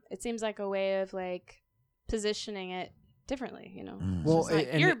like a way of like positioning it differently, you know. Mm. Well,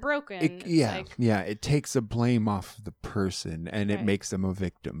 It's like, you're broken. It's like, it takes the blame off of the person and it makes them a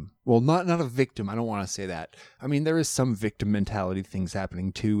victim. Well, not a victim. I don't want to say that. I mean, there is some victim mentality things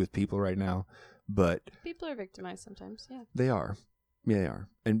happening too with people right now, but people are victimized sometimes. Yeah. they are. Yeah, they are.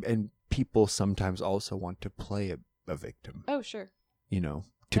 And people sometimes also want to play a victim. Oh, sure. You know,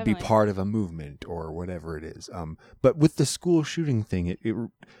 to Definitely. be part of a movement or whatever it is. But with the school shooting thing,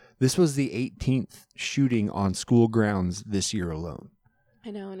 this was the 18th shooting on school grounds this year alone.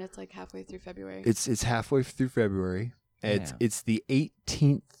 I know, and it's like halfway through February. It's halfway through February. Yeah. It's the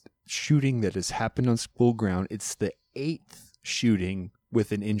 18th shooting that has happened on school ground. It's the 8th shooting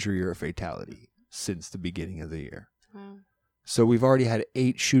with an injury or a fatality since the beginning of the year. Wow. So we've already had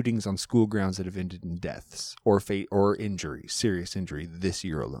 8 shootings on school grounds that have ended in deaths or fate or injury, serious injury this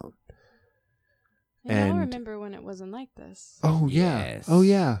year alone. And I remember when it wasn't like this. Oh yeah. Yes. Oh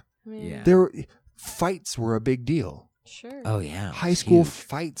yeah. I mean, Fights were a big deal. Sure. Oh yeah. High school Huge.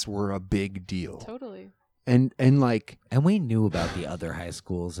 fights were a big deal. Totally. And like, And we knew about the other high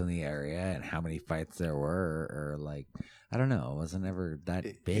schools in the area and how many fights there were, or like, I don't know, it wasn't ever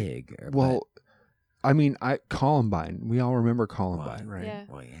that big. well, I mean, Columbine. We all remember Columbine, right? Yeah.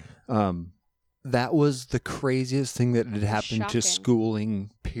 Well, yeah. That was the craziest thing that had happened Shocking. to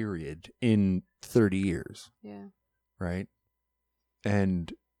schooling, period, in 30 years, Yeah. right?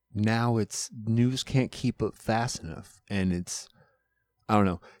 And now news can't keep up fast enough, and I don't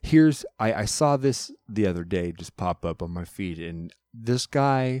know. I saw this the other day just pop up on my feed, and this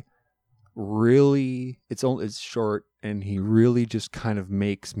guy really, it's short, and he really just kind of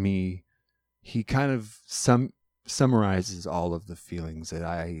makes me. He kind of summarizes all of the feelings that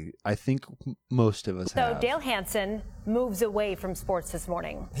I think most of us have. So Dale Hansen moves away from sports this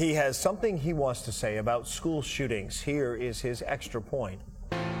morning. He has something he wants to say about school shootings. Here is his extra point.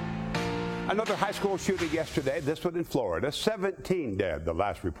 Another high school shooting yesterday, this one in Florida. 17 dead, the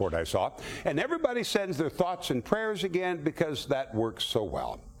last report I saw. And everybody sends their thoughts and prayers again because that works so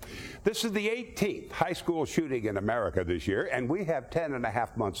well. This is the 18th high school shooting in America this year, and we have 10 and a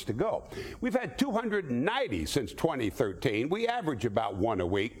half months to go. We've had 290 since 2013. We average about one a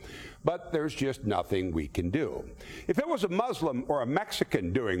week, but there's just nothing we can do. If it was a Muslim or a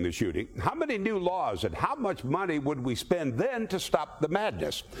Mexican doing the shooting, how many new laws and how much money would we spend then to stop the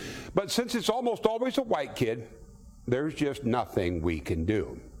madness? But since it's almost always a white kid, there's just nothing we can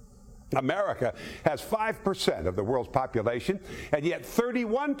do. America has 5% of the world's population, and yet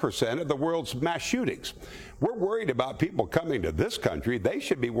 31% of the world's mass shootings. We're worried about people coming to this country. They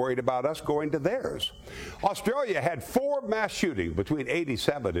should be worried about us going to theirs. Australia had 4 mass shootings between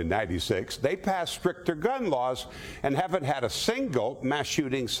 87 and 96. They passed stricter gun laws and haven't had a single mass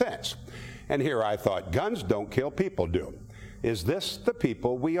shooting since. And here I thought, guns don't kill, people do. Is this the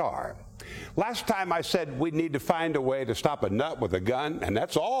people we are? Last time I said we need to find a way to stop a nut with a gun, and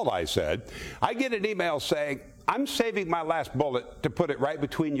that's all I said. I get an email saying, I'm saving my last bullet to put it right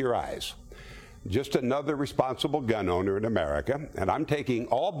between your eyes. Just another responsible gun owner in America, and I'm taking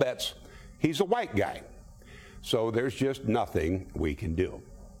all bets he's a white guy. So there's just nothing we can do.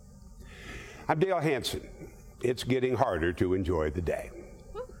 I'm Dale Hansen. It's getting harder to enjoy the day.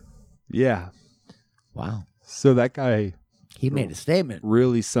 Yeah. Wow. So that guy, he made a statement.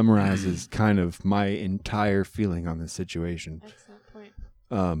 Really summarizes kind of my entire feeling on this situation. Excellent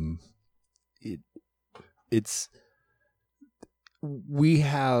point. We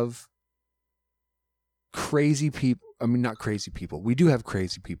have crazy people. I mean, not crazy people. We do have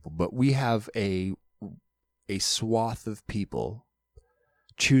crazy people, but we have a swath of people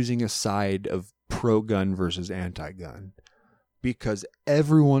choosing a side of pro-gun versus anti-gun because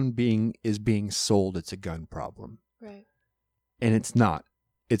everyone is being sold it's a gun problem. Right. And it's not.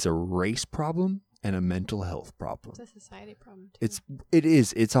 It's a race problem and a mental health problem. It's a society problem too. It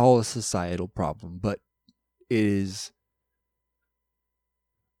is. It's all a societal problem, but it is.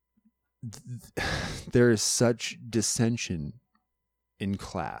 There is such dissension in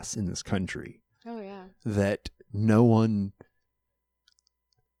class in this country. Oh yeah. That no one.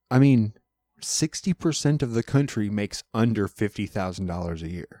 I mean, 60% of the country makes under $50,000 a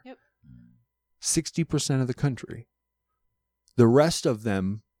year. Yep. 60% of the country. The rest of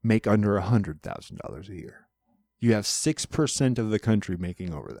them make under $100,000 a year. You have 6% of the country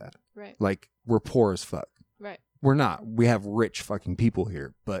making over that. Right. Like, we're poor as fuck. Right. We're not. We have rich fucking people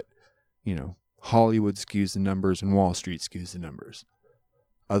here, but, you know, Hollywood skews the numbers and Wall Street skews the numbers.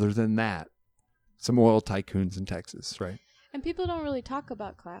 Other than that, some oil tycoons in Texas, right? And people don't really talk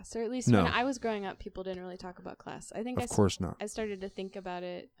about class, or at least No. when I was growing up, people didn't really talk about class. I think Of course not. I started to think about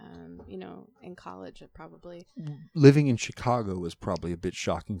it, in college, probably. Living in Chicago was probably a bit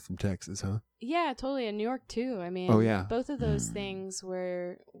shocking from Texas, huh? Yeah, totally. In New York too. I mean, Oh, yeah. both of those things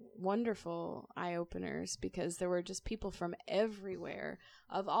were wonderful eye openers because there were just people from everywhere,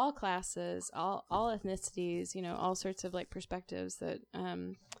 of all classes, all ethnicities, all sorts of like perspectives that,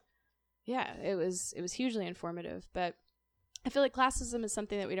 it was hugely informative. But I feel like classism is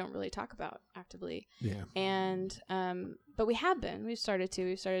something that we don't really talk about actively. Yeah. And, but we have been. We've started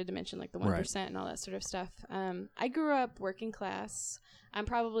to mention like the 1% and all that sort of stuff. I grew up working class. I'm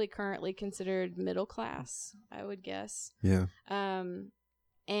probably currently considered middle class, I would guess. Yeah.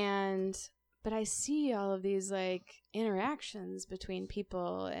 But I see all of these like interactions between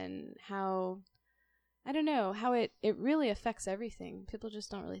people and how, I don't know, how it really affects everything. People just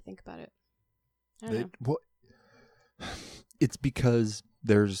don't really think about it. I don't know. Well, it's because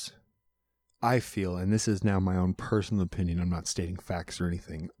I feel, and this is now my own personal opinion, I'm not stating facts or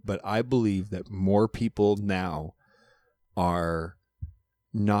anything, but I believe that more people now are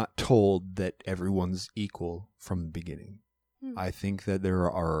not told that everyone's equal from the beginning. I think that there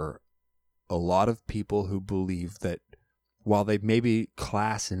are a lot of people who believe that while they maybe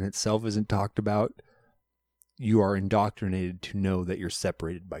class in itself isn't talked about, you are indoctrinated to know that you're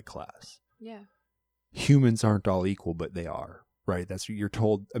separated by class. Yeah. Humans aren't all equal, but they are, right? That's what you're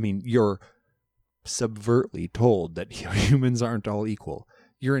told. I mean, you're subvertly told that humans aren't all equal.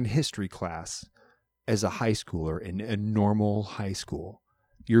 You're in history class as a high schooler in a normal high school.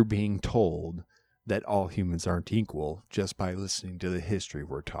 You're being told that all humans aren't equal just by listening to the history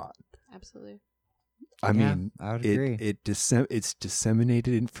we're taught. Absolutely. I mean, I would agree. It's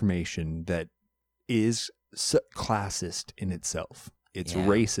disseminated information that is classist in itself. It's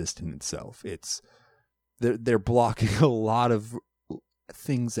racist in itself. They're blocking a lot of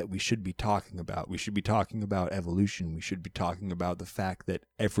things that we should be talking about. We should be talking about evolution. We should be talking about the fact that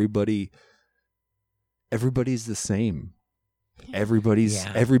everybody's the same. Everybody.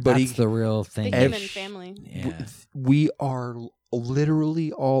 That's the real thing. The human family. Yeah. We are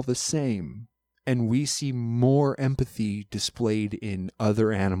literally all the same. And we see more empathy displayed in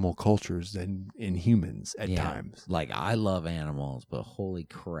other animal cultures than in humans at times. Like, I love animals, but holy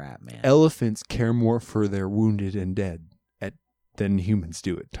crap, man. Elephants care more for their wounded and dead than humans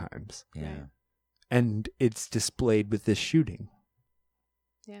do at times. Yeah. And it's displayed with this shooting.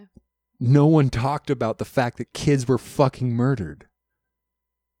 Yeah. No one talked about the fact that kids were fucking murdered.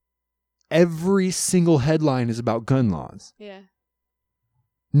 Every single headline is about gun laws. Yeah.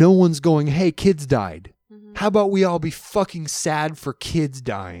 No one's going, hey, kids died. Mm-hmm. How about we all be fucking sad for kids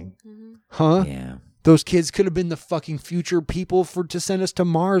dying? Mm-hmm. Huh? Yeah. Those kids could have been the fucking future people to send us to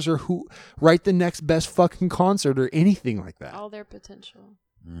Mars or write the next best fucking concert or anything like that. All their potential.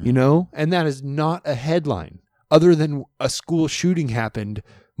 You know? And that is not a headline. Other than a school shooting happened,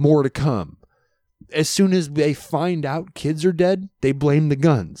 more to come. As soon as they find out kids are dead, they blame the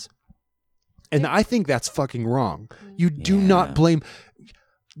guns. And I think that's fucking wrong. You do not blame...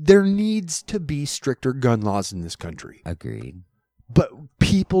 There needs to be stricter gun laws in this country. Agreed. But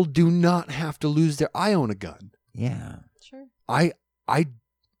people do not have to lose their... I own a gun. Yeah. Sure. I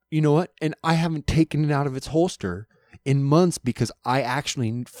you know what? And I haven't taken it out of its holster in months because I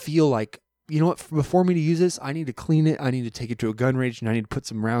actually feel like, you know what? Before me to use this, I need to clean it. I need to take it to a gun range and I need to put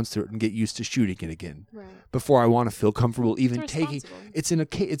some rounds through it and get used to shooting it again. Right. Before I want to feel comfortable even taking... It's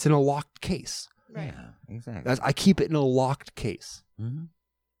in a locked case. Right. Yeah, exactly. I keep it in a locked case. Mm-hmm.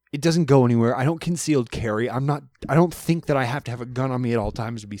 It doesn't go anywhere. I don't concealed carry. I don't think that I have to have a gun on me at all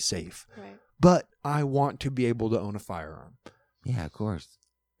times to be safe. Right. But I want to be able to own a firearm. Yeah, of course.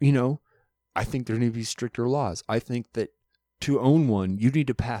 You know, I think there need to be stricter laws. I think that to own one, you need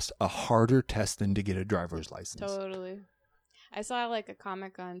to pass a harder test than to get a driver's license. Totally. I saw like a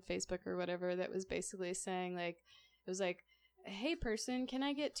comic on Facebook or whatever that was basically saying like, it was like, hey person, can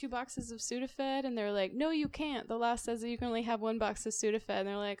I get 2 boxes of Sudafed? And they're like, no, you can't. The law says that you can only have 1 box of Sudafed. And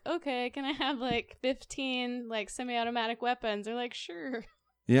they're like, okay, can I have like 15 like semi-automatic weapons? They're like, sure.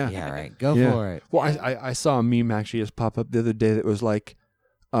 Yeah. Yeah, right. Go for it. Well, I saw a meme actually just pop up the other day that was like,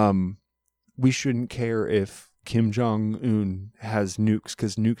 we shouldn't care if Kim Jong-un has nukes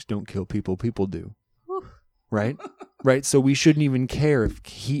because nukes don't kill people. People do. Whew. Right? Right. So we shouldn't even care if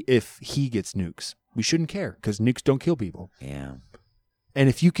he gets nukes. We shouldn't care because nukes don't kill people. Yeah. And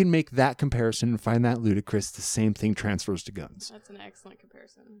if you can make that comparison and find that ludicrous, the same thing transfers to guns. That's an excellent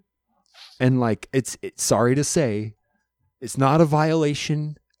comparison. And like, it's sorry to say, it's not a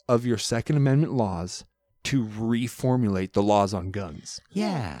violation of your Second Amendment laws to reformulate the laws on guns.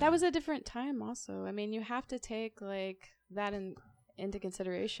 Yeah. That was a different time also. I mean, you have to take like that into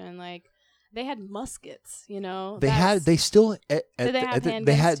consideration. Like, they had muskets, you know. They had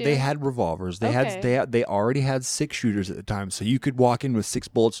revolvers. They already had 6 shooters at the time, so you could walk in with 6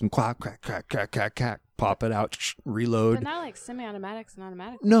 bullets and crack, pop it out, reload. But not like semi-automatics and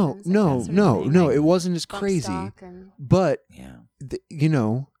automatic. No. Like It wasn't as crazy. But you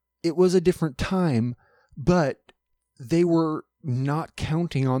know, it was a different time. But they were not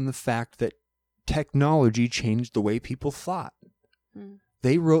counting on the fact that technology changed the way people thought.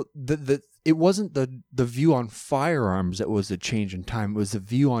 They wrote it wasn't the view on firearms that was a change in time. It was the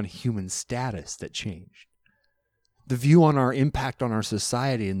view on human status that changed. The view on our impact on our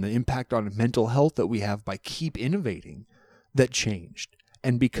society and the impact on mental health that we have by keep innovating that changed.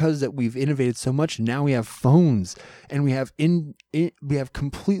 And because that we've innovated so much, now we have phones and we have we have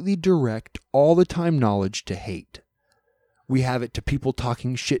completely direct all the time knowledge to hate. We have it to people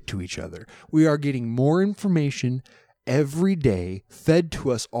talking shit to each other. We are getting more information every day fed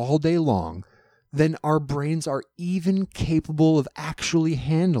to us all day long than our brains are even capable of actually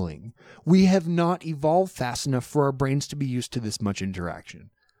handling. We have not evolved fast enough for our brains to be used to this much interaction.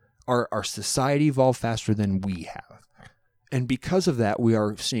 Our society evolved faster than we have. And because of that, we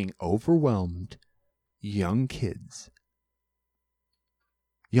are seeing overwhelmed young kids.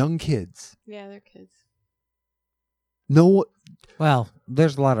 Yeah, they're kids. No. Well,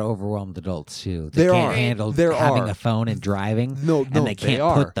 there's a lot of overwhelmed adults too. They can't handle having a phone and driving. No, and they can't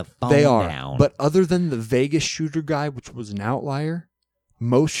put the phone down. But other than the Vegas shooter guy, which was an outlier,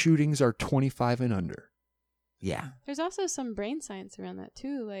 most shootings are 25 and under. Yeah. There's also some brain science around that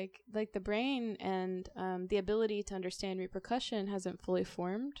too. Like the brain and the ability to understand repercussion hasn't fully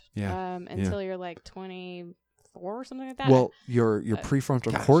formed until you're like 24 or something like that. Well, your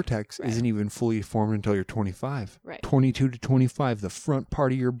prefrontal cortex isn't even fully formed until you're 25. Right. 22 to 25, the front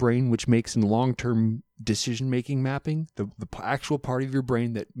part of your brain, which makes in long-term decision-making mapping, the actual part of your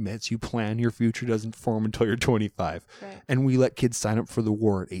brain that lets you plan your future doesn't form until you're 25. Right. And we let kids sign up for the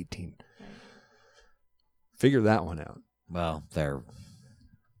war at 18. Right. Figure that one out. Well, I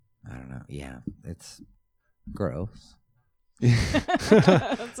don't know. Yeah, it's gross.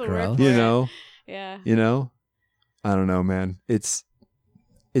 That's a word for you it. know? Yeah. You know? I don't know, man. It's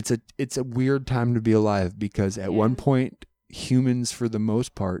a weird time to be alive because at one point humans, for the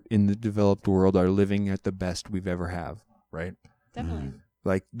most part, in the developed world are living at the best we've ever have, right? Definitely.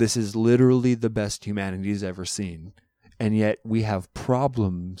 Like, this is literally the best humanity's ever seen. And yet we have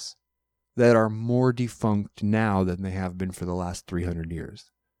problems that are more defunct now than they have been for the last 300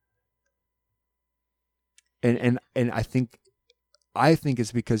 years. And I think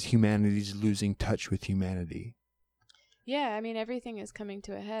it's because humanity's losing touch with humanity. Yeah, I mean, everything is coming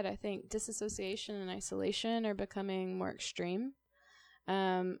to a head. I think disassociation and isolation are becoming more extreme.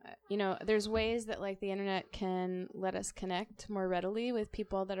 You know, there's ways that like the internet can let us connect more readily with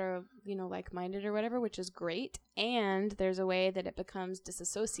people that are, you know, like-minded or whatever, which is great. And there's a way that it becomes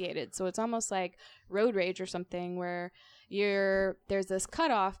disassociated. So it's almost like road rage or something where there's this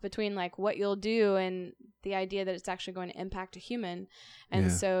cutoff between like what you'll do and the idea that it's actually going to impact a human. And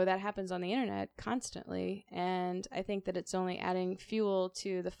so that happens on the internet constantly. And I think that it's only adding fuel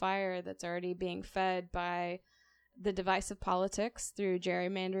to the fire that's already being fed by the divisive politics through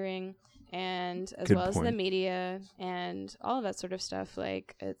gerrymandering and as well as the media and all of that sort of stuff.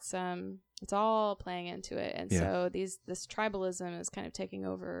 Like it's all playing into it. And so this tribalism is kind of taking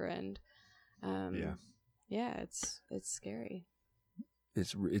over and it's scary.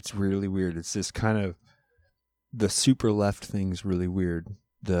 It's really weird. It's this kind of the super left thing's really weird.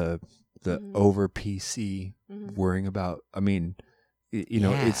 The over PC worrying about. I mean, you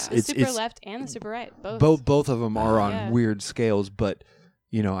know, it's super left and the super right. Both of them are on weird scales. But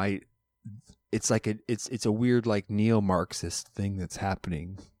you know, it's like it's a weird like neo-Marxist thing that's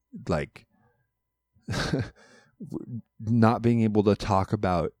happening. Like not being able to talk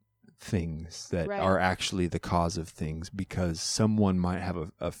about things that are actually the cause of things because someone might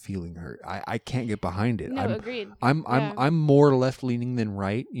have a feeling hurt. I can't get behind it. Agreed. I'm more left leaning than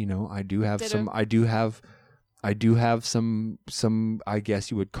right. You know, I do have some I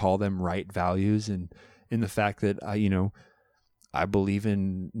guess you would call them right values, and in the fact that I believe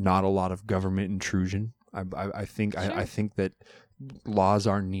in not a lot of government intrusion. I think that laws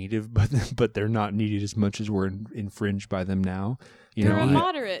are needed, but they're not needed as much as we're infringed by them now. You're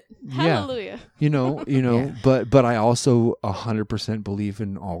moderate. Hallelujah. But I also 100% believe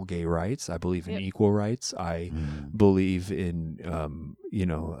in all gay rights. I believe in equal rights. I believe in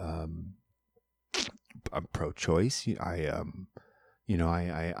I'm pro-choice. You know,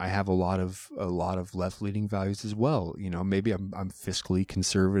 I have a lot of left leaning values as well. You know, maybe I'm fiscally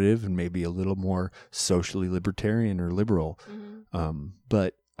conservative and maybe a little more socially libertarian or liberal.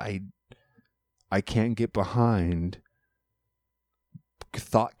 But I can't get behind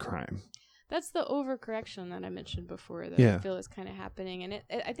thought crime. That's the overcorrection that I mentioned before that I feel is kind of happening, and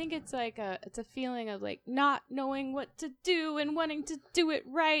I think it's like it's a feeling of like not knowing what to do and wanting to do it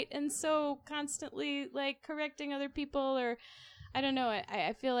right, and so constantly like correcting other people, or I don't know.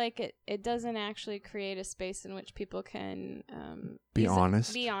 I feel like it doesn't actually create a space in which people can be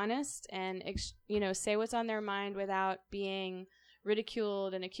honest, and say what's on their mind without being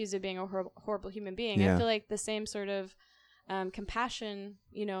ridiculed and accused of being a horrible human being. I feel like the same sort of compassion,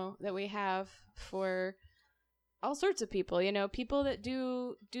 that we have for all sorts of people, people that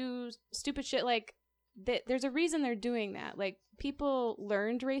do stupid shit. Like there's a reason they're doing that. Like people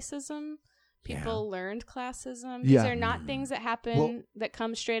learned racism. People learned classism. These are not things that happen that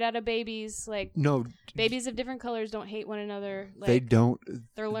come straight out of babies. Like babies of different colors don't hate one another. Like, they don't.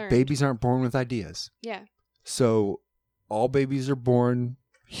 They're learned. Babies aren't born with ideas. Yeah. So all babies are born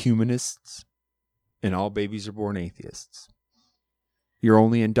humanists, and all babies are born atheists. You're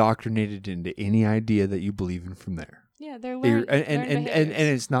only indoctrinated into any idea that you believe in from there. Yeah, they're learned. And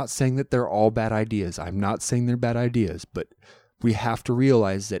it's not saying that they're all bad ideas. I'm not saying they're bad ideas, but we have to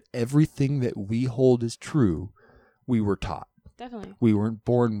realize that everything that we hold as true, we were taught. Definitely. We weren't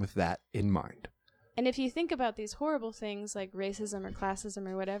born with that in mind. And if you think about these horrible things like racism or classism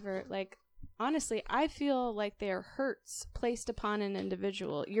or whatever, like, honestly, I feel like they are hurts placed upon an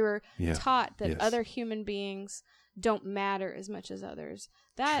individual. You're taught that other human beings don't matter as much as others.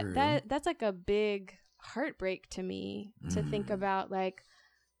 That's like a big heartbreak to me to think about. Like,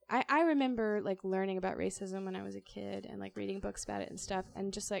 I remember like learning about racism when I was a kid and like reading books about it and stuff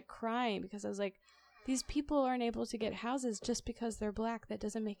and just like crying because I was like, these people aren't able to get houses just because they're black. That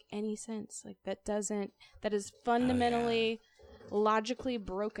doesn't make any sense. Like that is fundamentally logically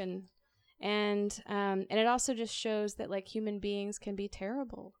broken. And it also just shows that like human beings can be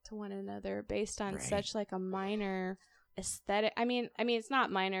terrible to one another based on such like a minor aesthetic. I mean it's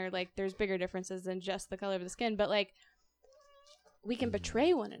not minor, like there's bigger differences than just the color of the skin, but like we can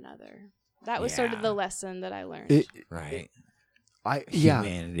betray one another. That was sort of the lesson that I learned.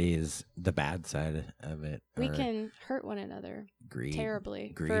 Humanity is the bad side of it. We can hurt one another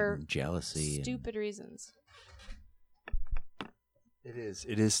terribly for jealousy, stupid reasons. It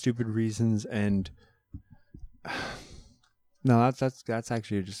is stupid reasons, and no, that's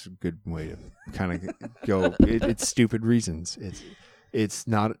actually just a good way to kind of go. It's stupid reasons. It's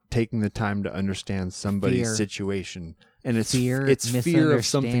not taking the time to understand somebody's situation, and it's fear of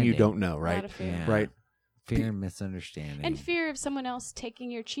something you don't know, right? Right. Fear and misunderstanding, and fear of someone else taking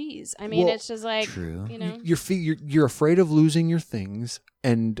your cheese. I mean, it's just like you're afraid of losing your things,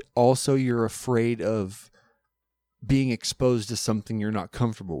 and also you're afraid of being exposed to something you're not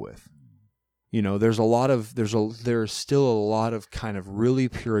comfortable with. There's still a lot of kind of really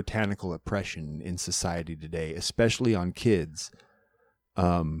puritanical oppression in society today, especially on kids,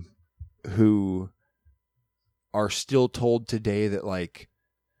 who are still told today that, like,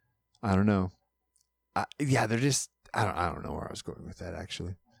 I don't know. They're just, I don't know where I was going with that,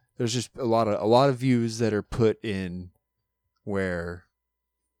 actually. There's just a lot of views that are put in where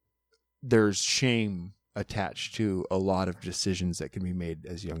there's shame attached to a lot of decisions that can be made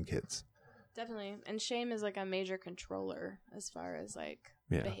as young kids. Definitely. And shame is like a major controller as far as like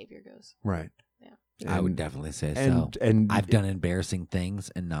behavior goes. Right. Yeah. I would definitely say so. And I've done embarrassing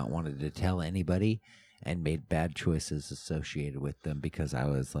things and not wanted to tell anybody and made bad choices associated with them because I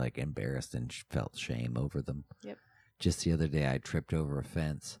was like embarrassed and felt shame over them. Yep. Just the other day I tripped over a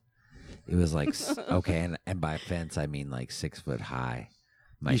fence. It was like, okay. And by fence, I mean like 6 foot high.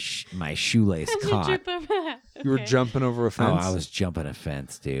 My shoelace caught. You were jumping over a fence? Oh, I was jumping a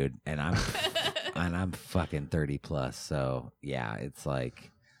fence, dude. And I'm fucking 30 plus. So yeah, it's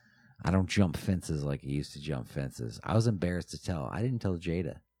like I don't jump fences like I used to jump fences. I was embarrassed to tell. I didn't tell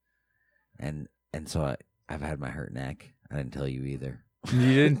Jada. And so I've had my hurt neck. I didn't tell you either.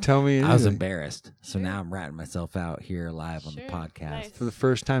 You didn't tell me anything. I was embarrassed. So now I'm ratting myself out here live on the podcast. Nice. For the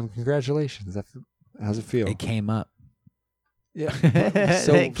first time. Congratulations. How's it feel? It came up. Yeah.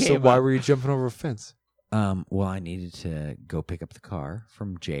 So why were you jumping over a fence? Well, I needed to go pick up the car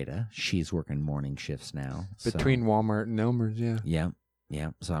from Jada. She's working morning shifts now. Between Walmart and Elmer's, Yeah.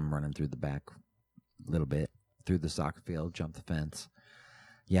 So I'm running through the back a little bit, through the soccer field, jumped the fence.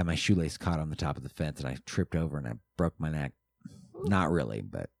 Yeah, my shoelace caught on the top of the fence, and I tripped over, and I broke my neck. Not really,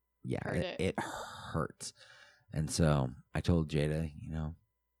 but yeah, it hurts. And so I told Jada,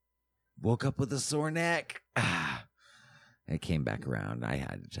 woke up with a sore neck. It came back around. I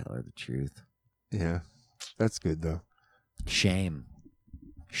had to tell her the truth. Yeah, that's good though. Shame.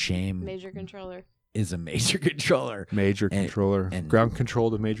 Major controller. Is a major controller. Major controller. And ground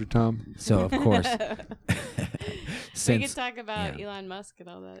control to Major Tom. So, of course. We could talk about Elon Musk and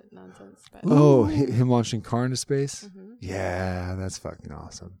all that nonsense. But. Oh, him launching car into space? Mm-hmm. Yeah, that's fucking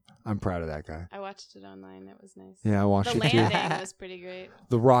awesome. I'm proud of that guy. I watched it online. It was nice. Yeah, I watched it too. The landing was pretty great.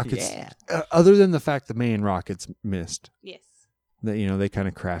 The rockets, other than the fact the main rockets missed. Yes. That, you know, they kind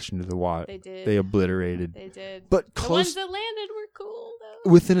of crashed into the water. They did. They obliterated. They did. But the ones that landed were cool, though.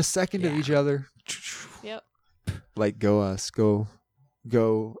 Within a second of each other. Yep. Like, go us, go,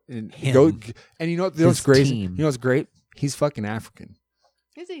 and go. And you know what's great? You know what's great? He's fucking African.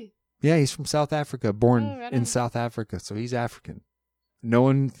 Is he? Yeah, he's from South Africa, born in South Africa, so he's African. No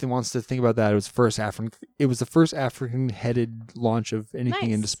one wants to think about that. It was the first African-headed launch of anything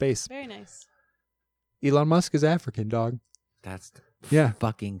into space. Very nice. Elon Musk is African, dog. That's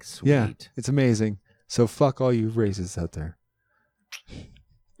fucking sweet. Yeah, it's amazing. So fuck all you racists out there.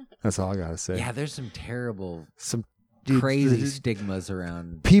 That's all I gotta say. Yeah, there's some terrible, dude, crazy stigmas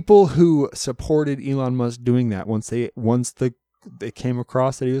around people who supported Elon Musk doing that. Once they came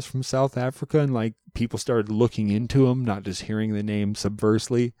across that he was from South Africa, and like people started looking into him, not just hearing the name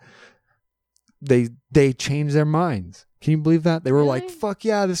subversely. They changed their minds. Can you believe that? They were like, fuck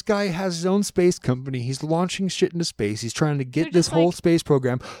yeah, this guy has his own space company. He's launching shit into space. He's trying to get this whole space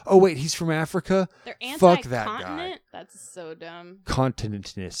program. Oh, wait, he's from Africa? They're Fuck that guy. That's so dumb.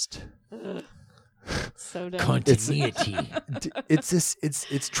 Continentist. So dumb. Continuity. It's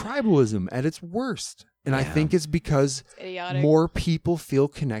tribalism at its worst. And I think it's because more people feel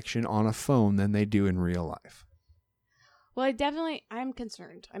connection on a phone than they do in real life. Well, I'm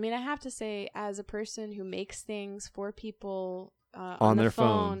concerned. I mean, I have to say, as a person who makes things for people on their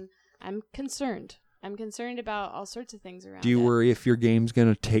phone, I'm concerned. I'm concerned about all sorts of things around. Do you worry if your game's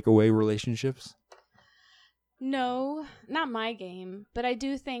going to take away relationships? No, not my game, but I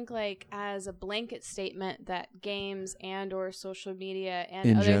do think, like, as a blanket statement that games and or social media and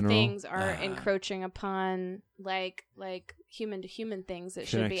in other general, things are encroaching upon like human to human things that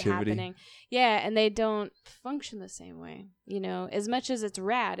should be happening. Yeah, and they don't function the same way. You know, as much as it's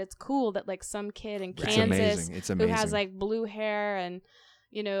rad, it's cool that like some kid in Kansas who has like blue hair and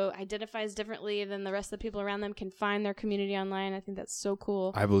you know, identifies differently than the rest of the people around them can find their community online. I think that's so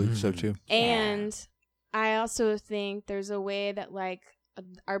cool. I believe so too. And I also think there's a way that like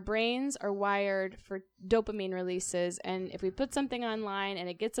our brains are wired for dopamine releases, and if we put something online and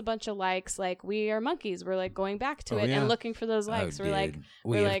it gets a bunch of likes, like we are monkeys, we're like going back to it and looking for those likes.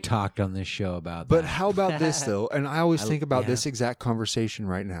 We have talked on this show about that. But how about this though? And I always think about this exact conversation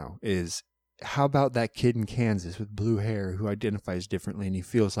right now is how about that kid in Kansas with blue hair who identifies differently and he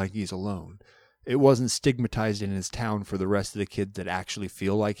feels like he's alone? It wasn't stigmatized in his town for the rest of the kids that actually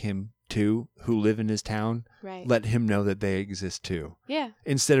feel like him too, who live in his town. Right. Let him know that they exist too. Yeah.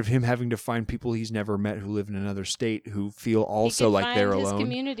 Instead of him having to find people he's never met who live in another state who feel also like they're alone. His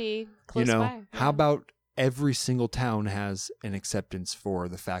community close by. Yeah. How about every single town has an acceptance for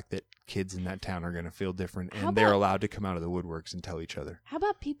the fact that kids in that town are going to feel different and they're allowed to come out of the woodworks and tell each other. How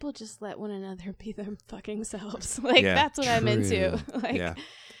about people just let one another be their fucking selves? Like that's what I'm into. Like yeah.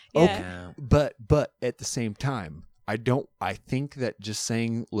 Okay. But at the same time, I think that just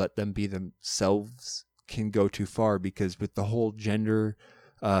saying let them be themselves can go too far, because with the whole gender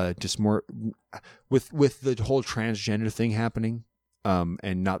just more with the whole transgender thing happening,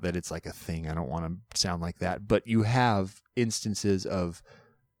 and not that it's like a thing, I don't want to sound like that, but you have instances of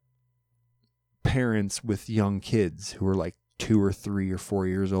parents with young kids who are like 2 or 3 or 4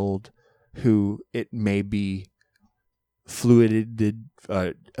 years old who it may be fluided,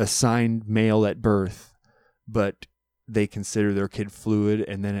 assigned male at birth, but they consider their kid fluid,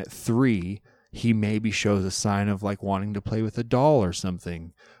 and then at 3 he maybe shows a sign of like wanting to play with a doll or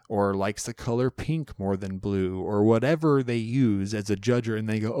something, or likes the color pink more than blue, or whatever they use as a judger, and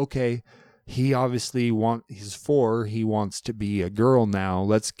they go, okay, he obviously he's 4, he wants to be a girl now,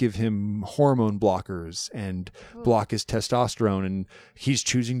 let's give him hormone blockers and block his testosterone, and he's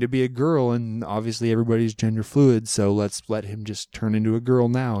choosing to be a girl, and obviously everybody's gender fluid, so let's let him just turn into a girl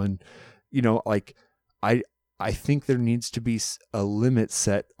now. And you know, like I think there needs to be a limit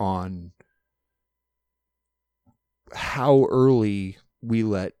set on how early we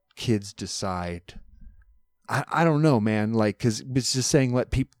let kids decide. I don't know, man. Like, because it's just saying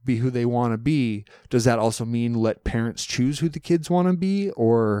let people be who they want to be. Does that also mean let parents choose who the kids want to be?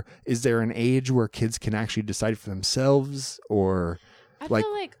 Or is there an age where kids can actually decide for themselves? Or I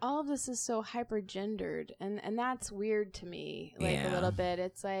feel like all of this is so hyper-gendered, and that's weird to me, like a little bit.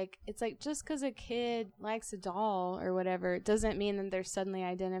 It's like just because a kid likes a doll or whatever, it doesn't mean that they're suddenly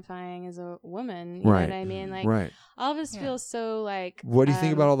identifying as a woman. You know what I mean? Like, all of this feels so like. What do you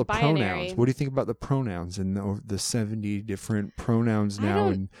think about all the binary. pronouns? What do you think about the pronouns and the 70 different pronouns now,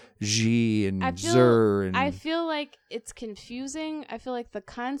 and she and zer? And I feel like it's confusing. I feel like the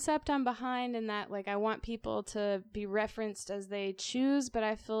concept I'm behind, and that like I want people to be referenced as they choose. But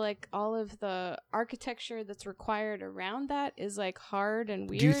I feel like all of the architecture that's required around that is like hard and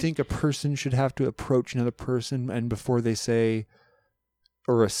weird. Do you think a person should have to approach another person, and before they say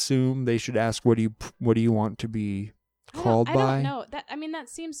or assume, they should ask, what do you want to be called by? I don't know. That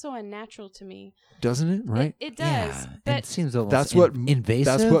seems so unnatural to me. Doesn't it? Right? It does. But it seems almost that's what invasive.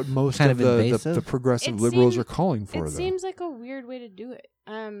 That's what most kind of the progressive liberals are calling for. It seems like a weird way to do it.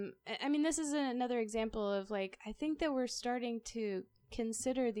 This is another example of like, I think that we're starting to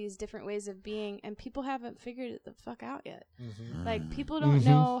consider these different ways of being, and people haven't figured it the fuck out yet. Like, people don't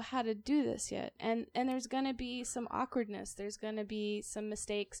know how to do this yet, and there's gonna be some awkwardness, there's gonna be some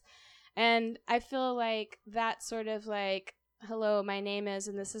mistakes, and I feel like that sort of like, hello, my name is,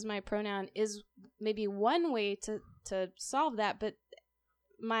 and this is my pronoun, is maybe one way to solve that. But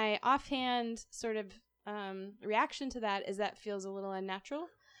my offhand sort of reaction to that is that feels a little unnatural.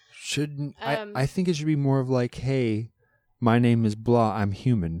 Shouldn't I think it should be more of like, hey, my name is blah, I'm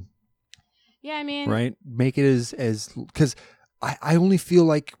human. Yeah, I mean, right? Make it as because I only feel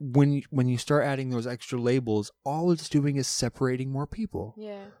like when you start adding those extra labels, all it's doing is separating more people.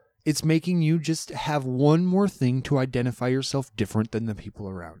 Yeah. It's making you just have one more thing to identify yourself different than the people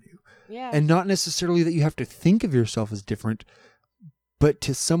around you. Yeah. And not necessarily that you have to think of yourself as different, but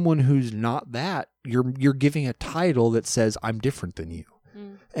to someone who's not that, you're giving a title that says, I'm different than you.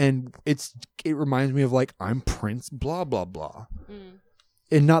 And it reminds me of like, I'm Prince blah blah blah.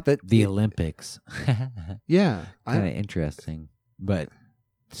 And not that the Olympics. Yeah. Kind of interesting, but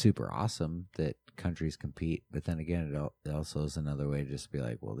super awesome that countries compete. But then again, it also is another way to just be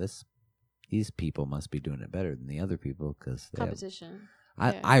like, well, these people must be doing it better than the other people because competition.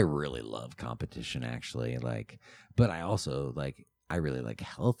 I really love competition, actually. Like, but I also like, I really like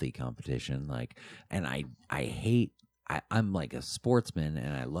healthy competition. Like, and I hate. I'm like a sportsman,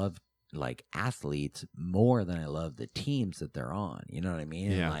 and I love like athletes more than I love the teams that they're on. You know what I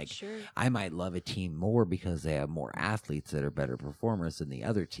mean? Yeah. And like, I might love a team more because they have more athletes that are better performers than the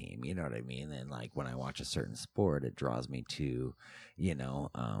other team. You know what I mean? And like when I watch a certain sport, it draws me to, more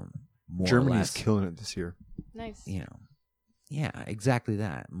Germany's or less killing it this year. Nice. Yeah, exactly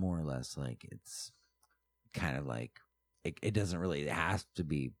that. More or less, like it's kind of like it doesn't really have to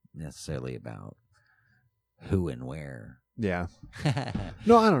be necessarily about who and where. Yeah.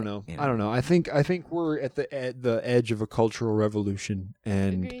 No, I don't know. I don't know. I think we're at the edge of a cultural revolution,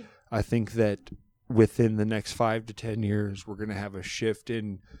 and Agreed. I think that within the next 5 to 10 years, we're going to have a shift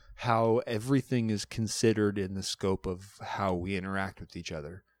in how everything is considered in the scope of how we interact with each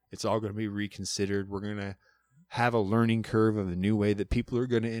other. It's all going to be reconsidered. We're going to have a learning curve of a new way that people are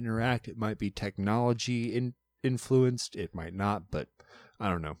going to interact. It might be technology influenced. It might not, but I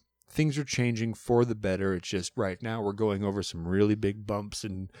don't know. Things are changing for the better. It's just right now we're going over some really big bumps,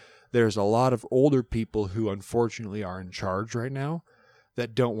 and there's a lot of older people who unfortunately are in charge right now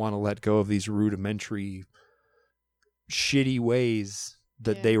that don't want to let go of these rudimentary, shitty ways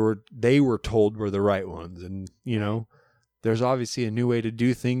that they were told were the right ones. And, there's obviously a new way to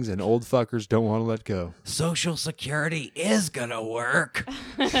do things, and old fuckers don't want to let go. Social Security is gonna work.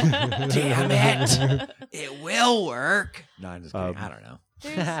 Damn it. It will work. No, I'm just kidding. I don't know.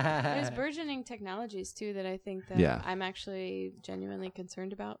 There's burgeoning technologies too that I think that I'm actually genuinely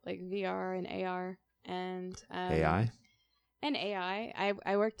concerned about, like VR and AR and AI. And AI.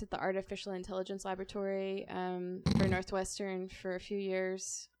 I worked at the Artificial Intelligence Laboratory for Northwestern for a few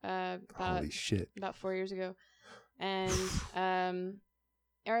years. Holy shit! About 4 years ago, and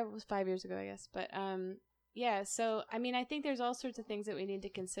or it was 5 years ago, I guess. But yeah, so I mean, I think there's all sorts of things that we need to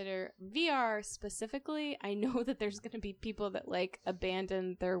consider. VR specifically, I know that there's going to be people that like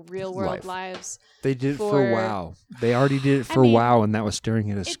abandon their real world lives. They did it for WoW. They already did it for WoW, and that was staring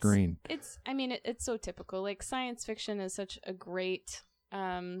at a screen. It's so typical. Like, science fiction is such a great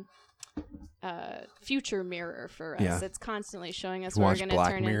future mirror for us. Yeah. It's constantly showing us what we're going to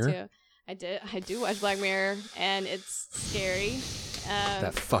turn into. I do watch Black Mirror, and it's scary.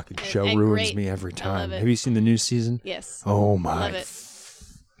 That fucking show ruins me every time. Have you seen the new season? Yes. Oh my. Love it.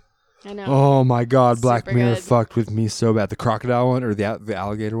 I know. Oh my God, Black Super Mirror good. fucked with me so bad. The crocodile one or the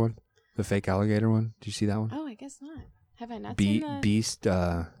alligator one? The fake alligator one? Did you see that one? Oh, I guess not. Have I not seen that? Beast.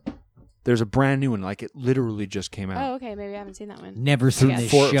 There's a brand new one. Like, it literally just came out. Oh, okay. Maybe I haven't seen that one. Never seen this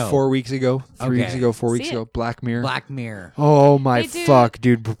show. 4 weeks ago. 3 weeks ago. 4 weeks See ago. it. Black Mirror. Black Mirror. Oh, my They do- fuck,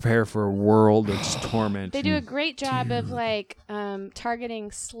 dude. Prepare for a world of just torment. They do a great job of like targeting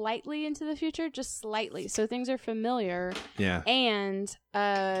slightly into the future, just slightly, so things are familiar. Yeah. And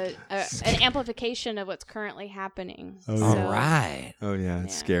an amplification of what's currently happening. Oh, So, All right. Oh, yeah.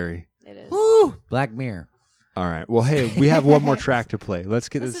 It's scary. It is. Woo! Black Mirror. All right. Well, hey, we have one more track to play. Let's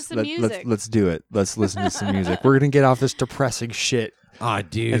get This this. is some music. Let's do it. Let's listen to some music. We're gonna get off this depressing shit Oh,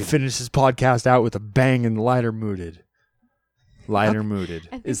 dude. and finish this podcast out with a bang and lighter mooded. Lighter mooded.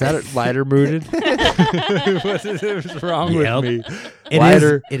 Is that it? Lighter mooded? What's wrong with me?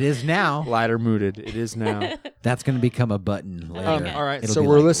 It is now. Lighter mooded. It is now. That's going to become a button later. All right. It'll So be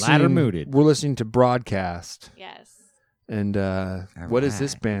we're like listening. Lighter mooded. We're listening to Broadcast. Yes. And what is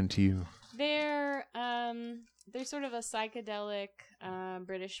this band to you? They're sort of a psychedelic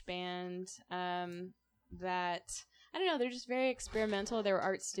British band that I don't know. They're just very experimental. They were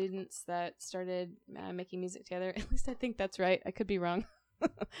art students that started making music together. At least I think that's right. I could be wrong.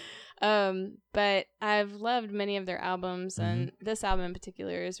 But I've loved many of their albums, and this album in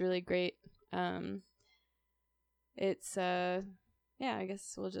particular is really great. It's I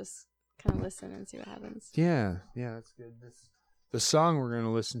guess we'll just kind of listen and see what happens. Yeah, that's good. The song we're going to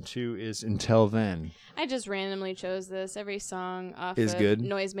listen to is Until Then. I just randomly chose this. Every song off Is of good?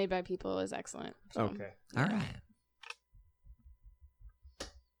 Noise Made by People is excellent. So, Okay. All right.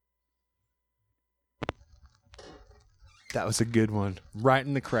 That was a good one. Right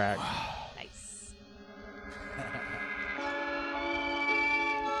in the crack. Nice.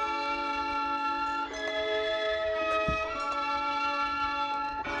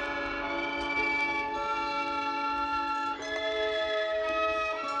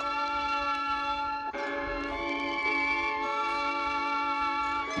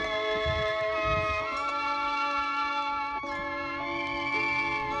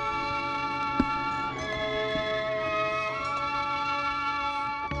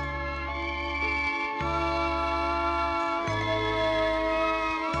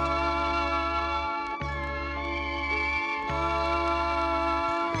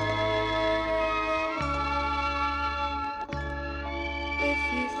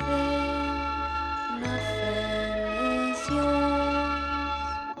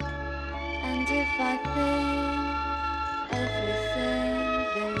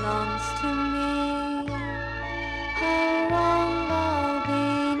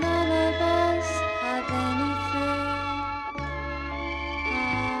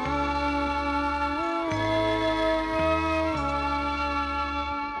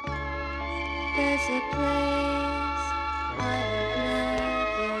 There's a place I have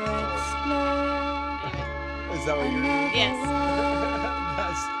never explored. Is that what you're doing? Yes.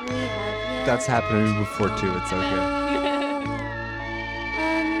 That's happening before too. It's okay.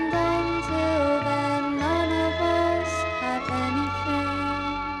 And until then, none of us have anything.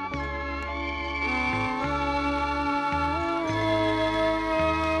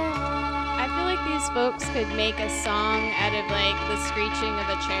 I feel like these folks could make a song out of like the screeching of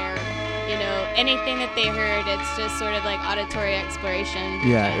a chair. You know, anything that they heard, it's just sort of like auditory exploration.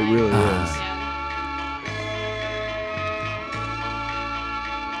 Yeah, it really is. Yeah.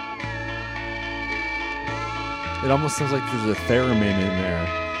 It almost sounds like there's a theremin in there.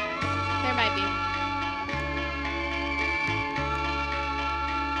 There might be.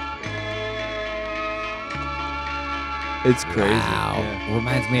 It's crazy. Wow. Yeah.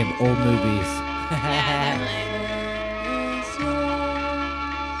 Reminds me of old movies. Yeah, definitely. Is yours.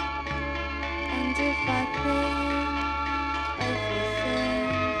 And if I think everything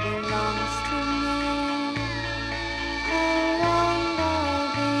belongs to me, how long I'll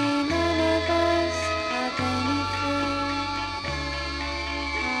be, none of us have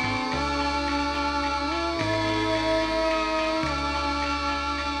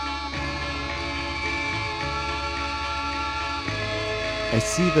I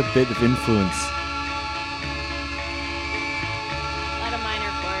see the bit of influence. A lot of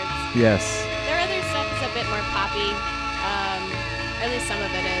minor chords. Yes. Their other stuff is a bit more poppy. Or at least some of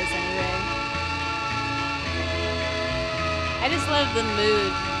it is, anyway. I just love the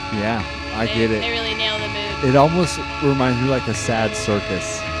mood. Yeah, I They- get it. They really nail the mood. It almost reminds me like a sad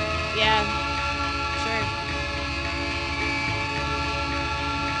circus. Yeah, sure.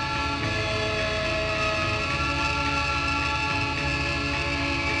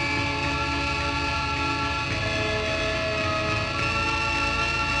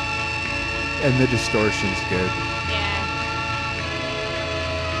 And the distortion's good. Yeah.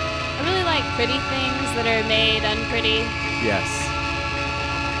 I really like pretty things that are made unpretty. Yes.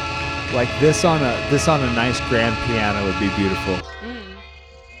 Like this on a nice grand piano would be beautiful.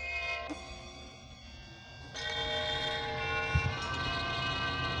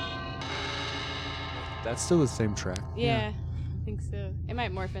 That's still the same track. Yeah, I think so. It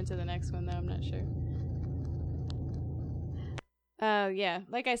might morph into the next one though. I'm not sure. Yeah,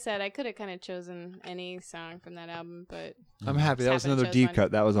 like I said, I could have kind of chosen any song from that album, but I'm happy. That was another deep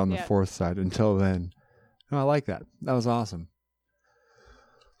cut. That was on the fourth side until then. No, I like that. That was awesome.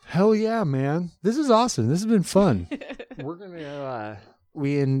 Hell yeah, man. This is awesome. This has been fun. We're going to,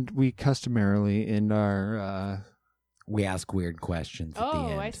 we customarily end our, we ask weird questions at the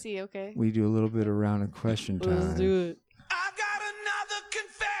end. Oh, I see. Okay. We do a little bit of round of question time. Let's do it. I've got another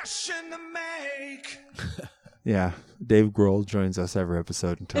confession to make. Yeah, Dave Grohl joins us every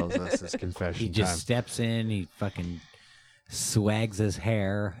episode and tells us his confession. He just time. steps in, he fucking swags his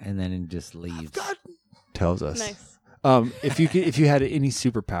hair, and then he just leaves. Tells us. Nice. If you had any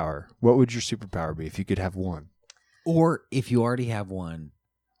superpower, what would your superpower be if you could have one? Or if you already have one,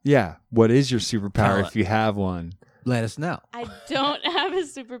 yeah, what is your superpower if you have one? Let us know. I don't have a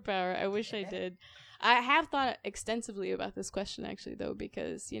superpower. I wish I did. I have thought extensively about this question actually, though,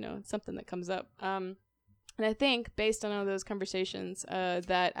 because it's something that comes up. And I think, based on all those conversations,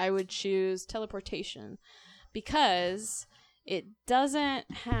 that I would choose teleportation because it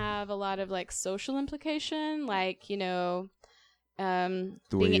doesn't have a lot of like social implication, like being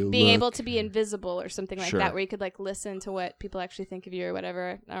able to be invisible or something like that, where you could like listen to what people actually think of you or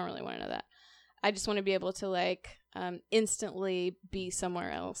whatever. I don't really want to know that. I just want to be able to like instantly be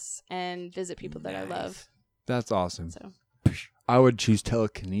somewhere else and visit people that I love. That's awesome. So. I would choose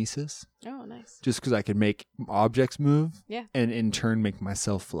telekinesis. Oh, nice. Just because I could make objects move. Yeah. And in turn make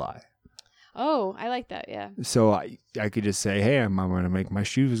myself fly. Oh, I like that. Yeah. So I could just say, hey, I'm going to make my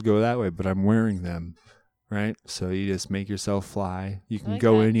shoes go that way, but I'm wearing them, right? So you just make yourself fly. You can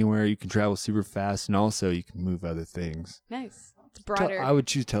go anywhere. You can travel super fast, and also you can move other things. Nice. It's broader. I would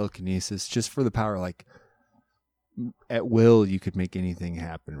choose telekinesis just for the power. Like at will, you could make anything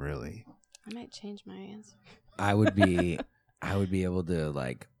happen. Really. I might change my answer. I would be able to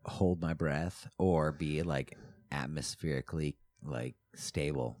like hold my breath or be like atmospherically like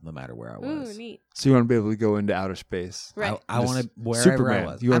stable no matter where I was. Ooh, neat. So you want to be able to go into outer space. Right. I want to wherever Superman.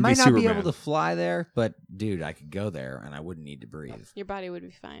 I was. You I want to might be not Superman. be able to fly there, but dude, I could go there and I wouldn't need to breathe. Your body would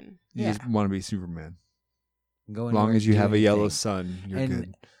be fine. You just want to be Superman. Go as long as you have a yellow sun, you're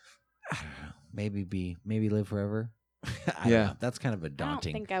good. I don't know. Maybe live forever. I don't know. That's kind of a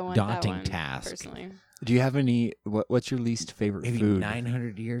daunting, I don't think I want daunting that one, task. Personally. Do you have any? What's your least favorite Maybe food?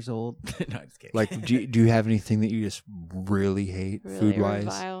 900 years old. No, I'm just kidding. Like, do you have anything that you just really hate food wise?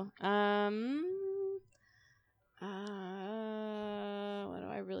 What do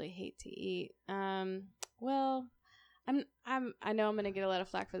I really hate to eat? Well, I know I'm gonna get a lot of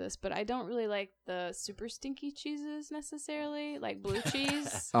flack for this, but I don't really like the super stinky cheeses necessarily, like blue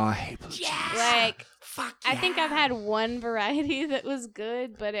cheese. Oh, I hate blue cheese. Like, I think I've had one variety that was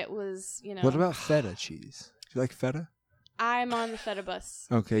good, but it was, What about feta cheese? Do you like feta? I'm on the feta bus.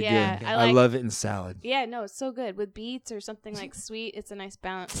 Okay, yeah, good. I love it in salad. Yeah, no, it's so good with beets or something like sweet. It's a nice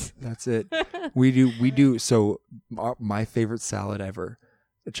balance. That's it. We do. So my favorite salad ever.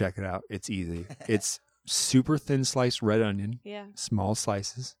 Check it out. It's easy. It's super thin sliced red onion. Yeah. Small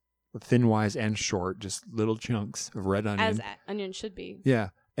slices, thin wise and short, just little chunks of red onion. As onion should be. Yeah,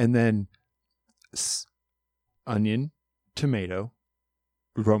 and then onion, tomato,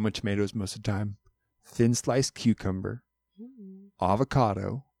 Roma tomatoes most of the time, thin sliced cucumber,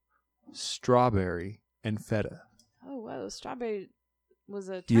 avocado, strawberry, and feta. Oh, whoa. Strawberry was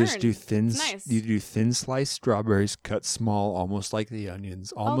a turn. You just do thin. Nice. You do thin sliced strawberries, cut small, almost like the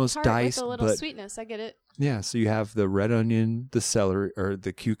onions, almost tart diced, with a little but sweetness. I get it. yeah. So you have the red onion, the celery, or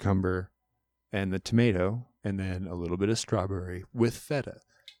the cucumber, and the tomato, and then a little bit of strawberry with feta.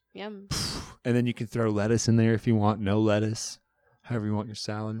 Yum. And then you can throw lettuce in there if you want. No lettuce, however you want your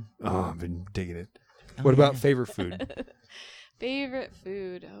salad. Oh, I've been digging it. What about favorite food? Favorite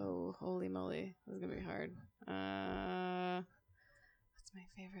food? Oh, holy moly! This is gonna be hard. What's my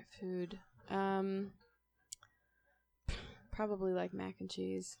favorite food? Probably like mac and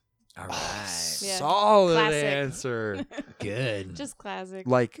cheese. All right. Yeah. Solid Classic. answer. Good. Just classic.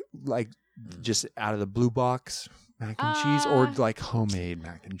 Like just out of the blue box mac and cheese, or like homemade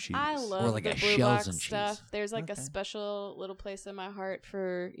mac and cheese. I love Or like the a blue shells box and cheese. stuff. There's like a special little place in my heart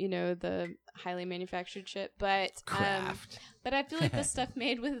for the highly manufactured shit, but but I feel like the stuff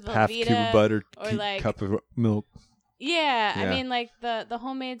made with Velveeta half cube of butter, or like cup of milk. Yeah, I Yeah. mean, like the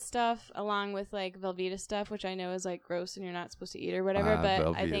homemade stuff along with like Velveeta stuff, which I know is like gross and you're not supposed to eat or whatever,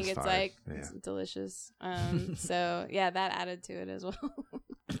 but I think Velveeta's it's fine. like Yeah. it's delicious. So yeah, that added to it as well.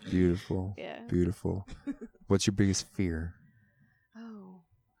 Beautiful. Yeah. Beautiful. What's your biggest fear? Oh.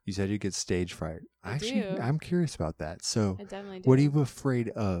 You said you get stage fright. Actually, do. I'm curious about that. So, I definitely do. what are you afraid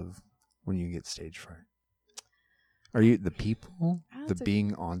of when you get stage fright? Are you the people? The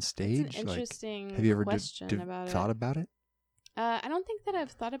being on stage? That's an interesting have you ever question about thought about it? I don't think that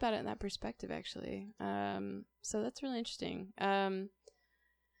I've thought about it in that perspective, actually. So that's really interesting. I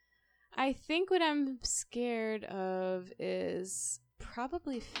think what I'm scared of is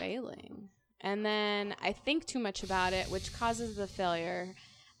probably failing. And then I think too much about it, which causes the failure.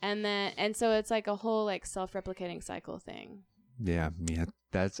 And so it's like a whole like self-replicating cycle thing. Yeah,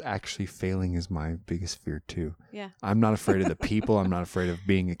 that's actually failing is my biggest fear too. Yeah. I'm not afraid of the people. I'm not afraid of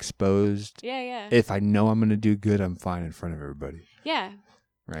being exposed. Yeah. If I know I'm going to do good, I'm fine in front of everybody. Yeah.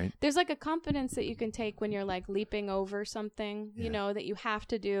 Right? There's like a confidence that you can take when you're like leaping over something, you know, that you have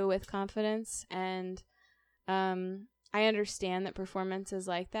to do with confidence. And I understand that performance is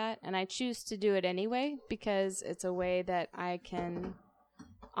like that. And I choose to do it anyway because it's a way that I can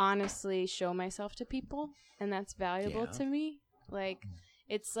honestly show myself to people. And that's valuable to me. Like,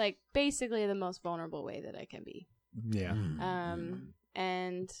 it's like basically the most vulnerable way that I can be. Yeah.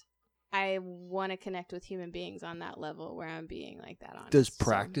 And I want to connect with human beings on that level where I'm being like that honest. Does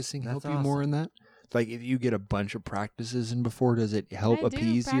practicing help you more in that? Like if you get a bunch of practices in before, does it help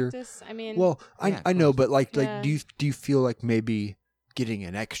appease your? I mean, well, I know, but like do you feel like maybe getting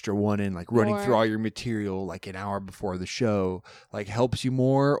an extra one in, like running through all your material like an hour before the show, like helps you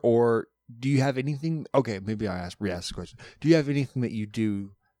more, or do you have anything? Okay, maybe I re-ask the question. Do you have anything that you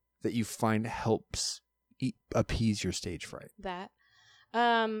do that you find helps appease your stage fright? That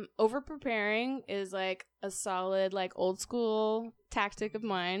over preparing is like a solid like old school tactic of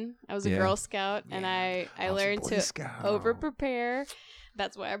mine. I was a Girl Scout and I learned to over prepare.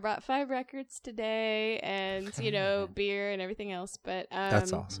 That's why I brought 5 records today and you know beer and everything else, but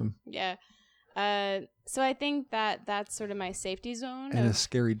that's awesome. Yeah. So I think that that's sort of my safety zone. And a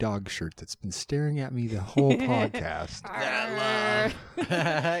scary dog shirt that's been staring at me the whole podcast. I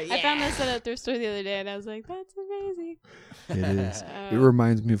found this at a thrift store the other day, and I was like, "That's amazing." It is. It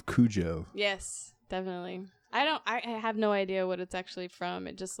reminds me of Cujo. Yes, definitely. I have no idea what it's actually from.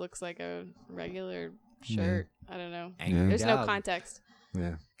 It just looks like a regular shirt. I don't know. There's no context.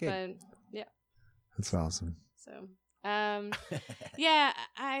 Yeah. But yeah. That's awesome. So. Yeah,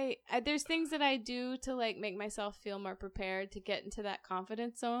 I there's things that I do to like make myself feel more prepared to get into that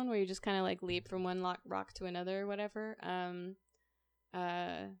confidence zone where you just kind of like leap from one rock to another or whatever.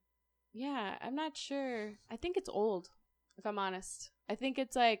 Yeah, I'm not sure. I think it's old, if I'm honest. I think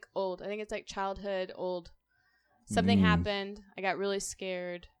it's like old. I think it's like childhood old. Something happened. I got really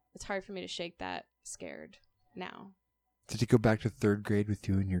scared. It's hard for me to shake that scared now. Did you go back to 3rd grade with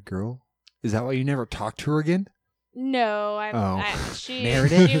you and your girl? Is that why you never talked to her again? No, she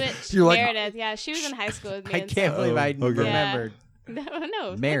Meredith. You're like, Meredith. Yeah, she was in high school with me. I can't believe I remembered.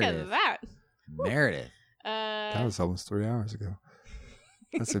 No, Meredith. look at that. Meredith. That was almost 3 hours ago.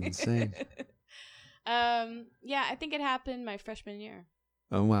 That's insane. Yeah, I think it happened my freshman year.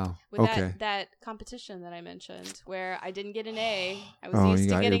 Oh wow. With okay. that competition that I mentioned, where I didn't get an A, I was Oh, used you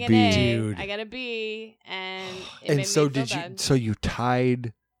to got getting your an B. A. Dude. I got a B, and it And made so me feel did you? bad. So you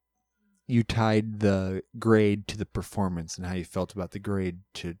tied the grade to the performance and how you felt about the grade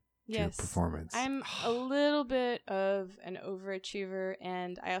to your performance. I'm a little bit of an overachiever,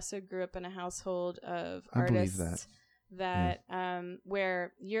 and I also grew up in a household of I believe artists that.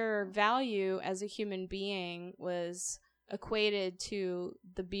 where your value as a human being was equated to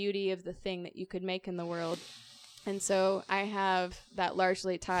the beauty of the thing that you could make in the world. And so I have that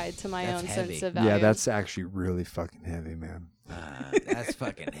largely tied to my own sense of value. Yeah, that's actually really fucking heavy, man. That's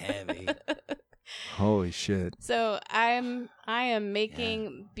fucking heavy. Holy shit. So I am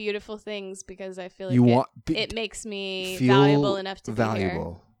making beautiful things because I feel like You it makes me feel valuable enough to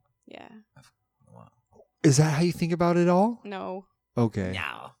valuable. be here. Yeah. Is that how you think about it all? No. Okay.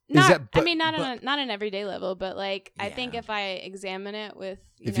 No. Not on an everyday level, but like I think if I examine it with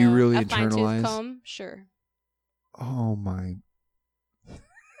you really a fine-tooth internalize comb, sure. Oh my.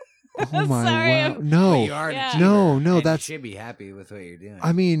 Oh my. Sorry, wow. No. Well, you are an Yeah. achiever, No, and that's you should be happy with what you're doing.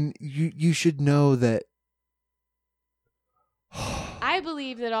 I mean, you should know that I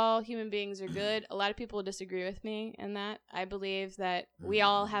believe that all human beings are good. A lot of people disagree with me in that. I believe that we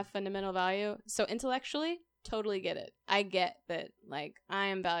all have fundamental value. So intellectually, totally get it. I get that, like, I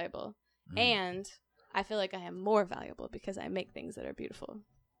am valuable. And I feel like I am more valuable because I make things that are beautiful.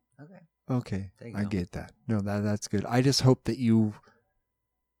 Okay. There you I go. get that. No, that's good. I just hope that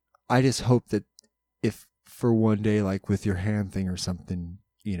if for one day, like with your hand thing or something,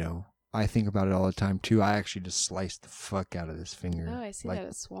 I think about it all the time too. I actually just sliced the fuck out of this finger. Oh, I see that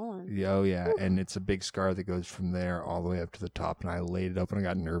it's swollen. Yeah, oh yeah, and it's a big scar that goes from there all the way up to the top. And I laid it up, and I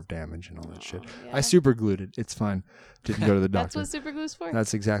got nerve damage and all that shit. Yeah. I super glued it. It's fine. Didn't go to the doctor. That's what super glue's for.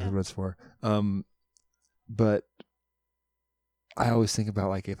 That's exactly what it's for. But I always think about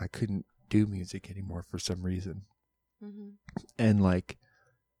like if I couldn't do music anymore for some reason, and like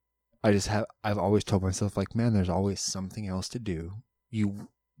I've always told myself like, man, there's always something else to do.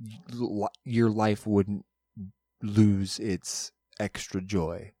 Your life wouldn't lose its extra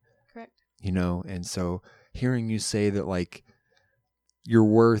joy. Correct. You know, and so hearing you say that like your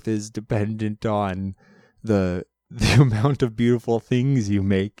worth is dependent on the amount of beautiful things you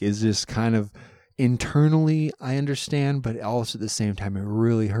make is just kind of internally I understand, but also at the same time it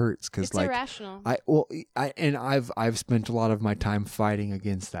really hurts because it's like irrational. I've spent a lot of my time fighting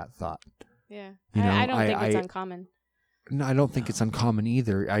against that thought. Yeah, you know, I don't think it's uncommon. No, I don't think it's uncommon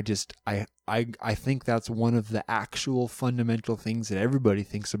either. I think that's one of the actual fundamental things that everybody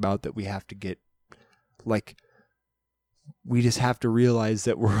thinks about that we have to get. Like, we just have to realize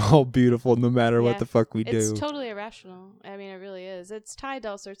that we're all beautiful no matter what the fuck we do. It's totally irrational. I mean, it really is. It's tied to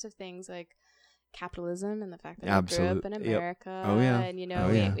all sorts of things like capitalism and the fact that we grew up in America. Oh yeah. And, you know,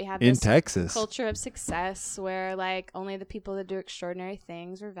 we have in this Texas culture of success where like only the people that do extraordinary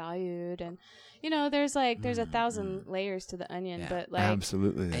things are valued. And, you know, there's 1,000 layers to the onion, but like.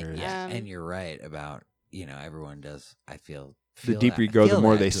 Absolutely there is. And you're right about, you know, everyone does, I feel the deeper you go, the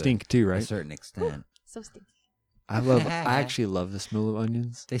more they stink too, right? To a certain extent. So stinky. I actually love the smell of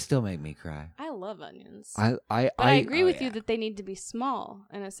onions. They still make me cry. I love onions. I agree with you that they need to be small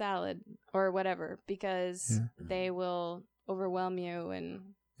in a salad or whatever because they will overwhelm you and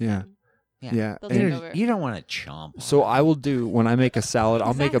yeah. they'll take over. You don't want to chomp. So I will do when I make a salad.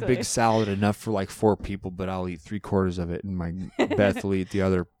 I'll make a big salad enough for like 4 people, but I'll eat 3/4 of it, and my Beth will eat the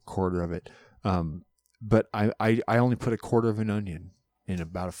other quarter of it. But I only put 1/4 of an onion in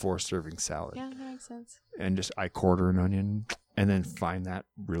about a 4-serving salad. Yeah, that makes sense. And just I quarter an onion and then find that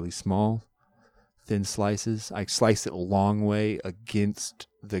really small, thin slices. I slice it a long way against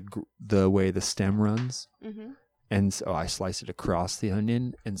the way the stem runs. Mm-hmm. And so I slice it across the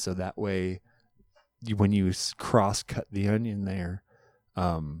onion. And so that way, when you cross cut the onion there,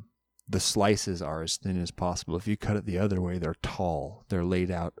 the slices are as thin as possible. If you cut it the other way, they're tall. They're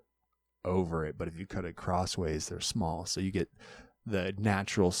laid out over it. But if you cut it crossways, they're small. So you get the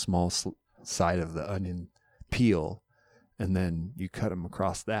natural small side of the onion peel, and then you cut them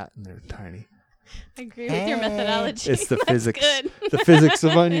across that, and they're tiny. I agree with your methodology. It's the That's physics, good. the physics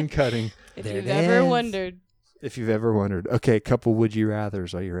of onion cutting. If you've ever wondered. If you've ever wondered. Okay, couple would you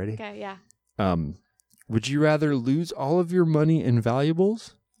rathers. Are you ready? Okay, yeah. Would you rather lose all of your money and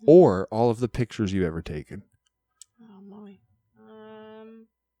valuables or all of the pictures you've ever taken? Oh, my.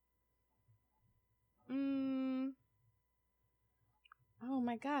 Oh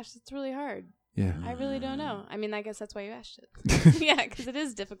my gosh, that's really hard. Yeah. I really don't know. I mean, I guess that's why you asked it. Yeah, because it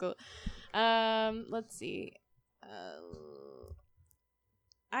is difficult. Let's see.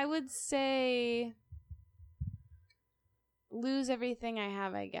 I would say lose everything I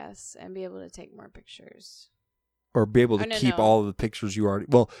have, I guess, and be able to take more pictures. Or be able to keep all of the pictures you already...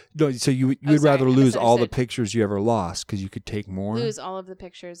 Well, no, so you would rather lose all the pictures you ever lost because you could take more? Lose all of the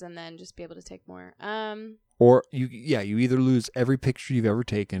pictures and then just be able to take more. Or, you either lose every picture you've ever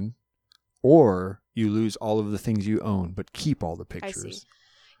taken or you lose all of the things you own but keep all the pictures. I see.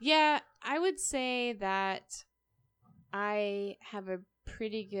 Yeah, I would say that I have a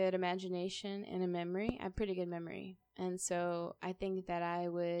pretty good imagination and a memory. I have pretty good memory. And so I think that I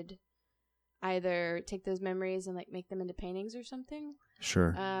would either take those memories and like make them into paintings or something.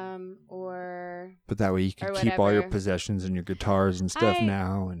 Sure. Or but that way you can keep all your possessions and your guitars and stuff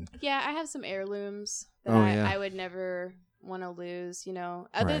now. And yeah, I have some heirlooms that I would never want to lose, you know,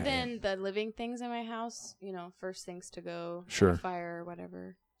 other than the living things in my house, you know, first things to go, fire or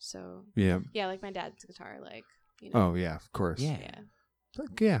whatever. So yeah, like my dad's guitar, like, you know. Oh yeah, of course. Yeah.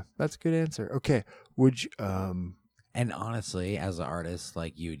 Yeah, that's a good answer. Okay. Would you, and honestly, as an artist,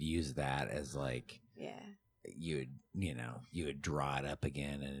 like you would use that as like, you would draw it up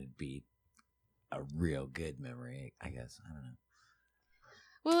again and it'd be a real good memory, I guess. I don't know.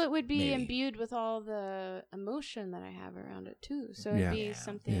 Well, it would be imbued with all the emotion that I have around it too. So it'd be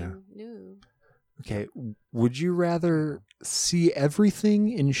something new. Okay. Would you rather see everything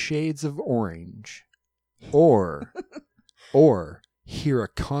in shades of orange or hear a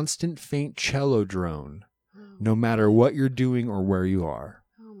constant faint cello drone no matter what you're doing or where you are?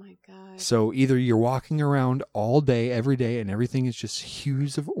 Oh my God. So either you're walking around all day, every day, and everything is just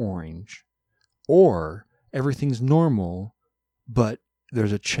hues of orange, or everything's normal, but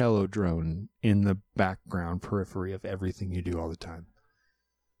there's a cello drone in the background periphery of everything you do all the time?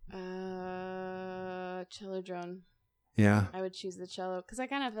 Cello drone. Yeah. I would choose the cello because I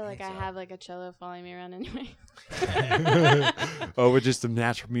kind of feel like I have like a cello following me around anyway. Oh, with just some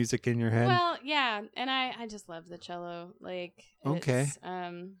natural music in your head? Well, yeah, and I just love the cello. Like, okay.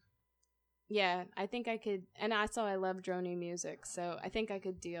 Yeah, I think I could, and also I love drony music, so I think I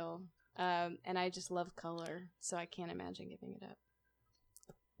could deal. And I just love color, so I can't imagine giving it up.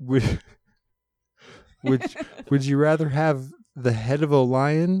 Would you rather have the head of a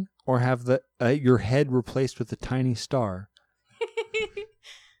lion or have the your head replaced with a tiny star?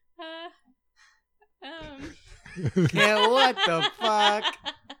 Yeah, what the fuck?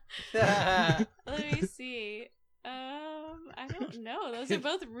 Let me see. I don't know. Those are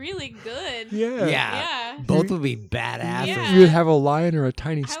both really good. Yeah. Both would be badass. Yeah. You'd have a lion or a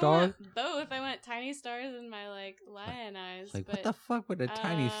tiny star? I want both. I want tiny stars in my like lion eyes. Like, but, what the fuck would a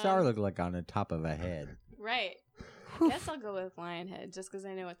tiny star look like on the top of a head? Right. I guess I'll go with lion head just because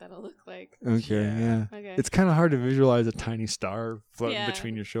I know what that'll look like. Okay, yeah. Okay. It's kind of hard to visualize a tiny star floating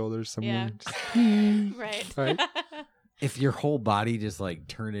between your shoulders somewhere. Yeah. Right. If your whole body just like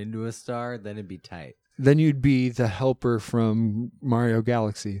turned into a star, then it'd be tight. Then you'd be the helper from Mario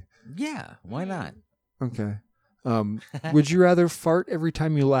Galaxy. Yeah, why not? Okay. Would you rather fart every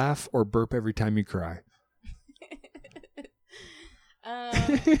time you laugh or burp every time you cry?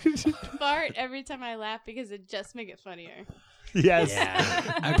 Fart every time I laugh because it just make it funnier. Yes.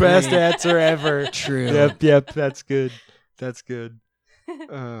 Yeah. Best answer ever. True. Yep. That's good.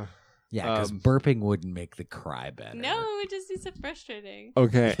 Yeah, because burping wouldn't make the cry better. No, it would just be so frustrating.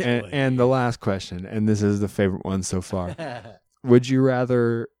 Okay, and the last question, and this is the favorite one so far. Would you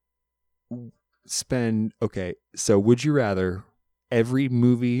rather would you rather every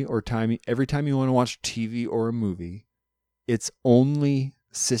time you want to watch TV or a movie, it's only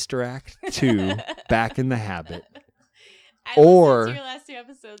Sister Act 2, Back in the Habit? I listened to your last 2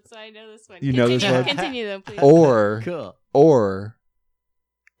 episodes, so I know this one. You know this one? Continue though, please. Or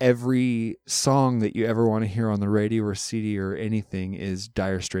every song that you ever want to hear on the radio or CD or anything is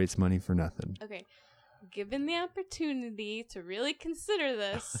Dire Straits' Money for Nothing. Okay. Given the opportunity to really consider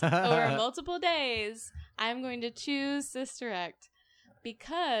this over multiple days, I'm going to choose Sister Act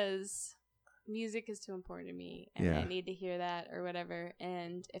because music is too important to me and I need to hear that or whatever.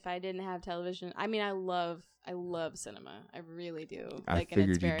 And if I didn't have television, I mean, I love cinema. I really do. I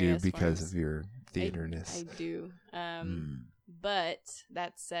figured you do because of your theaterness. I do. But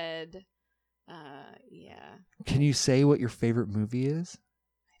that said, yeah. Can you say what your favorite movie is?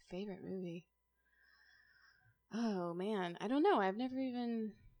 My favorite movie? Oh, man. I don't know. I've never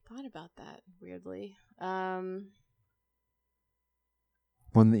even thought about that, weirdly. One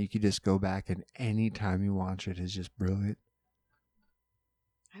that you could just go back and any time you watch it is just brilliant.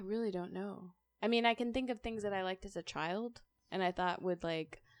 I really don't know. I mean, I can think of things that I liked as a child and I thought would,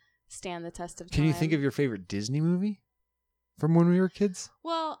 like, stand the test of time. Can you think of your favorite Disney movie from when we were kids?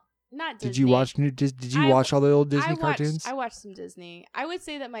 Well, not Disney. Did you watch Did you watch all the old Disney cartoons? I watched some Disney. I would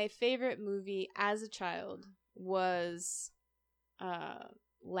say that my favorite movie as a child was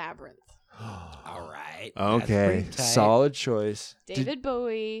Labyrinth. All right. Okay. Solid choice. David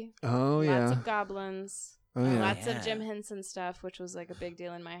Bowie. Oh, yeah. Lots of goblins. Oh, yeah. Lots of Jim Henson stuff, which was like a big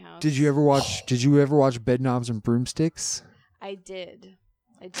deal in my house. Did you ever watch Bedknobs and Broomsticks? I did.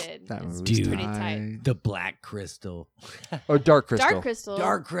 That movie was pretty tight. The Black Crystal. Oh, Dark Crystal.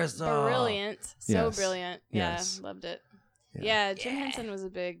 Dark Crystal. Brilliant. So Yes. brilliant. Yeah, Yes. loved it. Yeah, Jim Henson was a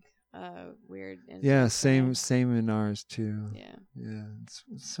big weird influence. Yeah, same in ours too. Yeah. Yeah, it's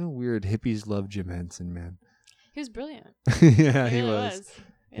so weird. Hippies love Jim Henson, man. He was brilliant. Yeah, he he really was.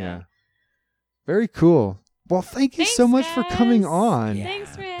 Yeah. Yeah. Very cool. Well, thank you so much for coming on.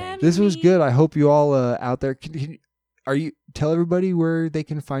 Thanks for having This was me. good. I hope you all out there tell everybody where they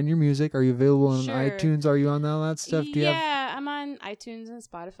can find your music. Are you available on Sure. iTunes? Are you on all that stuff? Do you have I'm on iTunes and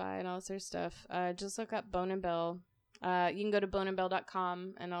Spotify and all that sort of stuff. Just look up Bone and Bell. You can go to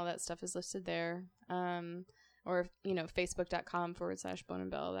boneandbell.com and all that stuff is listed there. Or, facebook.com/Bone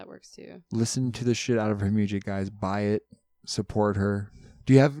and Bell. That works too. listen to the shit out of her music, guys. Buy it, support her.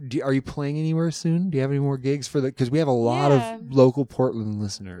 Are you playing anywhere soon? Do you have any more gigs because we have a lot of local Portland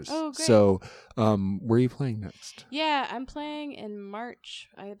listeners. Oh, great. So, where are you playing next? Yeah, I'm playing in March.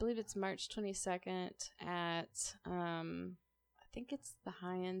 I believe it's March 22nd at, I think it's the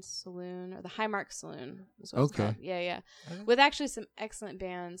High End Saloon or the High Mark Saloon. Is what it's Okay. called. Yeah. With actually some excellent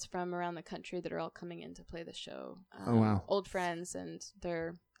bands from around the country that are all coming in to play the show. Oh, wow. Old friends, and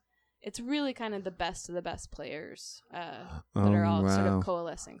it's really kind of the best of the best players that Oh, are all sort wow. of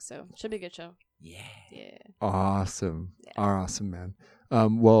coalescing. So should be a good show. Yeah. Awesome. Awesome, man.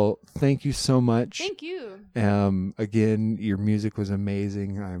 Well, thank you so much. Thank you. Again, your music was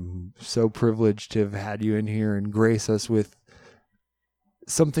amazing. I'm so privileged to have had you in here and grace us with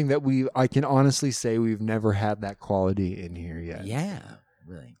something that I can honestly say we've never had that quality in here yet. Yeah,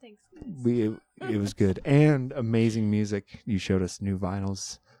 really. Thanks. It was good and amazing music. You showed us new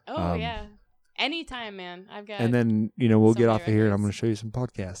vinyls. Oh yeah, anytime, man. I've got. And then we'll so get many off of here and I'm going records. to show you some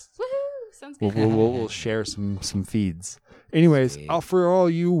podcasts. Woohoo! Sounds good. We'll share some feeds. Anyways, for all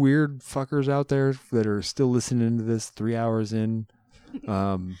you weird fuckers out there that are still listening to this 3 hours in,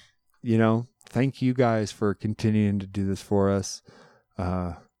 thank you guys for continuing to do this for us.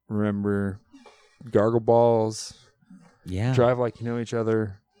 Remember, gargle balls. Yeah. Drive like you know each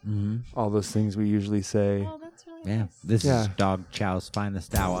other. Mm-hmm. All those things we usually say. Oh, that's really Yeah. nice. This is Dog Chow's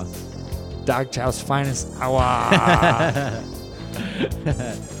finest hour. Dog Chow's finest hour.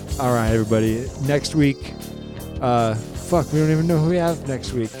 All right, everybody. Next week, we don't even know who we have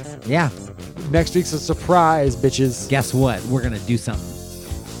next week. Yeah. Next week's a surprise, bitches. Guess what? We're going to do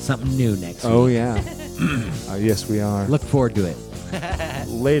something new next week. Oh, yeah. Yes, we are. Look forward to it.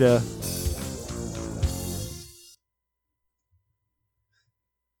 Later.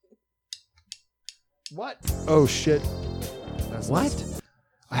 What? Oh, shit. That's What?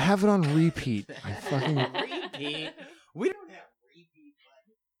 I have it on repeat. I fucking... Repeat. We don't have